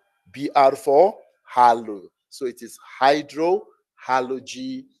hydro, Br for halo. So it is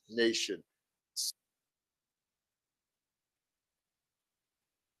hydrohalogenation.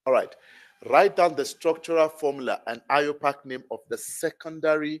 All right. Write down the structural formula and IUPAC name of the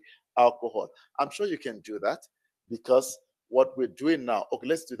secondary alcohol. I'm sure you can do that because what we're doing now, okay,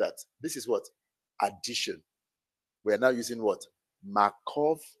 let's do that. This is what? Addition. We're now using what?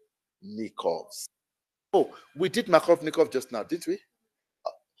 Markov-Nikovs. Oh, we did Markov-Nikov just now, didn't we?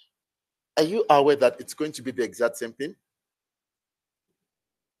 Are you aware that it's going to be the exact same thing?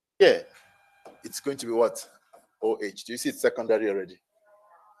 Yeah. It's going to be what? OH. Do you see it's secondary already?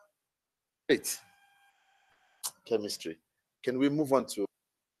 Great. Chemistry. Can we move on to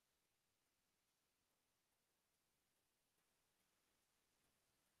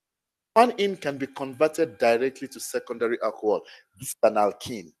one in can be converted directly to secondary alcohol. This is an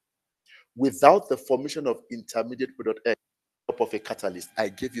alkene. Without the formation of intermediate product X top of a catalyst, I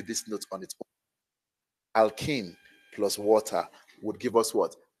gave you this note on its own. Alkene plus water would give us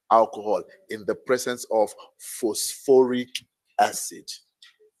what? Alcohol in the presence of phosphoric acid.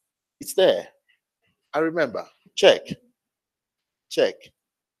 It's there. I remember. Check. Check.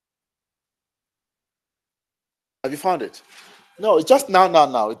 Have you found it? No, it's just now.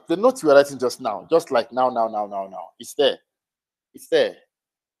 The notes you were writing just now, just like now. It's there. It's there.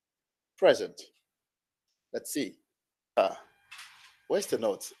 Present. Let's see. Where's the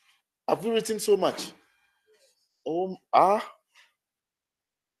note? Have we written so much?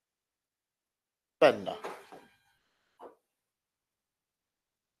 Penna.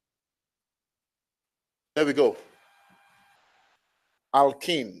 There we go.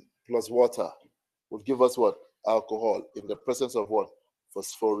 Alkene plus water will give us what? Alcohol in the presence of what?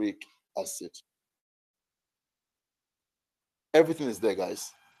 Phosphoric acid. Everything is there,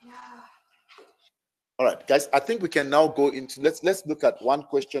 guys. Yeah. All right, guys, I think we can now go into, let's look at one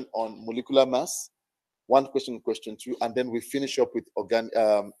question on molecular mass, one question, question two, and then we finish up with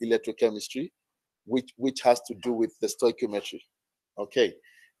electrochemistry, which has to do with the stoichiometry. Okay.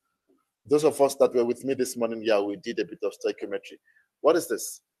 Those of us that were with me this morning, yeah, we did a bit of stoichiometry. What is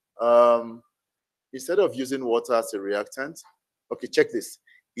this? Instead of using water as a reactant, okay, check this.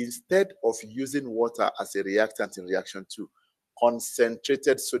 Instead of using water as a reactant in reaction two,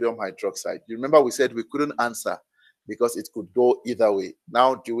 concentrated sodium hydroxide. You remember we said we couldn't answer because it could go either way.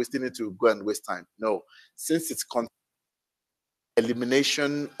 Now, do we still need to go and waste time? No. Since it's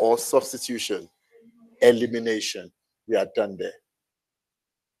elimination or substitution, elimination, we are done there.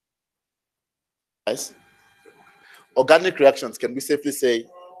 Guys, organic reactions, can we safely say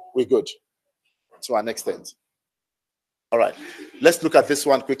we're good to an extent? All right, let's look at this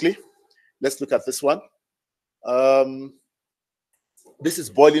one quickly. Let's look at this one. This is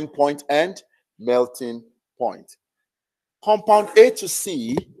boiling point and melting point. Compound A to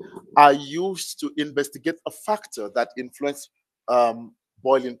C are used to investigate a factor that influence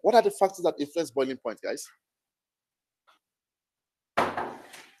boiling. What are the factors that influence boiling point, guys?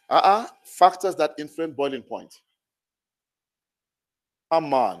 Factors that influence boiling point.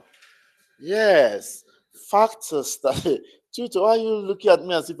 Come on. Yes. Factors that Tutor, why are you looking at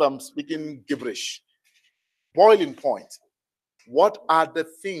me as if I'm speaking gibberish? Boiling point. What are the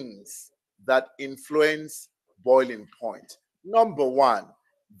things that influence boiling point? Number one,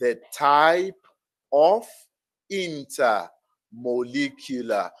 the type of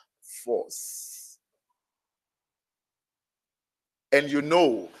intermolecular force. And you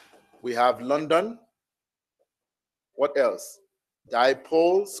know, we have London. What else?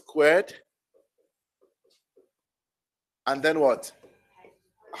 Dipole squared. And then what?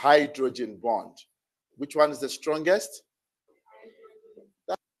 Hydrogen bond. Which one is the strongest?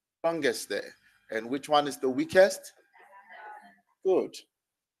 That's the strongest there. And which one is the weakest? Good.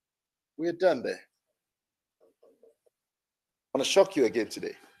 We're done there. I want to shock you again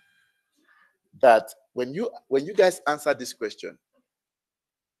today. That when you guys answer this question,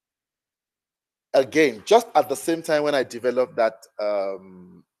 again, just at the same time when I developed that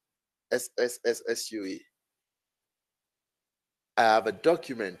SUE, I have a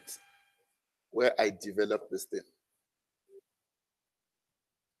document where I developed this thing.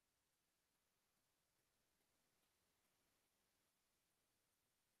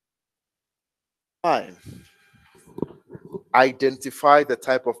 Fine. Identify the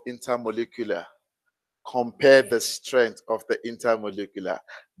type of intermolecular, compare the strength of the intermolecular,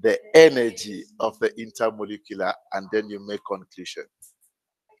 the energy of the intermolecular, and then you make conclusions.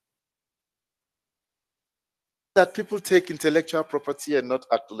 That people take intellectual property and not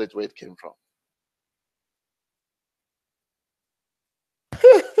acknowledge where it came from.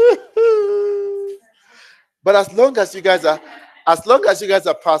 But as long as you guys are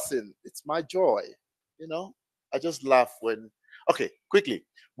passing, it's my joy. You know, I just laugh when. Okay, quickly.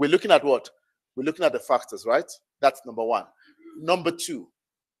 We're looking at what? We're looking at the factors, right? That's number one. Number two,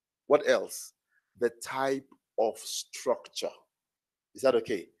 what else? The type of structure. Is that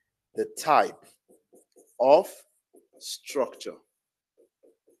okay? The type of structure.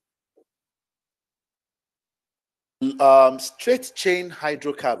 Straight chain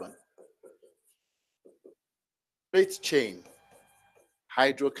hydrocarbon. Straight chain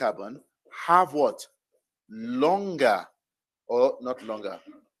hydrocarbon have what? Longer, or not longer,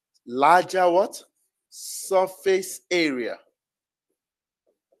 larger what? Surface area.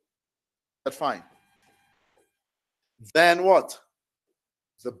 That's fine. Then what?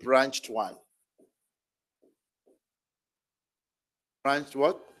 The branched one. Branched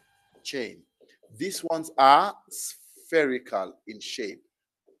what? Chain. These ones are spherical in shape.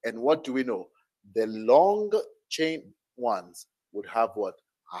 And what do we know? The long chain ones would have what?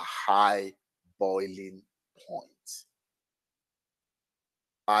 A high boiling point.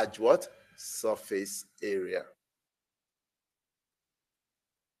 Large what? Surface area.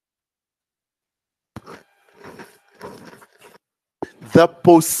 The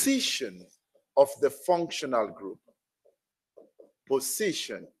position of the functional group.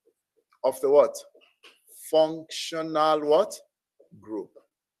 Position of the what? Functional what? Group.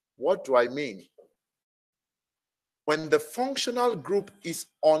 What do I mean? When the functional group is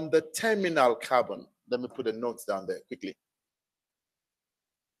on the terminal carbon, let me put the notes down there quickly.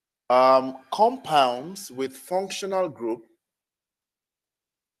 Compounds with functional group,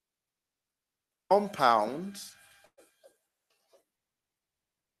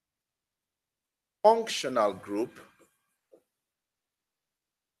 functional group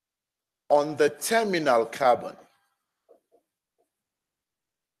on the terminal carbon.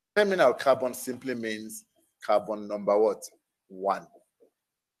 Terminal carbon simply means carbon number what? 1.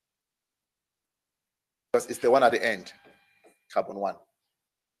 Because it's the one at the end, carbon 1.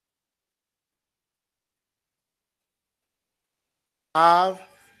 Have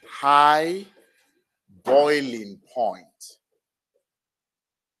high boiling point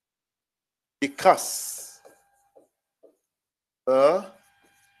because the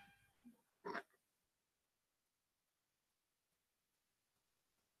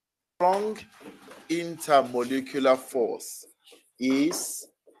strong intermolecular force is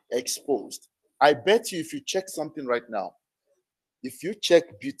exposed. I bet you if you check something right now, if you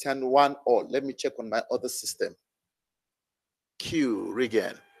check butane 1 or let me check on my other system. Q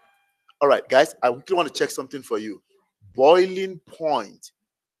Regan. All right, guys, I really want to check something for you. Boiling point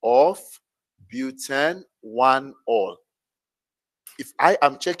of butane 1 all. If I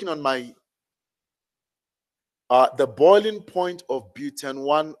am checking on my the boiling point of butane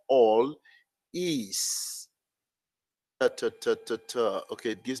 1 all is okay,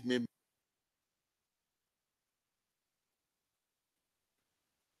 it gives me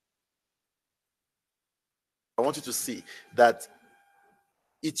I want you to see that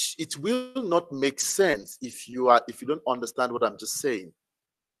it will not make sense if you don't understand what I'm just saying.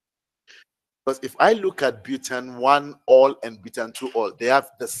 Because if I look at butane 1 all and butane 2 all, they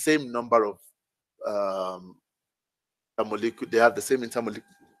have the same number of molecule. They have the same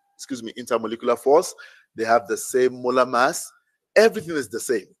intermolecular force. They have the same molar mass. Everything is the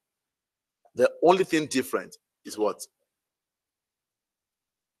same. The only thing different is what?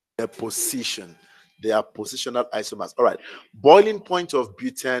 The position. They are positional isomers. All right. Boiling point of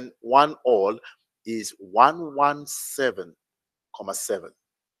butane 1-ol is 117,7.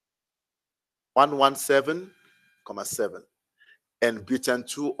 117,7. And butane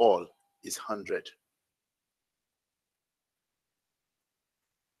 2-ol is 100.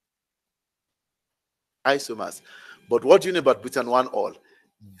 Isomers. But what do you know about butane 1-ol?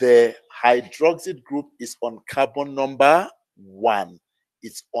 The hydroxide group is on carbon number 1.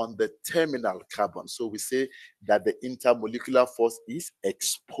 It's on the terminal carbon. So we say that the intermolecular force is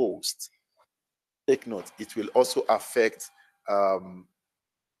exposed. Take note, it will also affect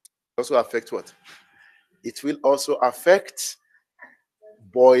what? It will also affect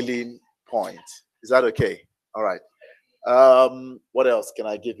boiling point. Is that okay? All right. What else can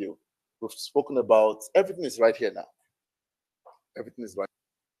I give you? We've spoken about everything is right here now. Everything is right.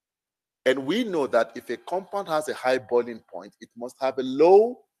 And we know that if a compound has a high boiling point, it must have a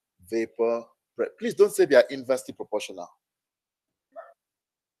low vapor pressure. Please don't say they are inversely proportional.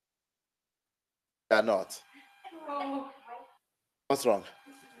 They are not. What's wrong?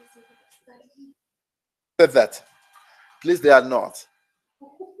 Said that. Please, they are not.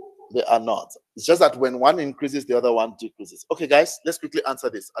 They are not. It's just that when one increases, the other one decreases. Okay, guys, let's quickly answer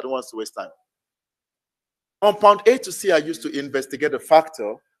this. I don't want us to waste time. Compound A to C are used to investigate a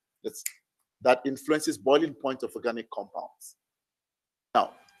factor that influences boiling point of organic compounds.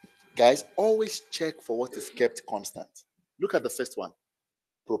 Now, guys, always check for what is kept constant. Look at the first one,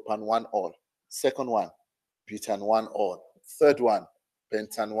 propan 1-ol. Second one, butan 1-ol. Third one,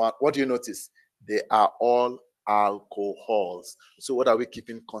 pentan 1. What do you notice? They are all alcohols. So what are we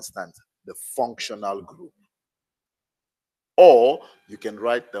keeping constant? The functional group. Or you can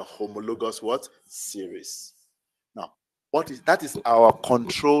write the homologous what? Series. Now, that is our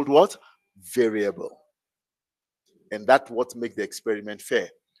controlled what? Variable. And that's what makes the experiment fair.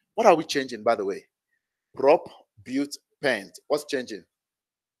 What are we changing, by the way? Prop, but, pent. What's changing?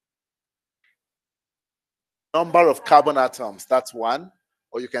 Number of carbon atoms, that's one.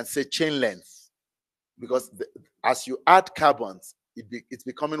 Or you can say chain length. Because as you add carbons, it's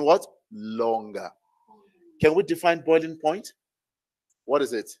becoming what? Longer. Can we define boiling point? What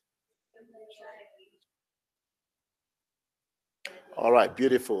is it? All right,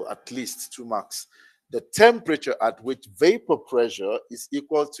 beautiful. At least 2 marks. The temperature at which vapor pressure is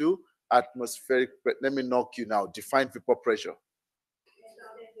equal to atmospheric pressure. Let me knock you now. Define vapor pressure.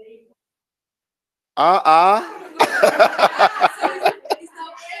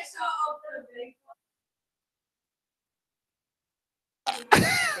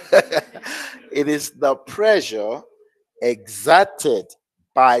 It is the pressure exerted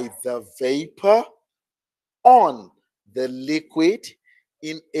by the vapor on the liquid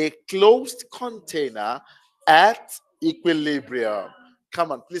in a closed container at equilibrium.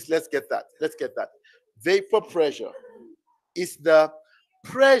 Come on, please, let's get that. Let's get that. Vapor pressure is the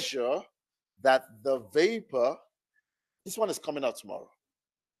pressure that the vapor, this one is coming out tomorrow.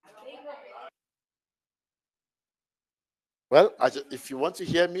 Well, if you want to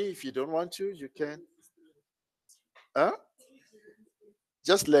hear me, if you don't want to, you can. Huh?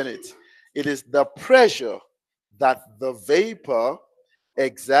 Just learn it. It is the pressure that the vapor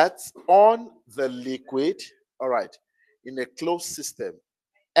exerts on the liquid, all right, in a closed system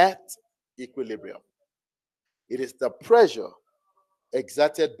at equilibrium. It is the pressure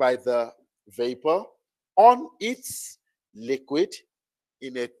exerted by the vapor on its liquid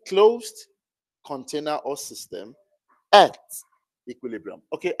in a closed container or system at equilibrium.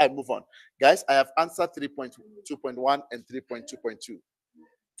 Okay, I move on. Guys, I have answered 3.2.1 and 3.2.2.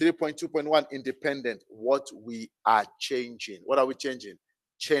 3.2.1 independent. What we are changing. What are we changing?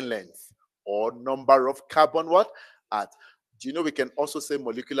 Chain length or number of carbon what? At. Do you know we can also say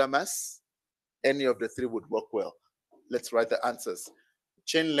molecular mass? Any of the three would work well. Let's write the answers.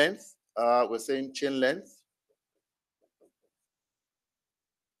 Chain length. We're saying chain length.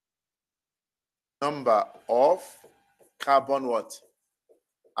 Number of carbon what?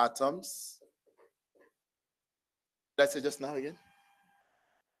 Atoms. Let's say just now again.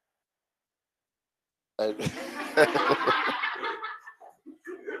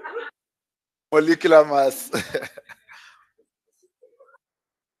 Molecular mass.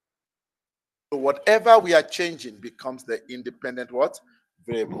 So whatever we are changing becomes the independent what?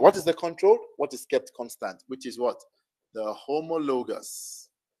 Variable. What is the control? What is kept constant? Which is what? The homologous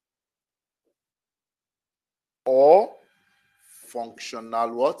or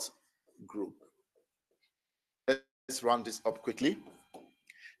functional what? Group. Let's round this up quickly.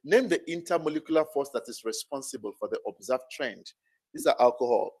 Name the intermolecular force that is responsible for the observed trend. These are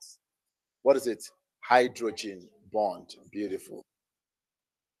alcohols. What is it? Hydrogen bond. Beautiful.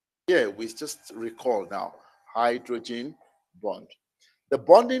 Yeah, we just recall now. Hydrogen bond. The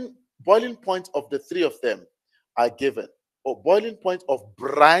boiling point of the three of them are given, or boiling point of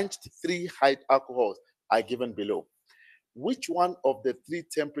branched three high alcohols are given below. Which one of the three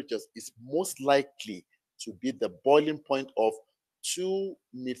temperatures is most likely to be the boiling point of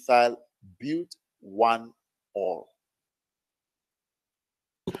 2-methyl but 1-ol?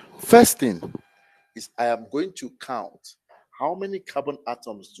 First thing is I am going to count how many carbon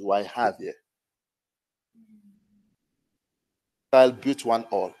atoms do I have here? Methyl but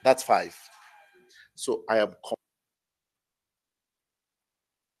 1-ol. That's 5. So I am.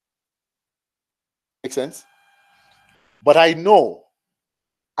 Make sense? But I know,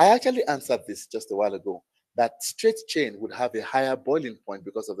 I actually answered this just a while ago, that straight chain would have a higher boiling point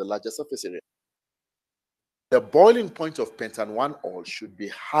because of the larger surface area. The boiling point of pentan 1-ol should be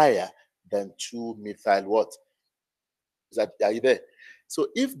higher than 2-methyl what? Are you there? So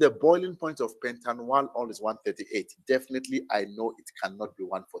if the boiling point of pentan 1-ol is 138, definitely I know it cannot be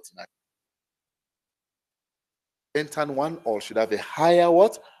 149. Pentan 1-ol should have a higher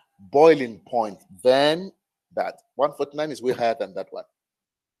what? Boiling point than that. 149 is way higher than that one.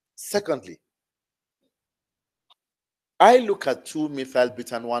 Secondly, I look at 2-methyl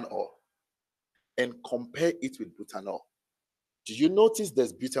butan 1-ol and compare it with butanol. Do you notice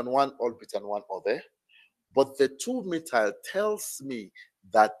there's butan 1-ol, butan 1-ol there? But the 2-methyl tells me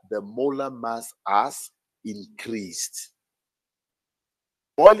that the molar mass has increased.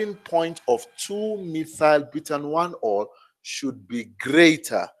 Boiling point of 2-methyl butan 1-ol should be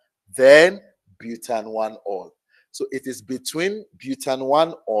greater than butan 1-ol. So it is between butan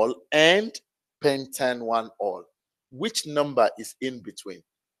 1-ol and pentan 1-ol. Which number is in between?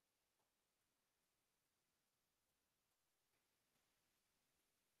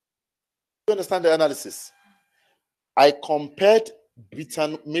 You understand the analysis? I compared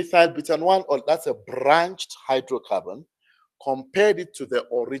methyl butan 1-ol, that's a branched hydrocarbon, compared it to the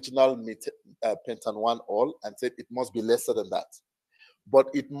original pentan 1-ol and said it must be lesser than that. But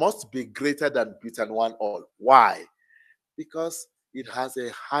it must be greater than butan 1-ol. Why? Because it has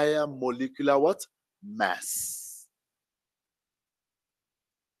a higher molecular what? Mass.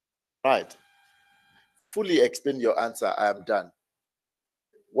 Right. Fully explain your answer. I am done.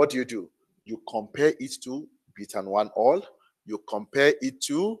 What do? You compare it to butan 1-ol. You compare it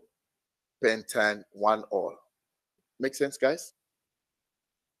to pentan 1-ol. Make sense, guys?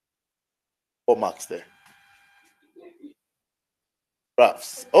 4 marks there.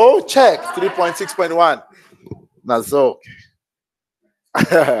 Graphs. Oh, check. 3.6.1. Nazok.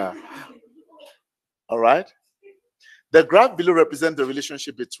 All right. The graph below represents the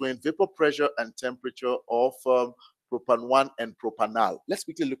relationship between vapor pressure and temperature of propan 1 and propanal. Let's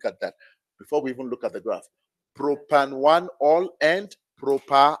quickly look at that before we even look at the graph. Propan 1-ol and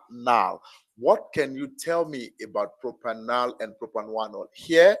propanal. What can you tell me about propanal and propan 1-ol?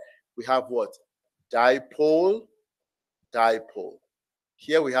 Here we have what? Dipole, dipole.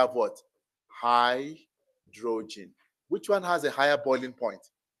 Here we have what? Hydrogen. Which one has a higher boiling point?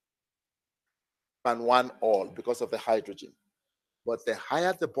 Than 1-ol because of the hydrogen. But the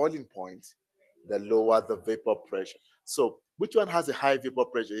higher the boiling point, the lower the vapor pressure. So which one has a high vapor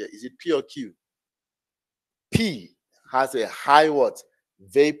pressure here? Is it P or Q? P has a high what?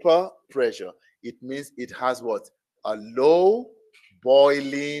 Vapor pressure. It means it has what? A low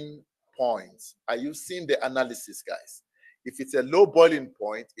boiling point. Are you seeing the analysis, guys? If it's a low boiling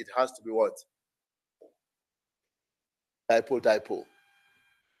point, it has to be what? Dipole, dipole.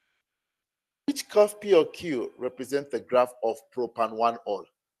 Which curve P or Q represents the graph of propan 1-ol?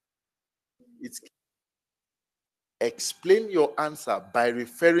 It's explain your answer by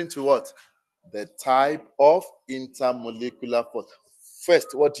referring to what? The type of intermolecular force.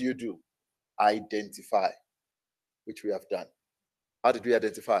 First, what do? Identify, which we have done. How did we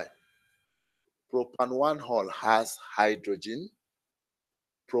identify? Propan 1-ol has hydrogen.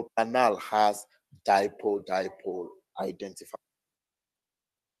 Propanal has dipole, dipole. Identify.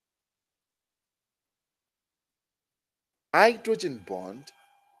 Hydrogen bond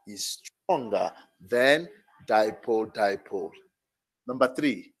is stronger than dipole, dipole. Number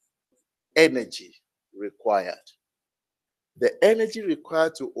 3, energy required. The energy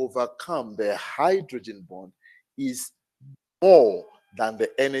required to overcome the hydrogen bond is more than the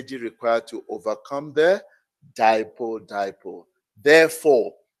energy required to overcome the dipole, dipole.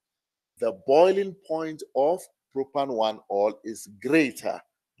 Therefore, the boiling point of propan 1-ol is greater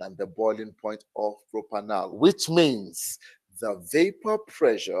than the boiling point of propanal, which means the vapor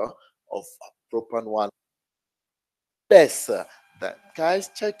pressure of propan 1 lesser than, guys,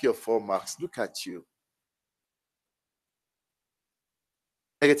 check your 4 marks. Look at you.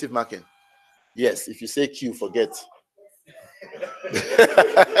 Negative marking. Yes, if you say Q, forget.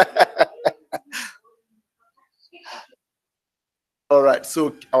 All right,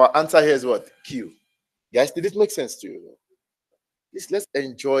 so our answer here is what? Q. Guys, did it make sense to you? Please, let's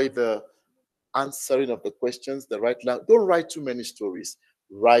enjoy the answering of the questions the right line. Don't write too many stories.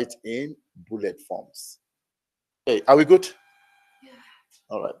 Write in bullet forms. Okay, are we good?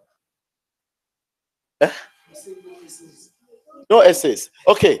 All right. Eh? No essays.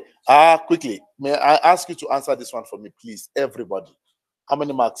 Okay. Quickly, may I ask you to answer this one for me, please, everybody? How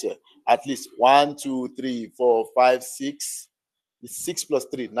many marks here? At least 1, 2, 3, 4, 5, 6. It's 6 plus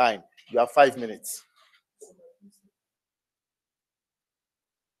 3, 9. You have 5 minutes.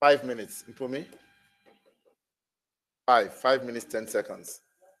 5 minutes. For me? 5 minutes, 10 seconds.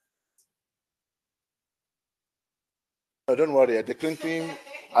 No, don't worry. The clinking,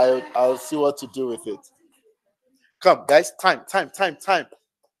 I'll see what to do with it. Come, guys. Time.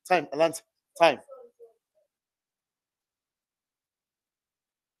 Alan, time.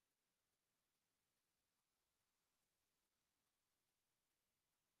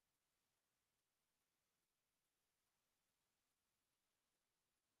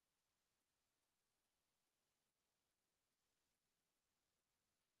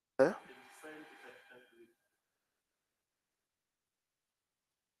 Eh?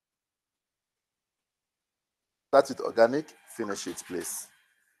 Start with organic, finish it, please.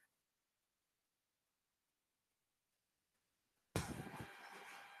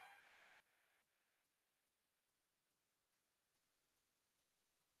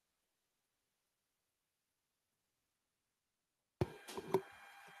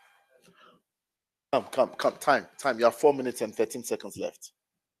 Come. Time. You have 4 minutes and 13 seconds left.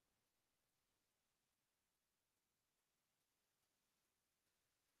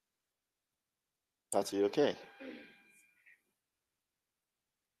 That's okay.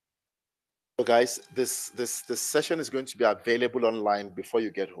 So, guys, this session is going to be available online before you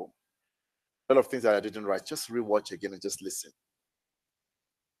get home. A lot of things that I didn't write, just rewatch again and just listen.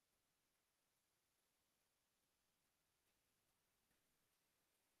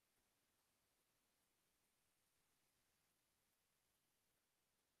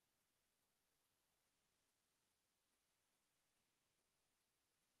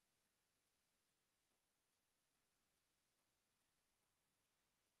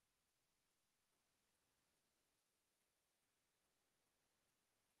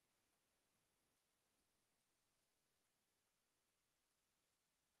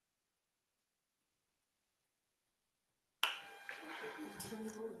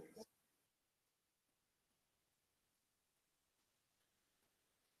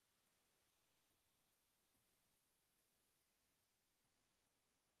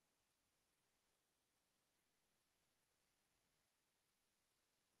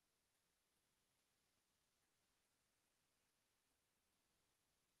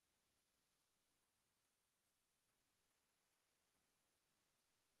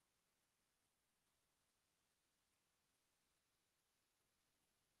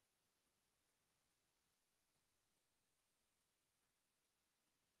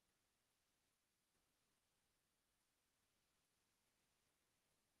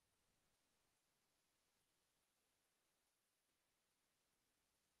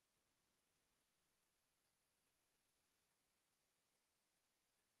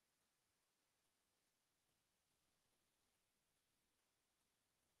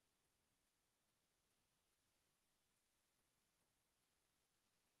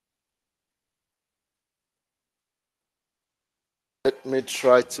 Let me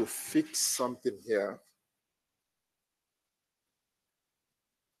try to fix something here.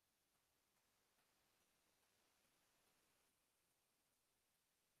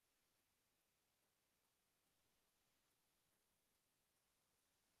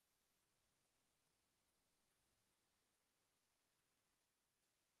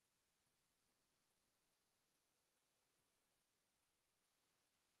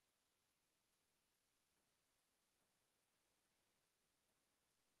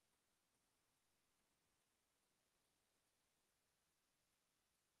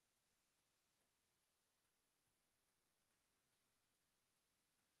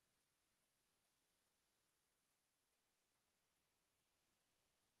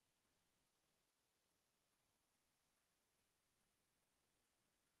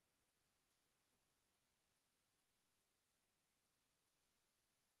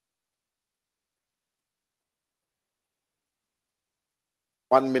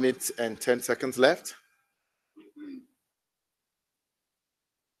 1 minute and 10 seconds left.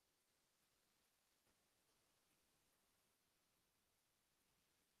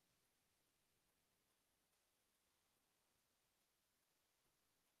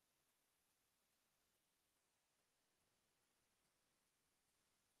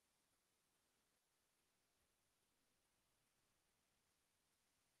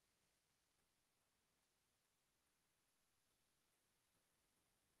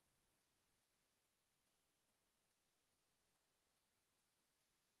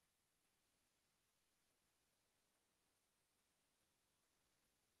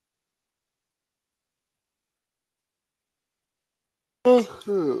 All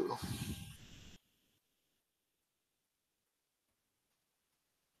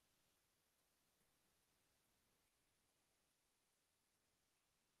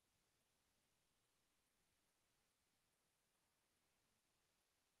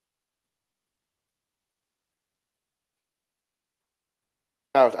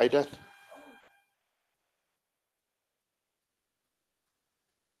right, I done.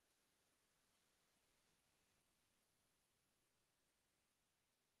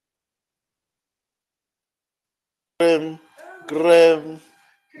 Grim, grim,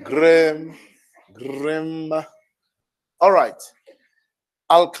 grim, grim. All right.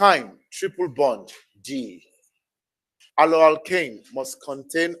 Alkyne, triple bond, D. Alloalkane must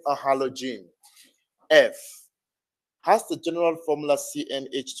contain a halogen, F. Has the general formula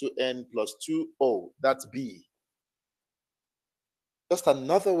CnH2n plus 2O, that's B. Just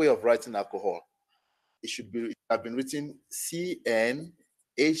another way of writing alcohol. It have been written CnH2n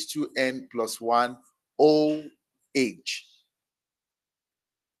plus 1 OH.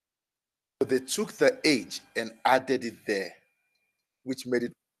 So they took the H and added it there, which made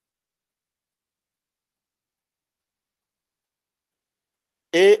it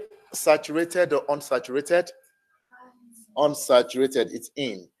A, saturated or unsaturated? Unsaturated, it's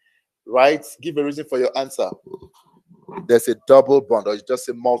in. Right? Give a reason for your answer. There's a double bond, or just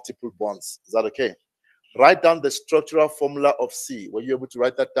a multiple bonds. Is that okay? Write down the structural formula of C. Were you able to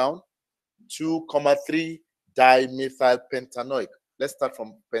write that down? 2,3 dimethylpentanoic. Let's start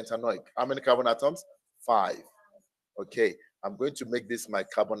from pentanoic. How many carbon atoms? 5. Okay, I'm going to make this my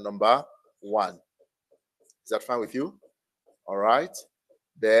carbon number 1. Is that fine with you? All right.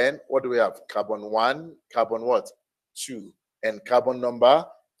 Then what do we have? Carbon 1, carbon what? 2, and carbon number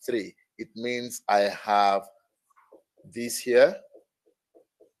 3. It means I have this here,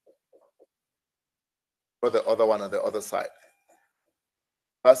 or the other one on the other side.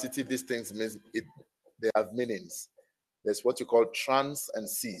 Capacity, these things means it. They have meanings. There's what you call trans and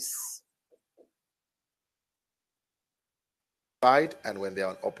cis side, and when they're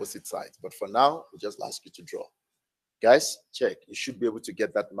on opposite sides. But for now, we just ask you to draw. Guys, check. You should be able to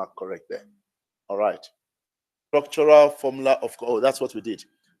get that mark correct there. All right. Structural formula of, oh, that's what we did.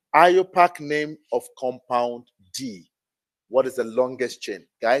 IUPAC name of compound D. What is the longest chain?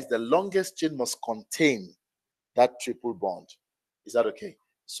 Guys, the longest chain must contain that triple bond. Is that okay?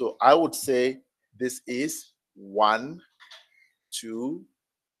 So I would say this is 1, 2,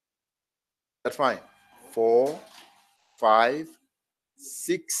 that's fine. 4, 5,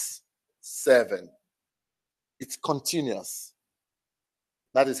 6, 7. It's continuous.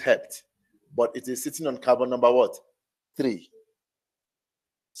 That is hept. But it is sitting on carbon number what? 3.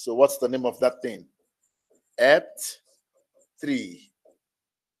 So what's the name of that thing? Hept 3.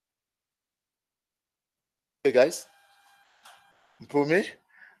 Okay, guys? Pull me?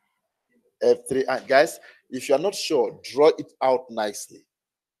 F3. And guys, if you're not sure, draw it out nicely.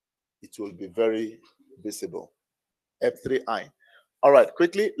 It will be very visible. F3 ion. All right,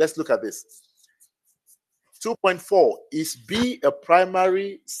 quickly, let's look at this. 2.4, is B a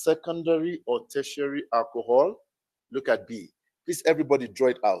primary, secondary, or tertiary alcohol? Look at B. Please, everybody, draw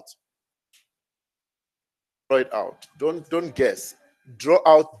it out. Draw it out. Don't guess. Draw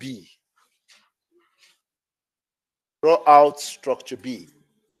out B. Draw out structure B.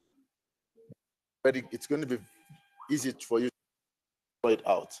 It's going to be easy for you to draw it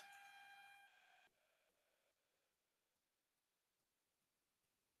out.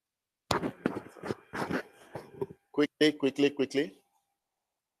 Quickly, quickly, quickly.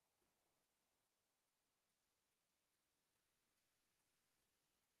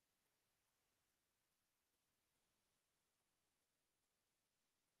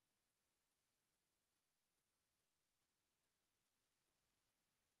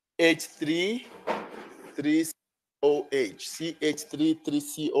 H3, 3COH. CH3,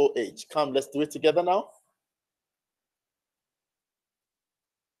 3COH. Come, let's do it together now.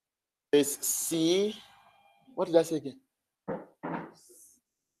 It's C. What did I say again?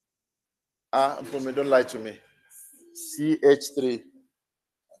 For me, don't lie to me. CH3.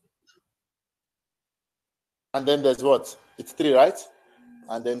 And then there's what? It's 3, right?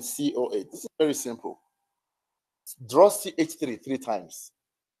 And then COH. This is very simple. Draw CH3 3 times.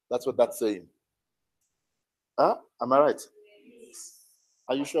 That's what that's saying. Am I right?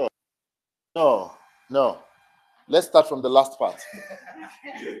 Are you sure? No, no. Let's start from the last part.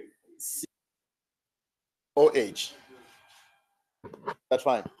 COH. That's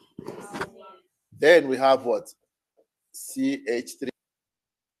fine. Then we have what? CH3.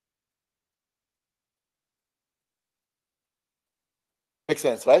 Makes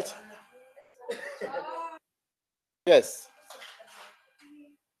sense, right? Yes.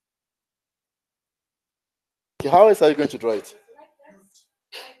 Okay, how else are you going to draw it?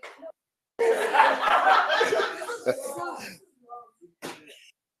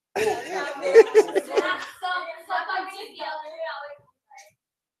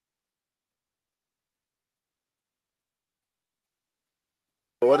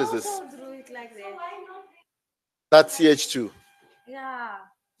 What is this? That's CH2. Yeah.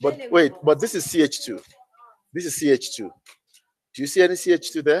 But wait, but this is CH2. This is CH2. Do you see any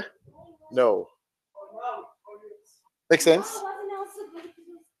CH2 there? No. Make sense?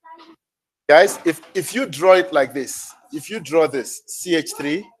 Guys, if you draw it like this, if you draw this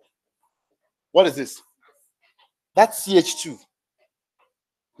CH3, what is this? That's CH2.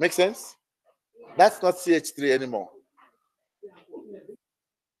 Make sense? That's not CH3 anymore.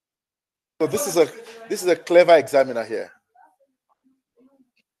 So this is a clever examiner here.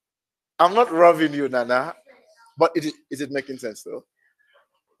 I'm not robbing you, Nana, but is it making sense though?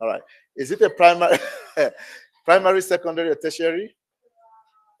 All right. Is it a primary, primary, secondary, or tertiary?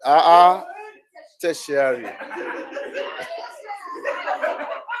 Tertiary.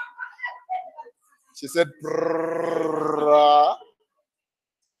 She said, "Brrrr."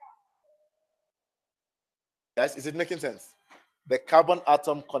 Guys, is it making sense? The carbon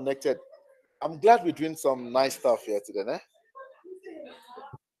atom connected. I'm glad we're doing some nice stuff here today. Eh?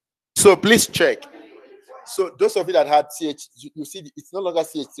 So please check. So those of you that had CH, you see it's no longer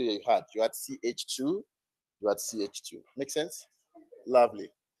CH2 you had. You had CH2. You had CH2. Make sense? Lovely.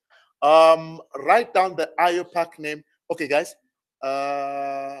 Write down the IUPAC name. Okay, guys.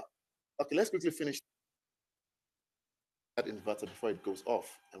 Okay, let's quickly finish that inverter before it goes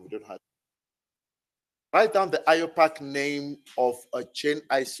off, and we don't have. Write down the IUPAC name of a chain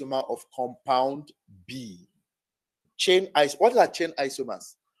isomer of compound B. What are chain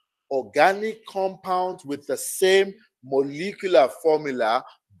isomers? Organic compounds with the same molecular formula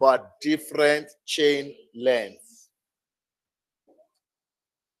but different chain lengths.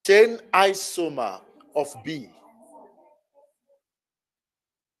 Chain isomer of B.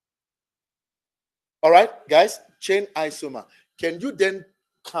 All right, guys, chain isomer. Can you then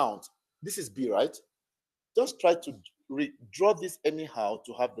count? This is B, right? Just try to draw this anyhow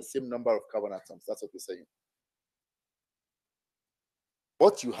to have the same number of carbon atoms. That's what we're saying.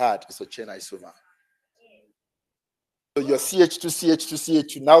 What you had is a chain isomer. So your CH2, CH2,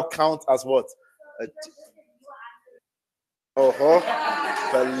 CH2 now count as what?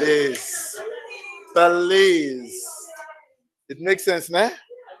 Police. Police. It makes sense, nah?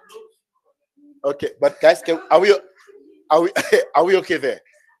 Okay, but guys, are we are we okay there?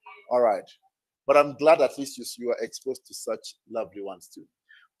 All right. But I'm glad at least you are exposed to such lovely ones too.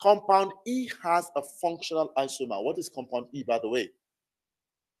 Compound E has a functional isomer. What is compound E, by the way?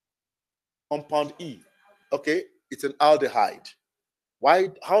 Compound E. Okay, it's an aldehyde.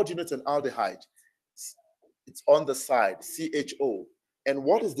 Why? How do you know it's an aldehyde? It's on the side, CHO. And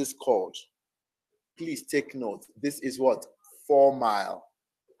what is this called? Please take note. This is what? Formyl.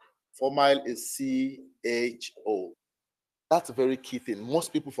 Formyl is CHO. That's a very key thing.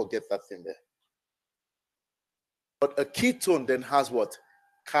 Most people forget that thing there. But a ketone then has what?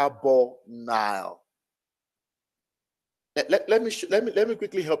 Carbonyl. Let me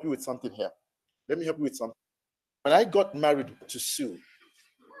quickly help you with something here. Let me help you with something. When I got married to Sue,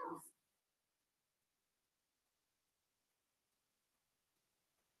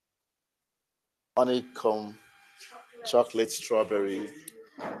 honeycomb, chocolate, strawberry,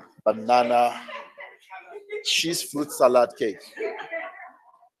 banana, cheese fruit salad cake,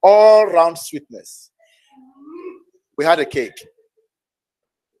 all round sweetness. We had a cake,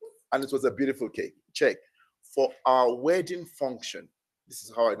 and it was a beautiful cake. Check. For our wedding function, this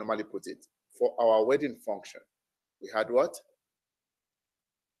is how I normally put it. For our wedding function, we had what?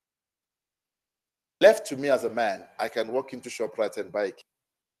 Left to me as a man, I can walk into ShopRite and buy a cake.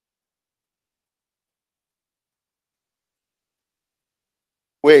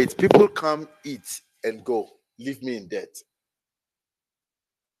 Wait, people come eat and go, leave me in debt.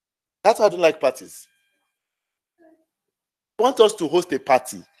 That's why I don't like parties. Want us to host a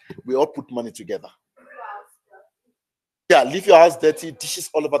party, we all put money together. Yeah, leave your house dirty, dishes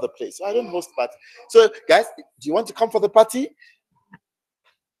all over the place. So I don't host party. So guys, do you want to come for the party?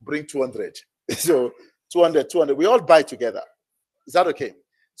 Bring 200. So 200, 200. We all buy together. Is that okay?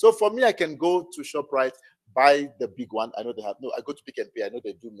 So for me, I can go to ShopRite, buy the big one. I know they have no. I go to Pick and Pay. I know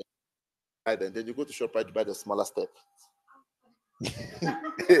they do. Buy them. Then you go to ShopRite, buy the smaller step,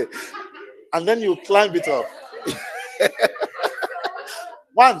 and then you climb it up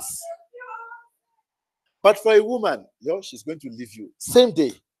once. But for a woman, she's going to leave you same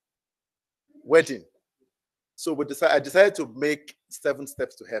day, wedding. So I decided to make 7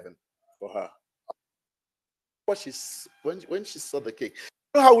 steps to heaven for her. What she's when she saw the cake.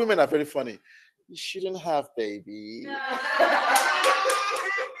 You know how women are very funny. You shouldn't have, baby.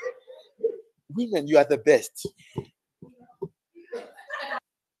 Women, you are the best.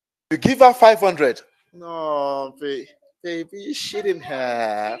 You give her 500. No, baby, you shouldn't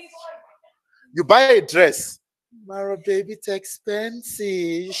have. You buy a dress. Mara, baby, it's expensive.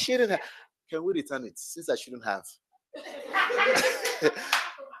 You shouldn't have. Can we return it? Since I shouldn't have.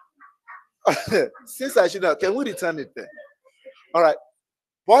 Since I shouldn't have, can we return it then? All right.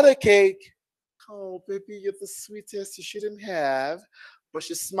 Bought a cake. Oh, baby, you're the sweetest. You shouldn't have. But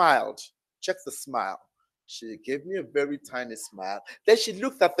she smiled. Check the smile. She gave me a very tiny smile. Then she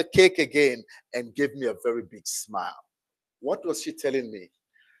looked at the cake again and gave me a very big smile. What was she telling me?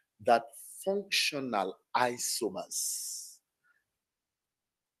 That functional isomers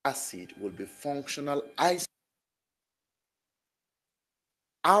acid will be functional isomers.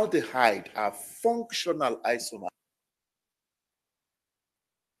 Aldehyde are functional isomers.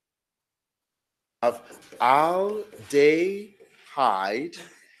 Have aldehyde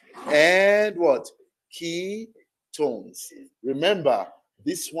and what? Ketones. Remember,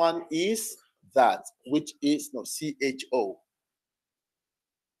 this one is that, which is no CHO.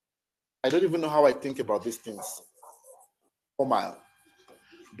 I don't even know how I think about these things. Mile.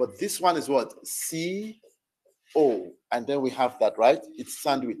 But this one is what? CO. And then we have that, right? It's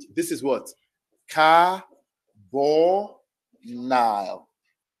sandwich. This is what? Carbonyl.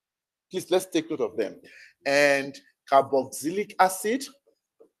 Please, let's take note of them. And carboxylic acid.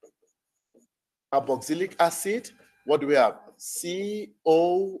 Carboxylic acid. What do we have? COOH.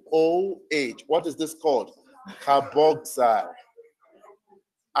 What is this called? Carboxyl.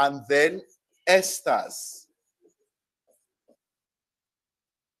 And then esters.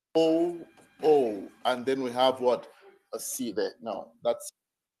 O. And then we have what? A C there. No, that's.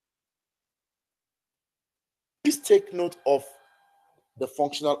 Please take note of the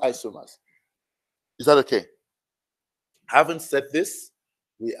functional isomers. Is that okay? Having said this,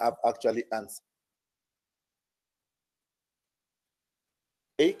 we have actually answered.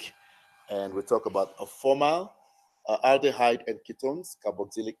 And we talk about a formal aldehyde and ketones,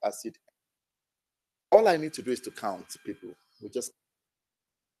 carboxylic acid. All I need to do is to count, people. We just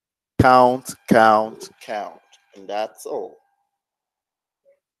count, count, count. And that's all.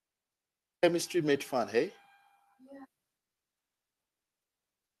 Chemistry made fun, hey?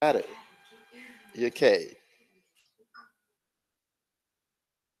 Got it. Okay.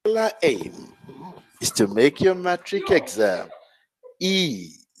 Our aim is to make your matric exam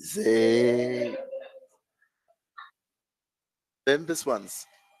easy. Then this one's.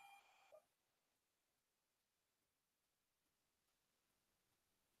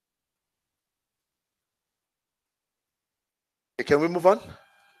 Okay, can we move on?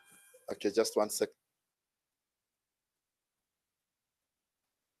 Okay, just 1 second.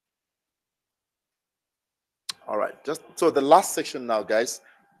 All right, just so the last section now, guys,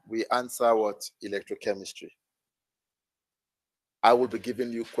 we answer what? Electrochemistry. I will be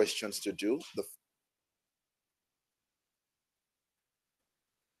giving you questions to do.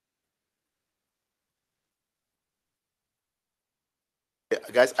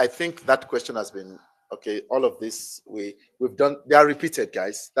 Guys, I think that question has been okay. All of this we've done. They are repeated,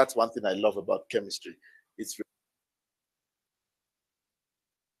 guys. That's one thing I love about chemistry. It's.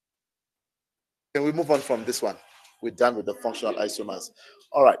 Can we move on from this one? We're done with the functional isomers.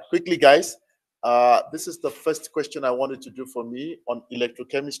 All right, quickly, guys. This is the first question I wanted to do for me on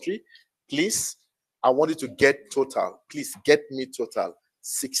electrochemistry. Please, I want you to get total. Please get me total.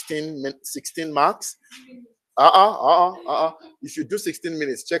 16 marks. If you do 16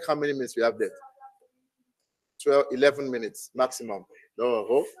 minutes, check how many minutes we have there. 12, 11 minutes maximum.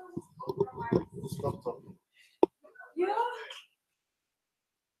 No, stop talking.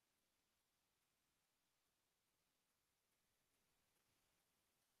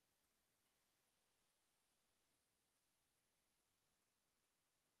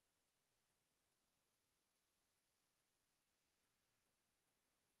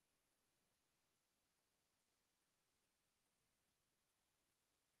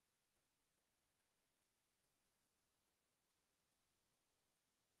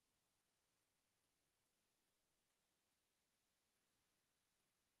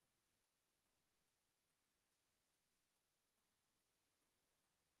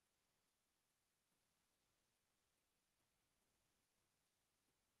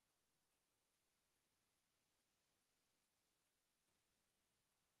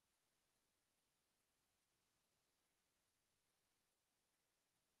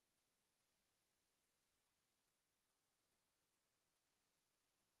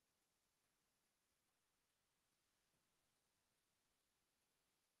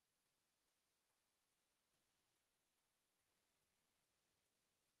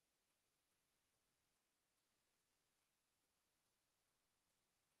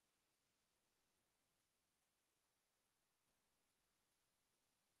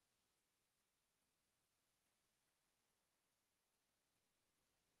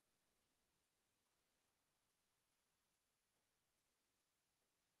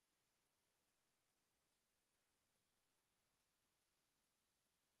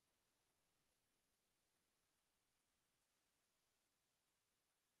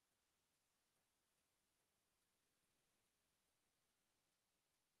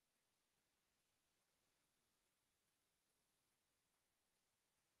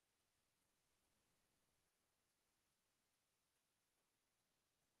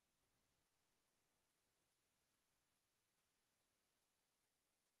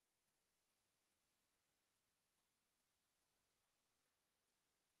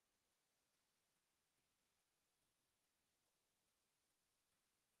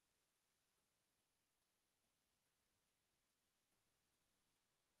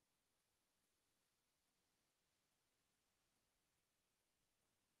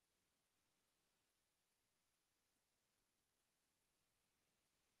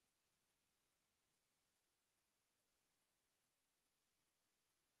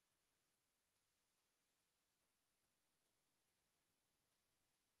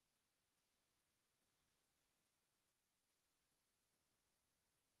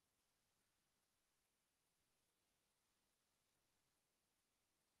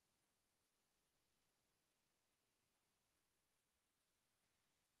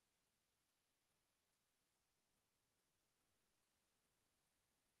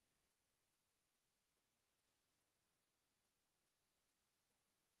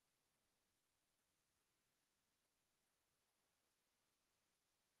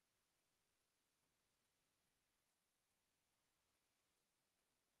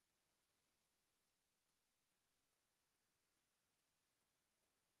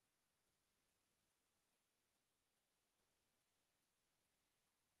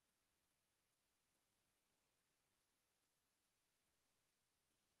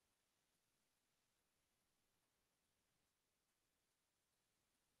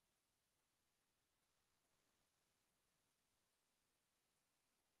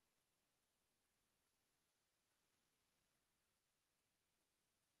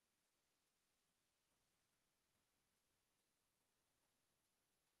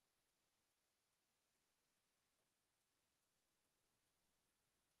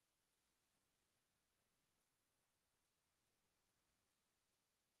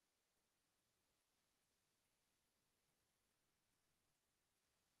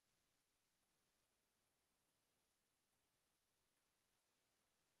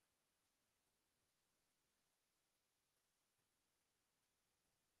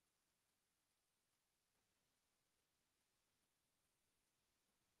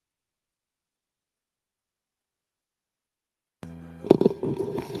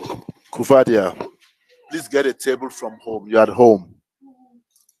 Kufadia, please get a table from home. You're at home.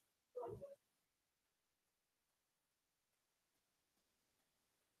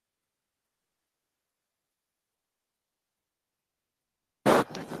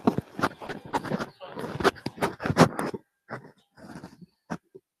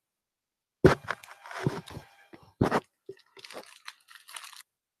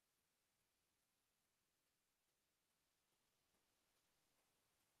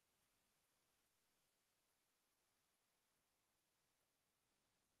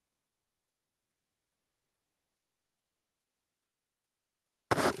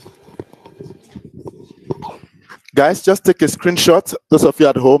 Guys, just take a screenshot. Those of you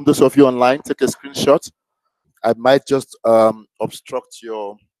at home, those of you online, take a screenshot. I might just obstruct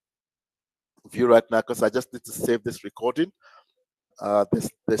your view right now because I just need to save this recording.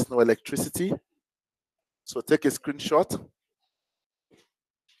 There's no electricity. So take a screenshot.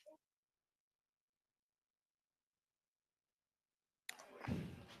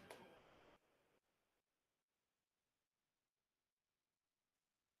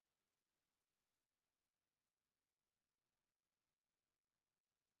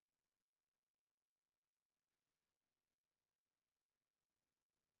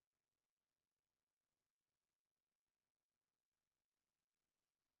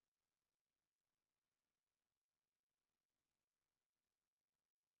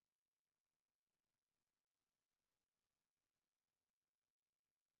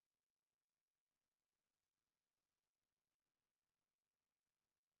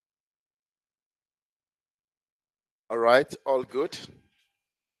 All right, all good.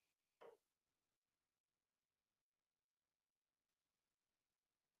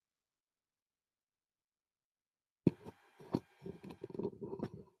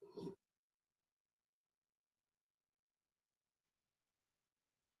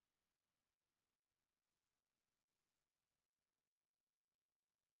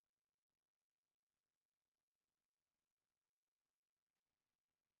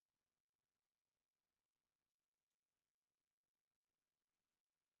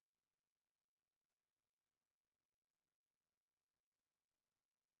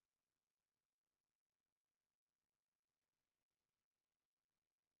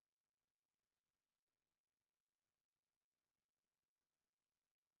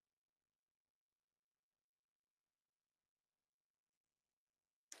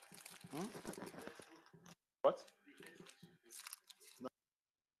 Hmm? What?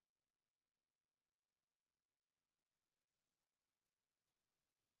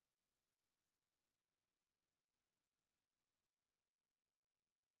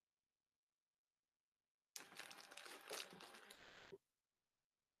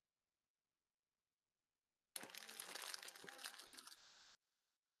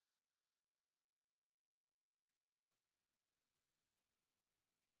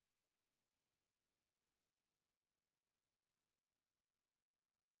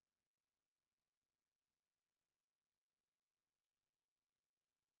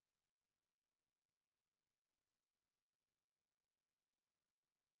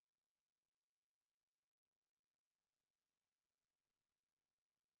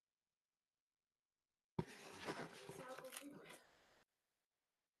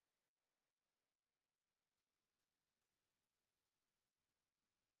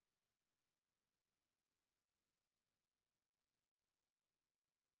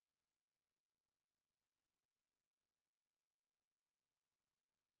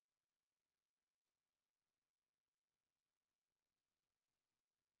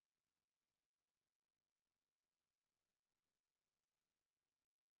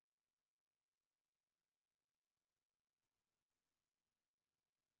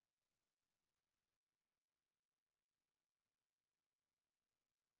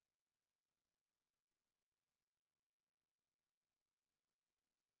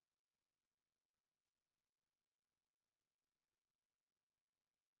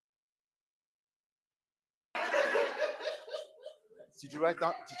 Did you write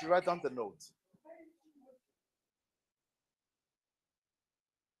down? Did you write down the note?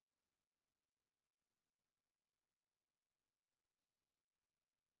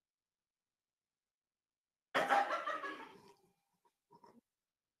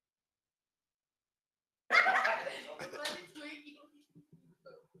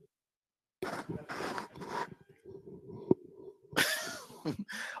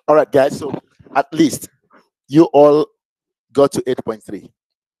 All right, guys. So at least you all got to 8.3.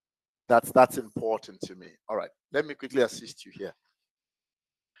 That's important to me. All right. Let me quickly assist you here.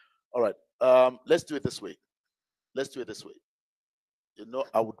 All right. Let's do it this way. Let's do it this way. You know,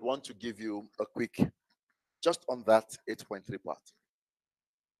 I would want to give you a quick, just on that 8.3 part.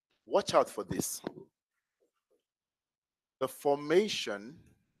 Watch out for this. The formation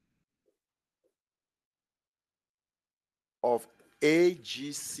of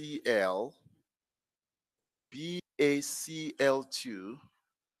AgCl, BaCl2,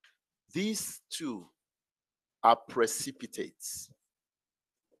 these two are precipitates.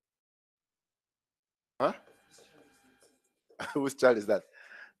 Huh? Whose child is that?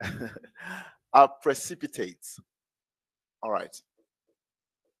 Are precipitates. All right.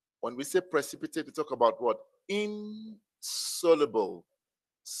 When we say precipitate, we talk about what? Insoluble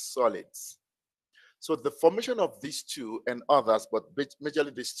solids. So the formation of these two and others, but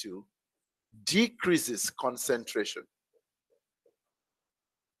majorly these two, decreases concentration.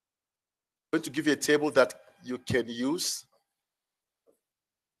 I'm going to give you a table that you can use.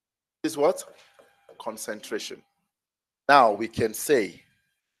 This is what? Concentration. Now we can say,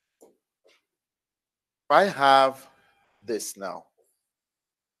 if I have this now,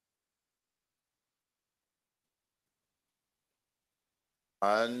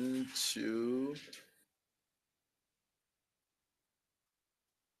 one, two,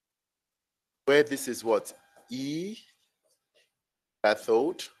 where this is what? E,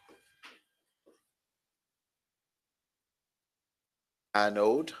 cathode,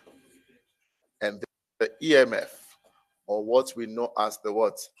 anode, and the EMF, or what we know as the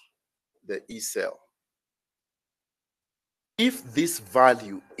what? The E cell. If this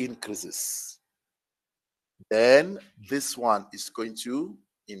value increases, then this one is going to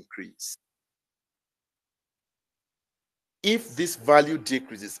increase. If this value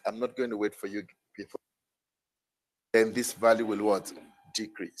decreases, I'm not going to wait for you people, then this value will what?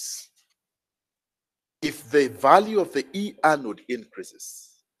 Decrease. If the value of the E anode increases,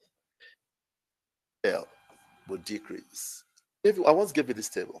 L will decrease. I once gave you this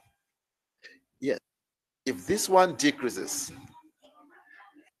table. Yes. If this one decreases,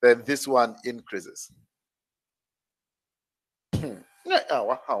 then this one increases.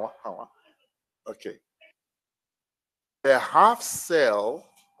 Okay. The half cell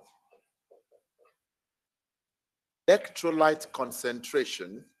electrolyte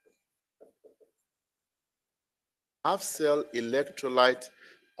concentration, half cell electrolyte,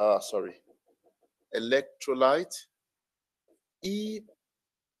 electrolyte E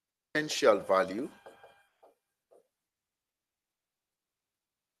potential value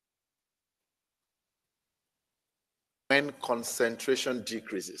when concentration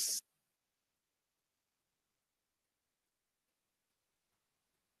decreases.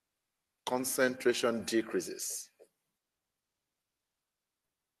 Concentration decreases.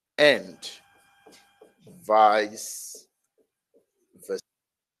 And vice versa.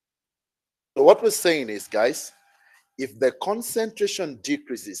 So what we're saying is, guys, if the concentration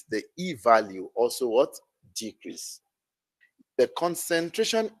decreases, the E value also what? Decrease. The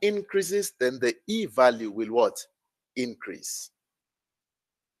concentration increases, then the E value will what? Increase.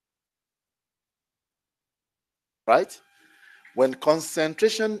 Right? When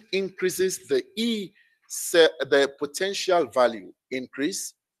concentration increases, the the potential value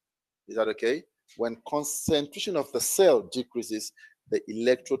increase. Is that okay? When concentration of the cell decreases, the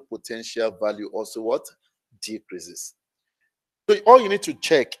electrode potential value also what? Decreases. So all you need to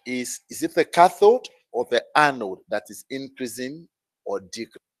check is it the cathode or the anode that is increasing or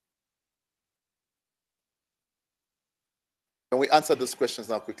decreasing? Can we answer those questions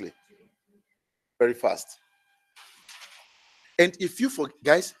now quickly? Very fast. And if you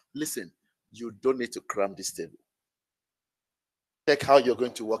guys, listen, you don't need to cram this table. Check how you're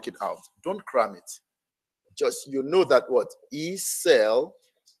going to work it out. Don't cram it. Just you know that what? E cell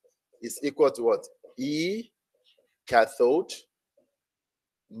is equal to what? E cathode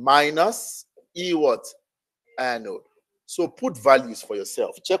minus E what? Anode. So put values for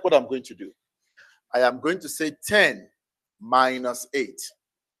yourself. Check what I'm going to do. I am going to say 10 minus 8.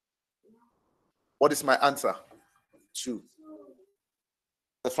 What is my answer? 2.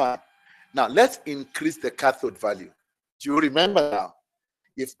 That's fine. Now let's increase the cathode value. Do you remember now?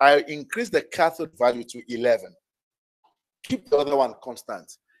 If I increase the cathode value to 11, keep the other one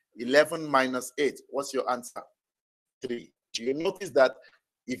constant. 11 minus 8, what's your answer? 3. Do you notice that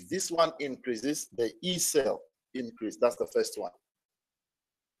if this one increases, the E cell increase? That's the first one.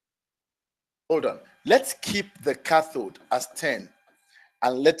 Hold on. Let's keep the cathode as 10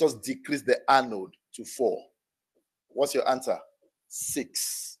 and let us decrease the anode to 4. What's your answer?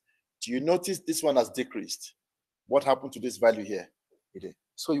 6. Do you notice this one has decreased? What happened to this value here? It did.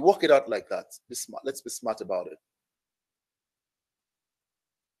 So you work it out like that. Be smart. Let's be smart about it.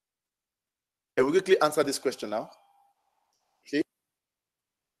 Can we quickly answer this question now? Okay.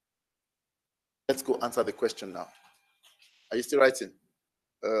 Let's go answer the question now. Are you still writing?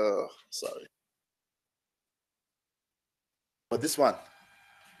 Sorry. But this one,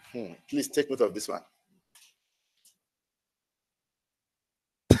 please take note of this one.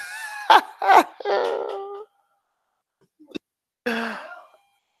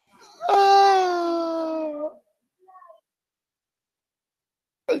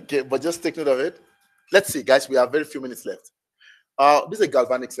 Okay, but just take note of it. Let's see, guys. We have very few minutes left. This is a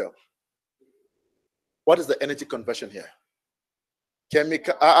galvanic cell. What is the energy conversion here?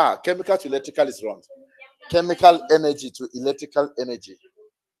 Chemical to electrical is wrong. Chemical energy to electrical energy.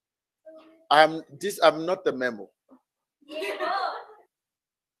 I'm not the memo.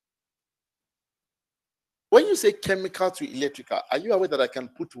 When you say chemical to electrical, are you aware that I can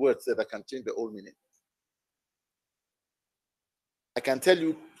put words that I can change the whole meaning? I can tell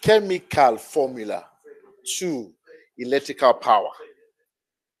you chemical formula to electrical power.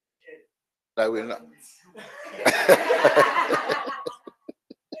 I will not.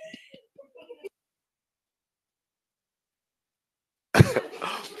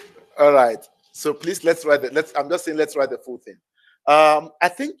 All right. So please let's write the I'm just saying let's write the full thing. I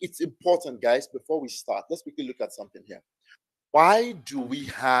think it's important, guys, before we start. Let's quickly look at something here. Why do we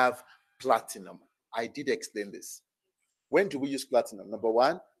have platinum? I did explain this. When do we use platinum? Number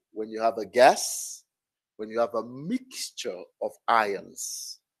one, when you have a gas, when you have a mixture of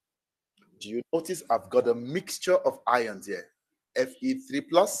ions. Do you notice I've got a mixture of ions here? Fe3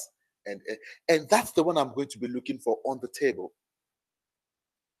 plus, and that's the one I'm going to be looking for on the table.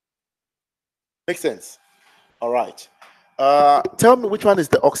 Make sense? All right. Tell me which one is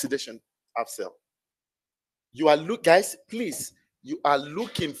the oxidation half cell. You are guys, please, you are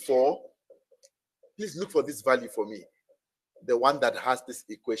looking for, please look for this value for me. The one that has this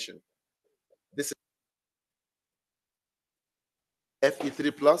equation. This is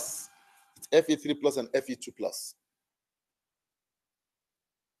Fe3 plus, it's Fe3 plus and Fe2 plus.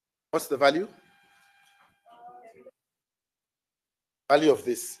 What's the value? Value of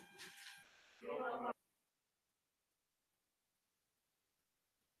this.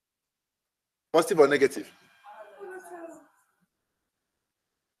 Positive or negative?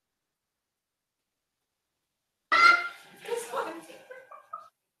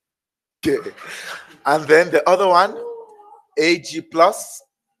 Okay. And then the other one, Ag plus.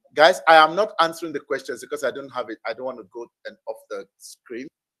 Guys, I am not answering the questions because I don't have it. I don't want to go and off the screen.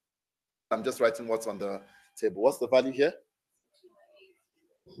 I'm just writing what's on the table. What's the value here?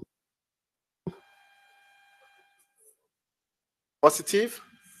 Positive.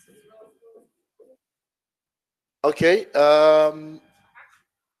 Okay.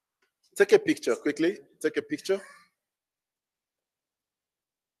 Take a picture quickly. Take a picture.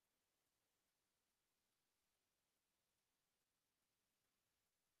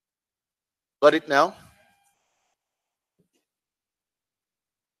 Got it now?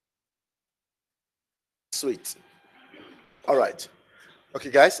 Sweet. All right.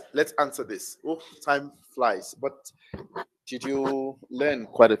 Okay, guys, let's answer this. Oh, time flies. But did you learn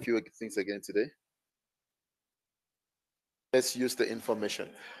quite a few things again today? Let's use the information.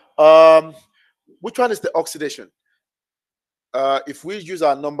 Which one is the oxidation? If we use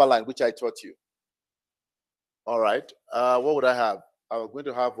our number line, which I taught you. All right. What would I have? I'm going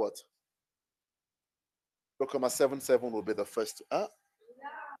to have what? 0.77 will be the first.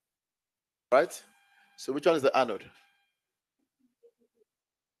 Right? So which one is the anode?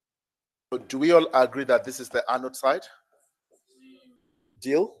 So do we all agree that this is the anode side?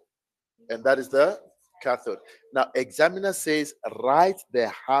 Deal? And that is the cathode. Now, examiner says write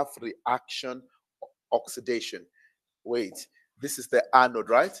the half reaction oxidation. Wait, this is the anode,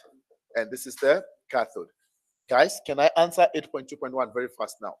 right? And this is the cathode. Guys, can I answer 8.2.1 very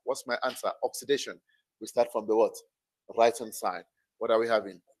fast now? What's my answer? Oxidation. We start from the what? Right hand side. What are we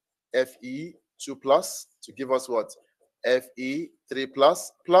having? Fe2 plus to give us what? Fe3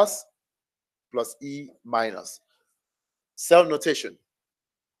 plus plus E minus. Cell notation.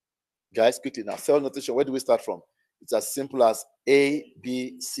 Guys, quickly now. Cell notation, where do we start from? It's as simple as A,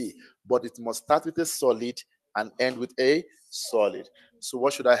 B, C. But it must start with a solid and end with a solid. So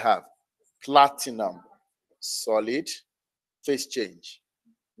what should I have? Platinum, solid, phase change.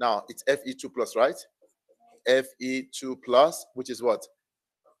 Now, it's Fe2 plus, right? Fe2 plus, which is what?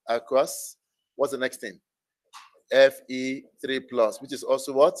 Aqueous. What's the next thing? Fe3 plus, which is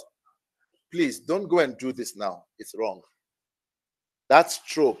also what? Please, don't go and do this now. It's wrong. That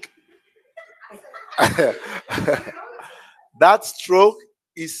stroke. That stroke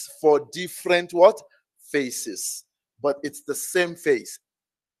is for different what? Phases. But it's the same phase.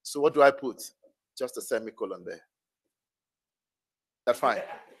 So what do I put? Just a semicolon there. That's fine.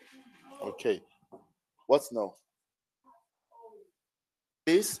 Okay. What's no?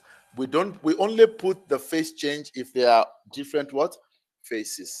 Please, we only put the phase change if they are different what?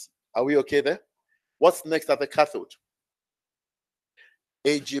 Phases. Are we okay there? What's next at the cathode?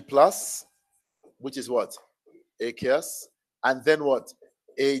 Ag plus, which is what? Aqueous. And then what?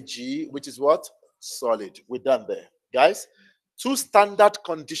 Ag, which is what? Solid. We're done there. Guys, two standard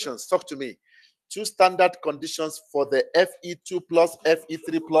conditions. Talk to me. Two standard conditions for the Fe2 plus,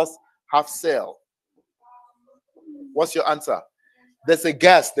 Fe3 plus half cell. What's your answer? There's a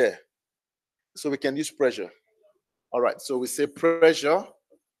gas there. So we can use pressure. All right. So we say pressure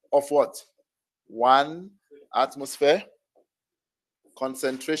of what? 1 atmosphere.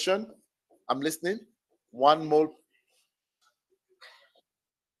 Concentration. I'm listening. 1 mole.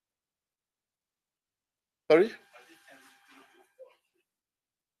 Sorry?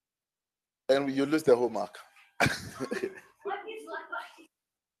 And you lose the whole mark.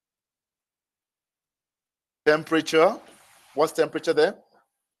 Temperature. What's temperature there?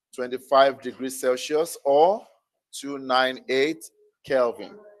 25 degrees Celsius or 298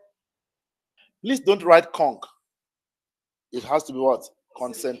 Kelvin. Please don't write conc. It has to be what?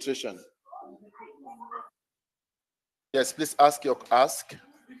 Concentration. Yes, please ask.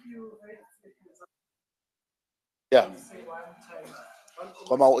 Yeah.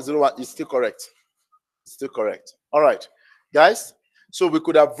 Comma 01 is still correct. Still correct. All right. Guys, so we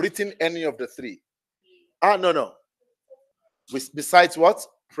could have written any of the three. No. Besides what?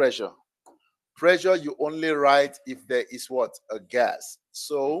 Pressure. Pressure, you only write if there is what? A gas.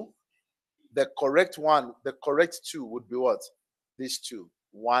 So the correct one, the correct two would be what? These two,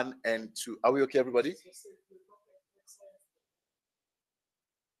 1 and 2. Are we okay, everybody?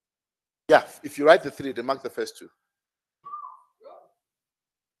 Yeah, if you write the 3, they mark the first 2.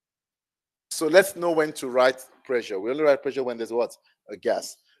 So let's know when to write pressure. We only write pressure when there's what? A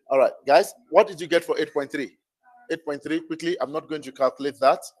gas. All right, guys, what did you get for 8.3? 8.3, quickly, I'm not going to calculate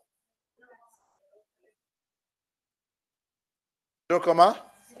that. 0, comma.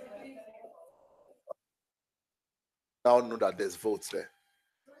 Now know that there's votes there.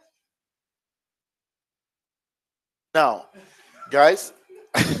 Now, guys,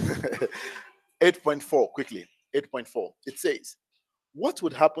 8.4, quickly. 8.4. It says, what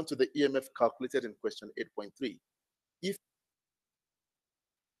would happen to the EMF calculated in question 8.3 if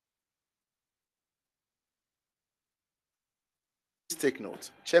take note,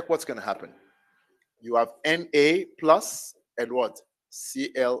 check what's going to happen. You have Na plus and what?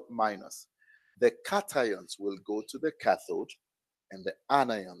 Cl minus. The cations will go to the cathode and the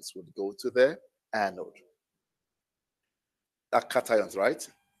anions will go to the anode. That cations, right?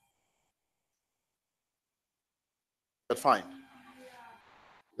 But fine.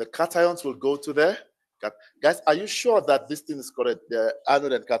 The cations will go to the guys. Are you sure that this thing is correct? The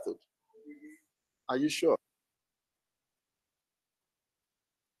anode and cathode. Are you sure?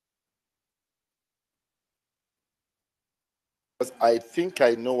 Because I think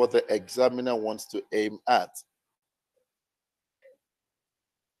I know what the examiner wants to aim at.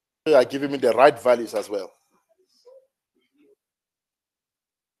 You are giving me the right values as well.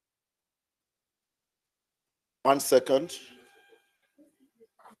 One second.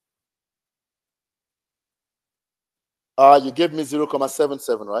 You gave me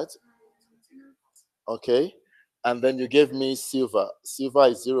 0.77, right? Okay. And then you gave me silver. Silver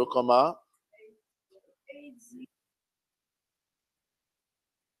is 0,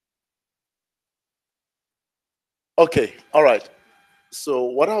 okay. All right. So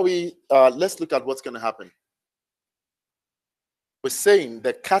what are we? Let's look at what's going to happen. We're saying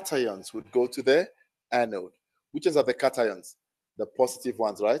the cations would go to the anode. Which ones are the cations? The positive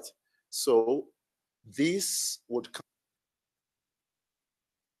ones, right? So these would come.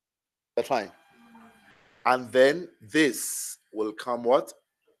 That's fine. And then this will come what?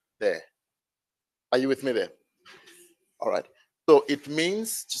 There. Are you with me there? All right. So it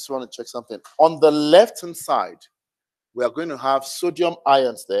means, just want to check something. On the left-hand side, we are going to have sodium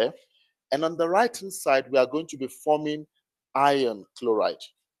ions there. And on the right-hand side, we are going to be forming iron chloride.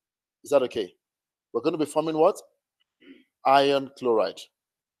 Is that okay? We're going to be forming what? Iron chloride.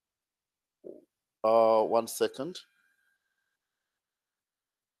 1 second.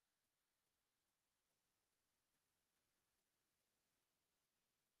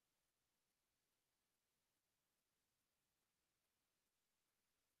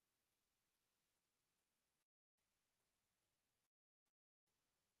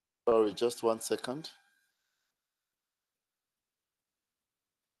 Sorry, just 1 second.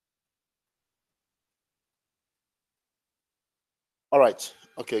 All right.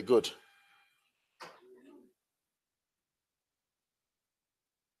 Okay, good.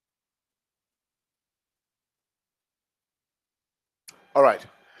 All right.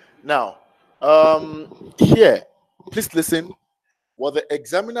 Now, here, please listen. What the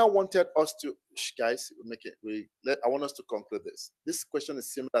examiner wanted us to, guys, make it. I want us to conclude this. This question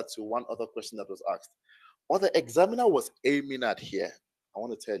is similar to one other question that was asked. What the examiner was aiming at here, I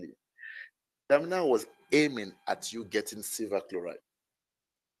want to tell you, the examiner was aiming at you getting silver chloride.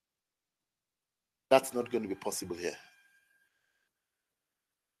 That's not going to be possible here.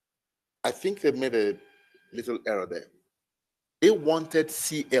 I think they made a little error there. They wanted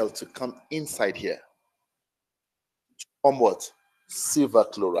Cl to come inside here. On what? Silver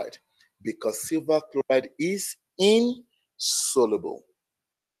chloride. Because silver chloride is insoluble.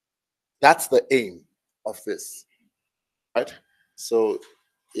 That's the aim of this. Right? So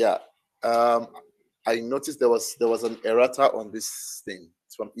yeah. I noticed there was an errata on this thing.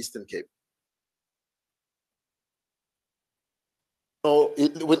 It's from Eastern Cape. So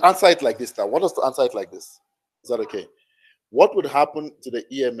we'll answer it like this now. Want us to answer it like this? Is that okay? What would happen to the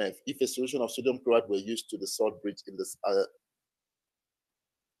EMF if a solution of sodium chloride were used to the salt bridge in this?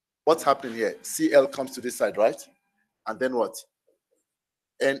 What's happening here? Cl comes to this side, right? And then what?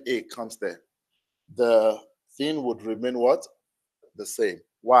 Na comes there. The thing would remain what? The same.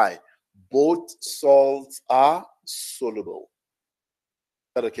 Why? Both salts are soluble.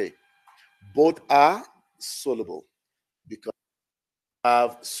 Is that okay? Both are soluble because we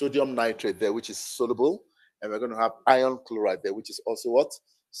have sodium nitrate there, which is soluble, and we're going to have iron chloride there, which is also what?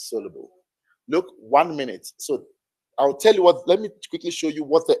 Soluble. Look, 1 minute. So I'll tell you what, let me quickly show you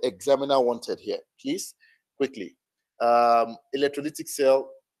what the examiner wanted here, please, quickly. Electrolytic cell,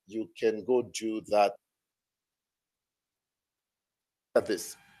 you can go do that. At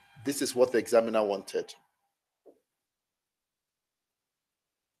this. This is what the examiner wanted.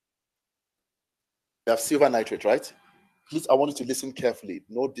 We have silver nitrate, right? Please, I want you to listen carefully.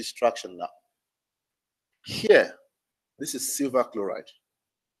 No distraction now. Here, this is silver chloride.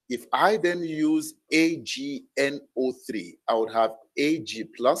 If I then use AgNO3, I would have Ag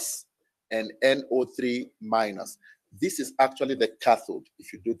plus and NO3 minus. This is actually the cathode,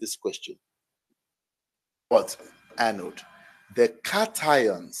 if you do this question. What? Anode. The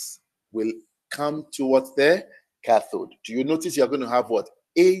cations will come towards the cathode. Do you notice you're going to have what?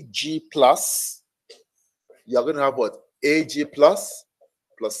 Ag plus. You're going to have what? Ag plus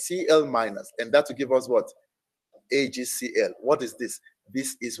Cl minus. And that will give us what? AgCl. What is this?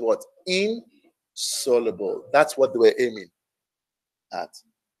 This is what? Insoluble. That's what they were aiming at.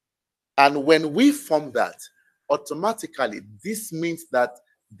 And when we form that, automatically, this means that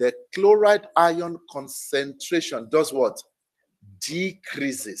the chloride ion concentration does what?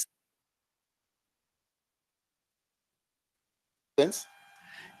 Decreases.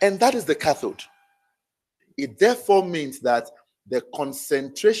 And that is the cathode. It therefore means that the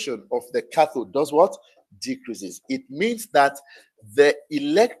concentration of the cathode does what? Decreases. It means that the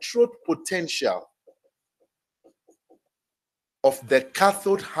electrode potential of the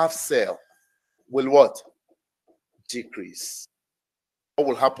cathode half cell will what? Decrease. What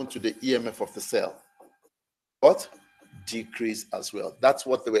will happen to the EMF of the cell? What? Decrease as well. That's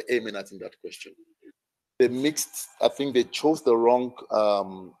what they were aiming at in that question. They mixed, I think they chose the wrong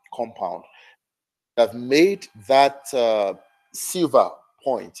compound. They've made that silver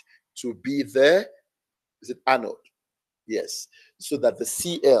point to be there. Is it anode? Yes. So that the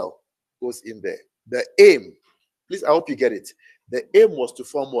Cl goes in there. The aim, please, I hope you get it. The aim was to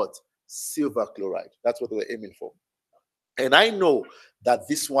form what? Silver chloride. That's what they were aiming for. And I know that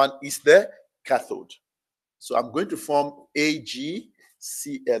this one is the cathode. So I'm going to form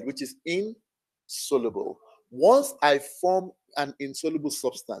AgCl, which is insoluble. Once I form an insoluble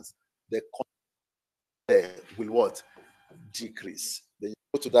substance, the will what? Decrease. Then you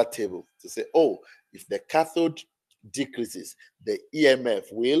go to that table to say, oh, if the cathode decreases, the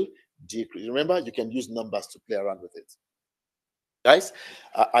EMF will decrease. Remember, you can use numbers to play around with it. Guys,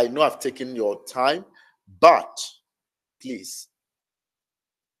 I know I've taken your time, but please,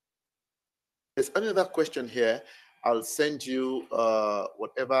 there's another question here. I'll send you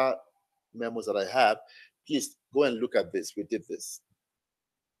whatever memos that I have. Please go and look at this. We did this.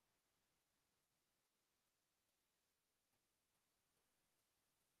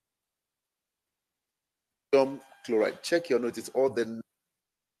 Chloride. Check your notes. It's all the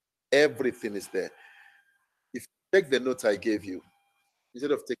everything is there. If you check the notes I gave you,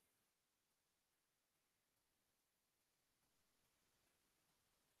 instead of taking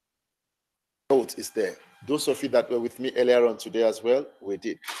notes is there. Those of you that were with me earlier on today as well, we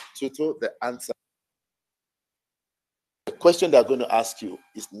did. Tuto, the answer. The question they're going to ask you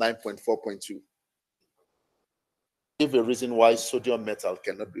is 9.4.2. Give a reason why sodium metal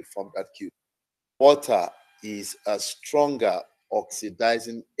cannot be formed at Q. Water is a stronger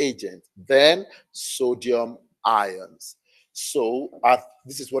oxidizing agent, then sodium ions. So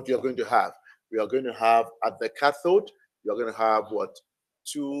this is what you're going to have. We are going to have at the cathode, you're going to have what?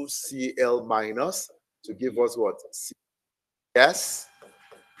 2Cl minus to give us what? Gas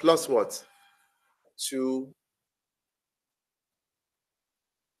plus what? 2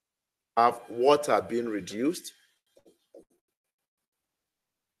 have water being reduced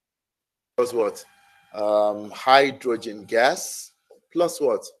plus what? Hydrogen gas plus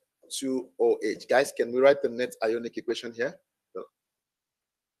what? 2OH. Guys, can we write the net ionic equation here?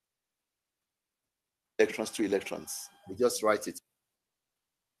 Electrons, 2 electrons. We just write it.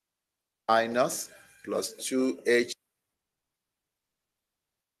 Minus plus 2H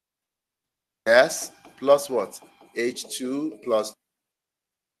gas plus what? H2 plus.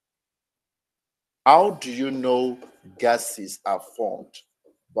 How do you know gases are formed?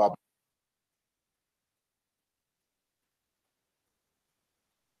 Bob?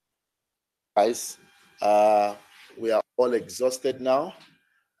 Guys, we are all exhausted now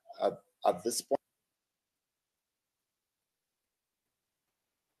at this point.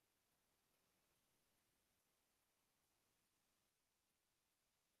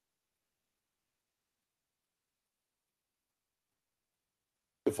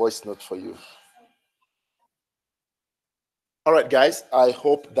 A voice note for you. All right, guys, I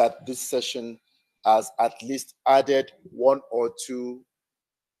hope that this session has at least added one or two.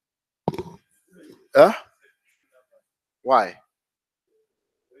 Huh? Why?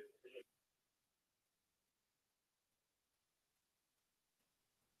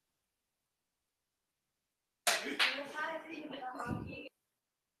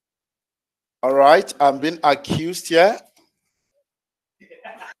 All right, I'm being accused here.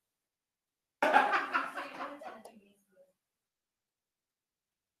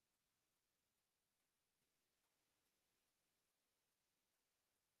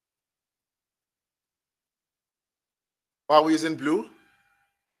 Why are we using blue?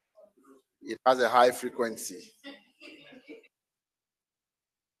 It has a high frequency.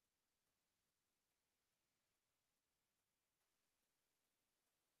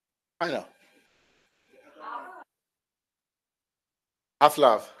 I know. Half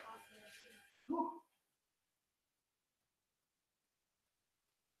love.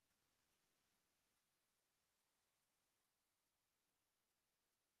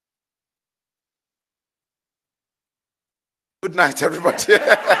 Good night, everybody.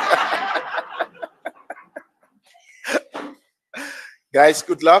 Guys,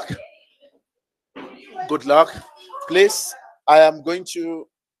 good luck. Good luck. Please, I'm going to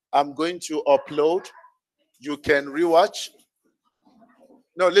upload. You can rewatch.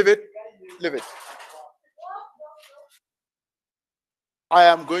 No, leave it. Leave it. I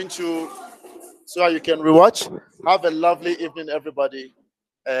am going to, so you can rewatch. Have a lovely evening, everybody,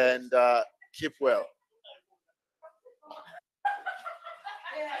 and keep well.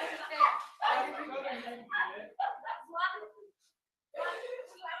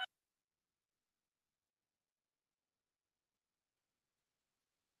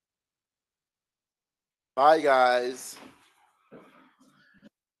 Bye, guys.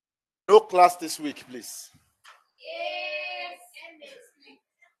 No class this week, please.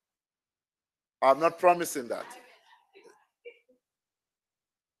 I'm not promising that.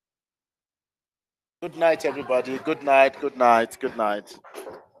 Good night, everybody. Good night. Good night. Good night.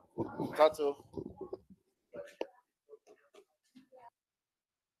 Tato.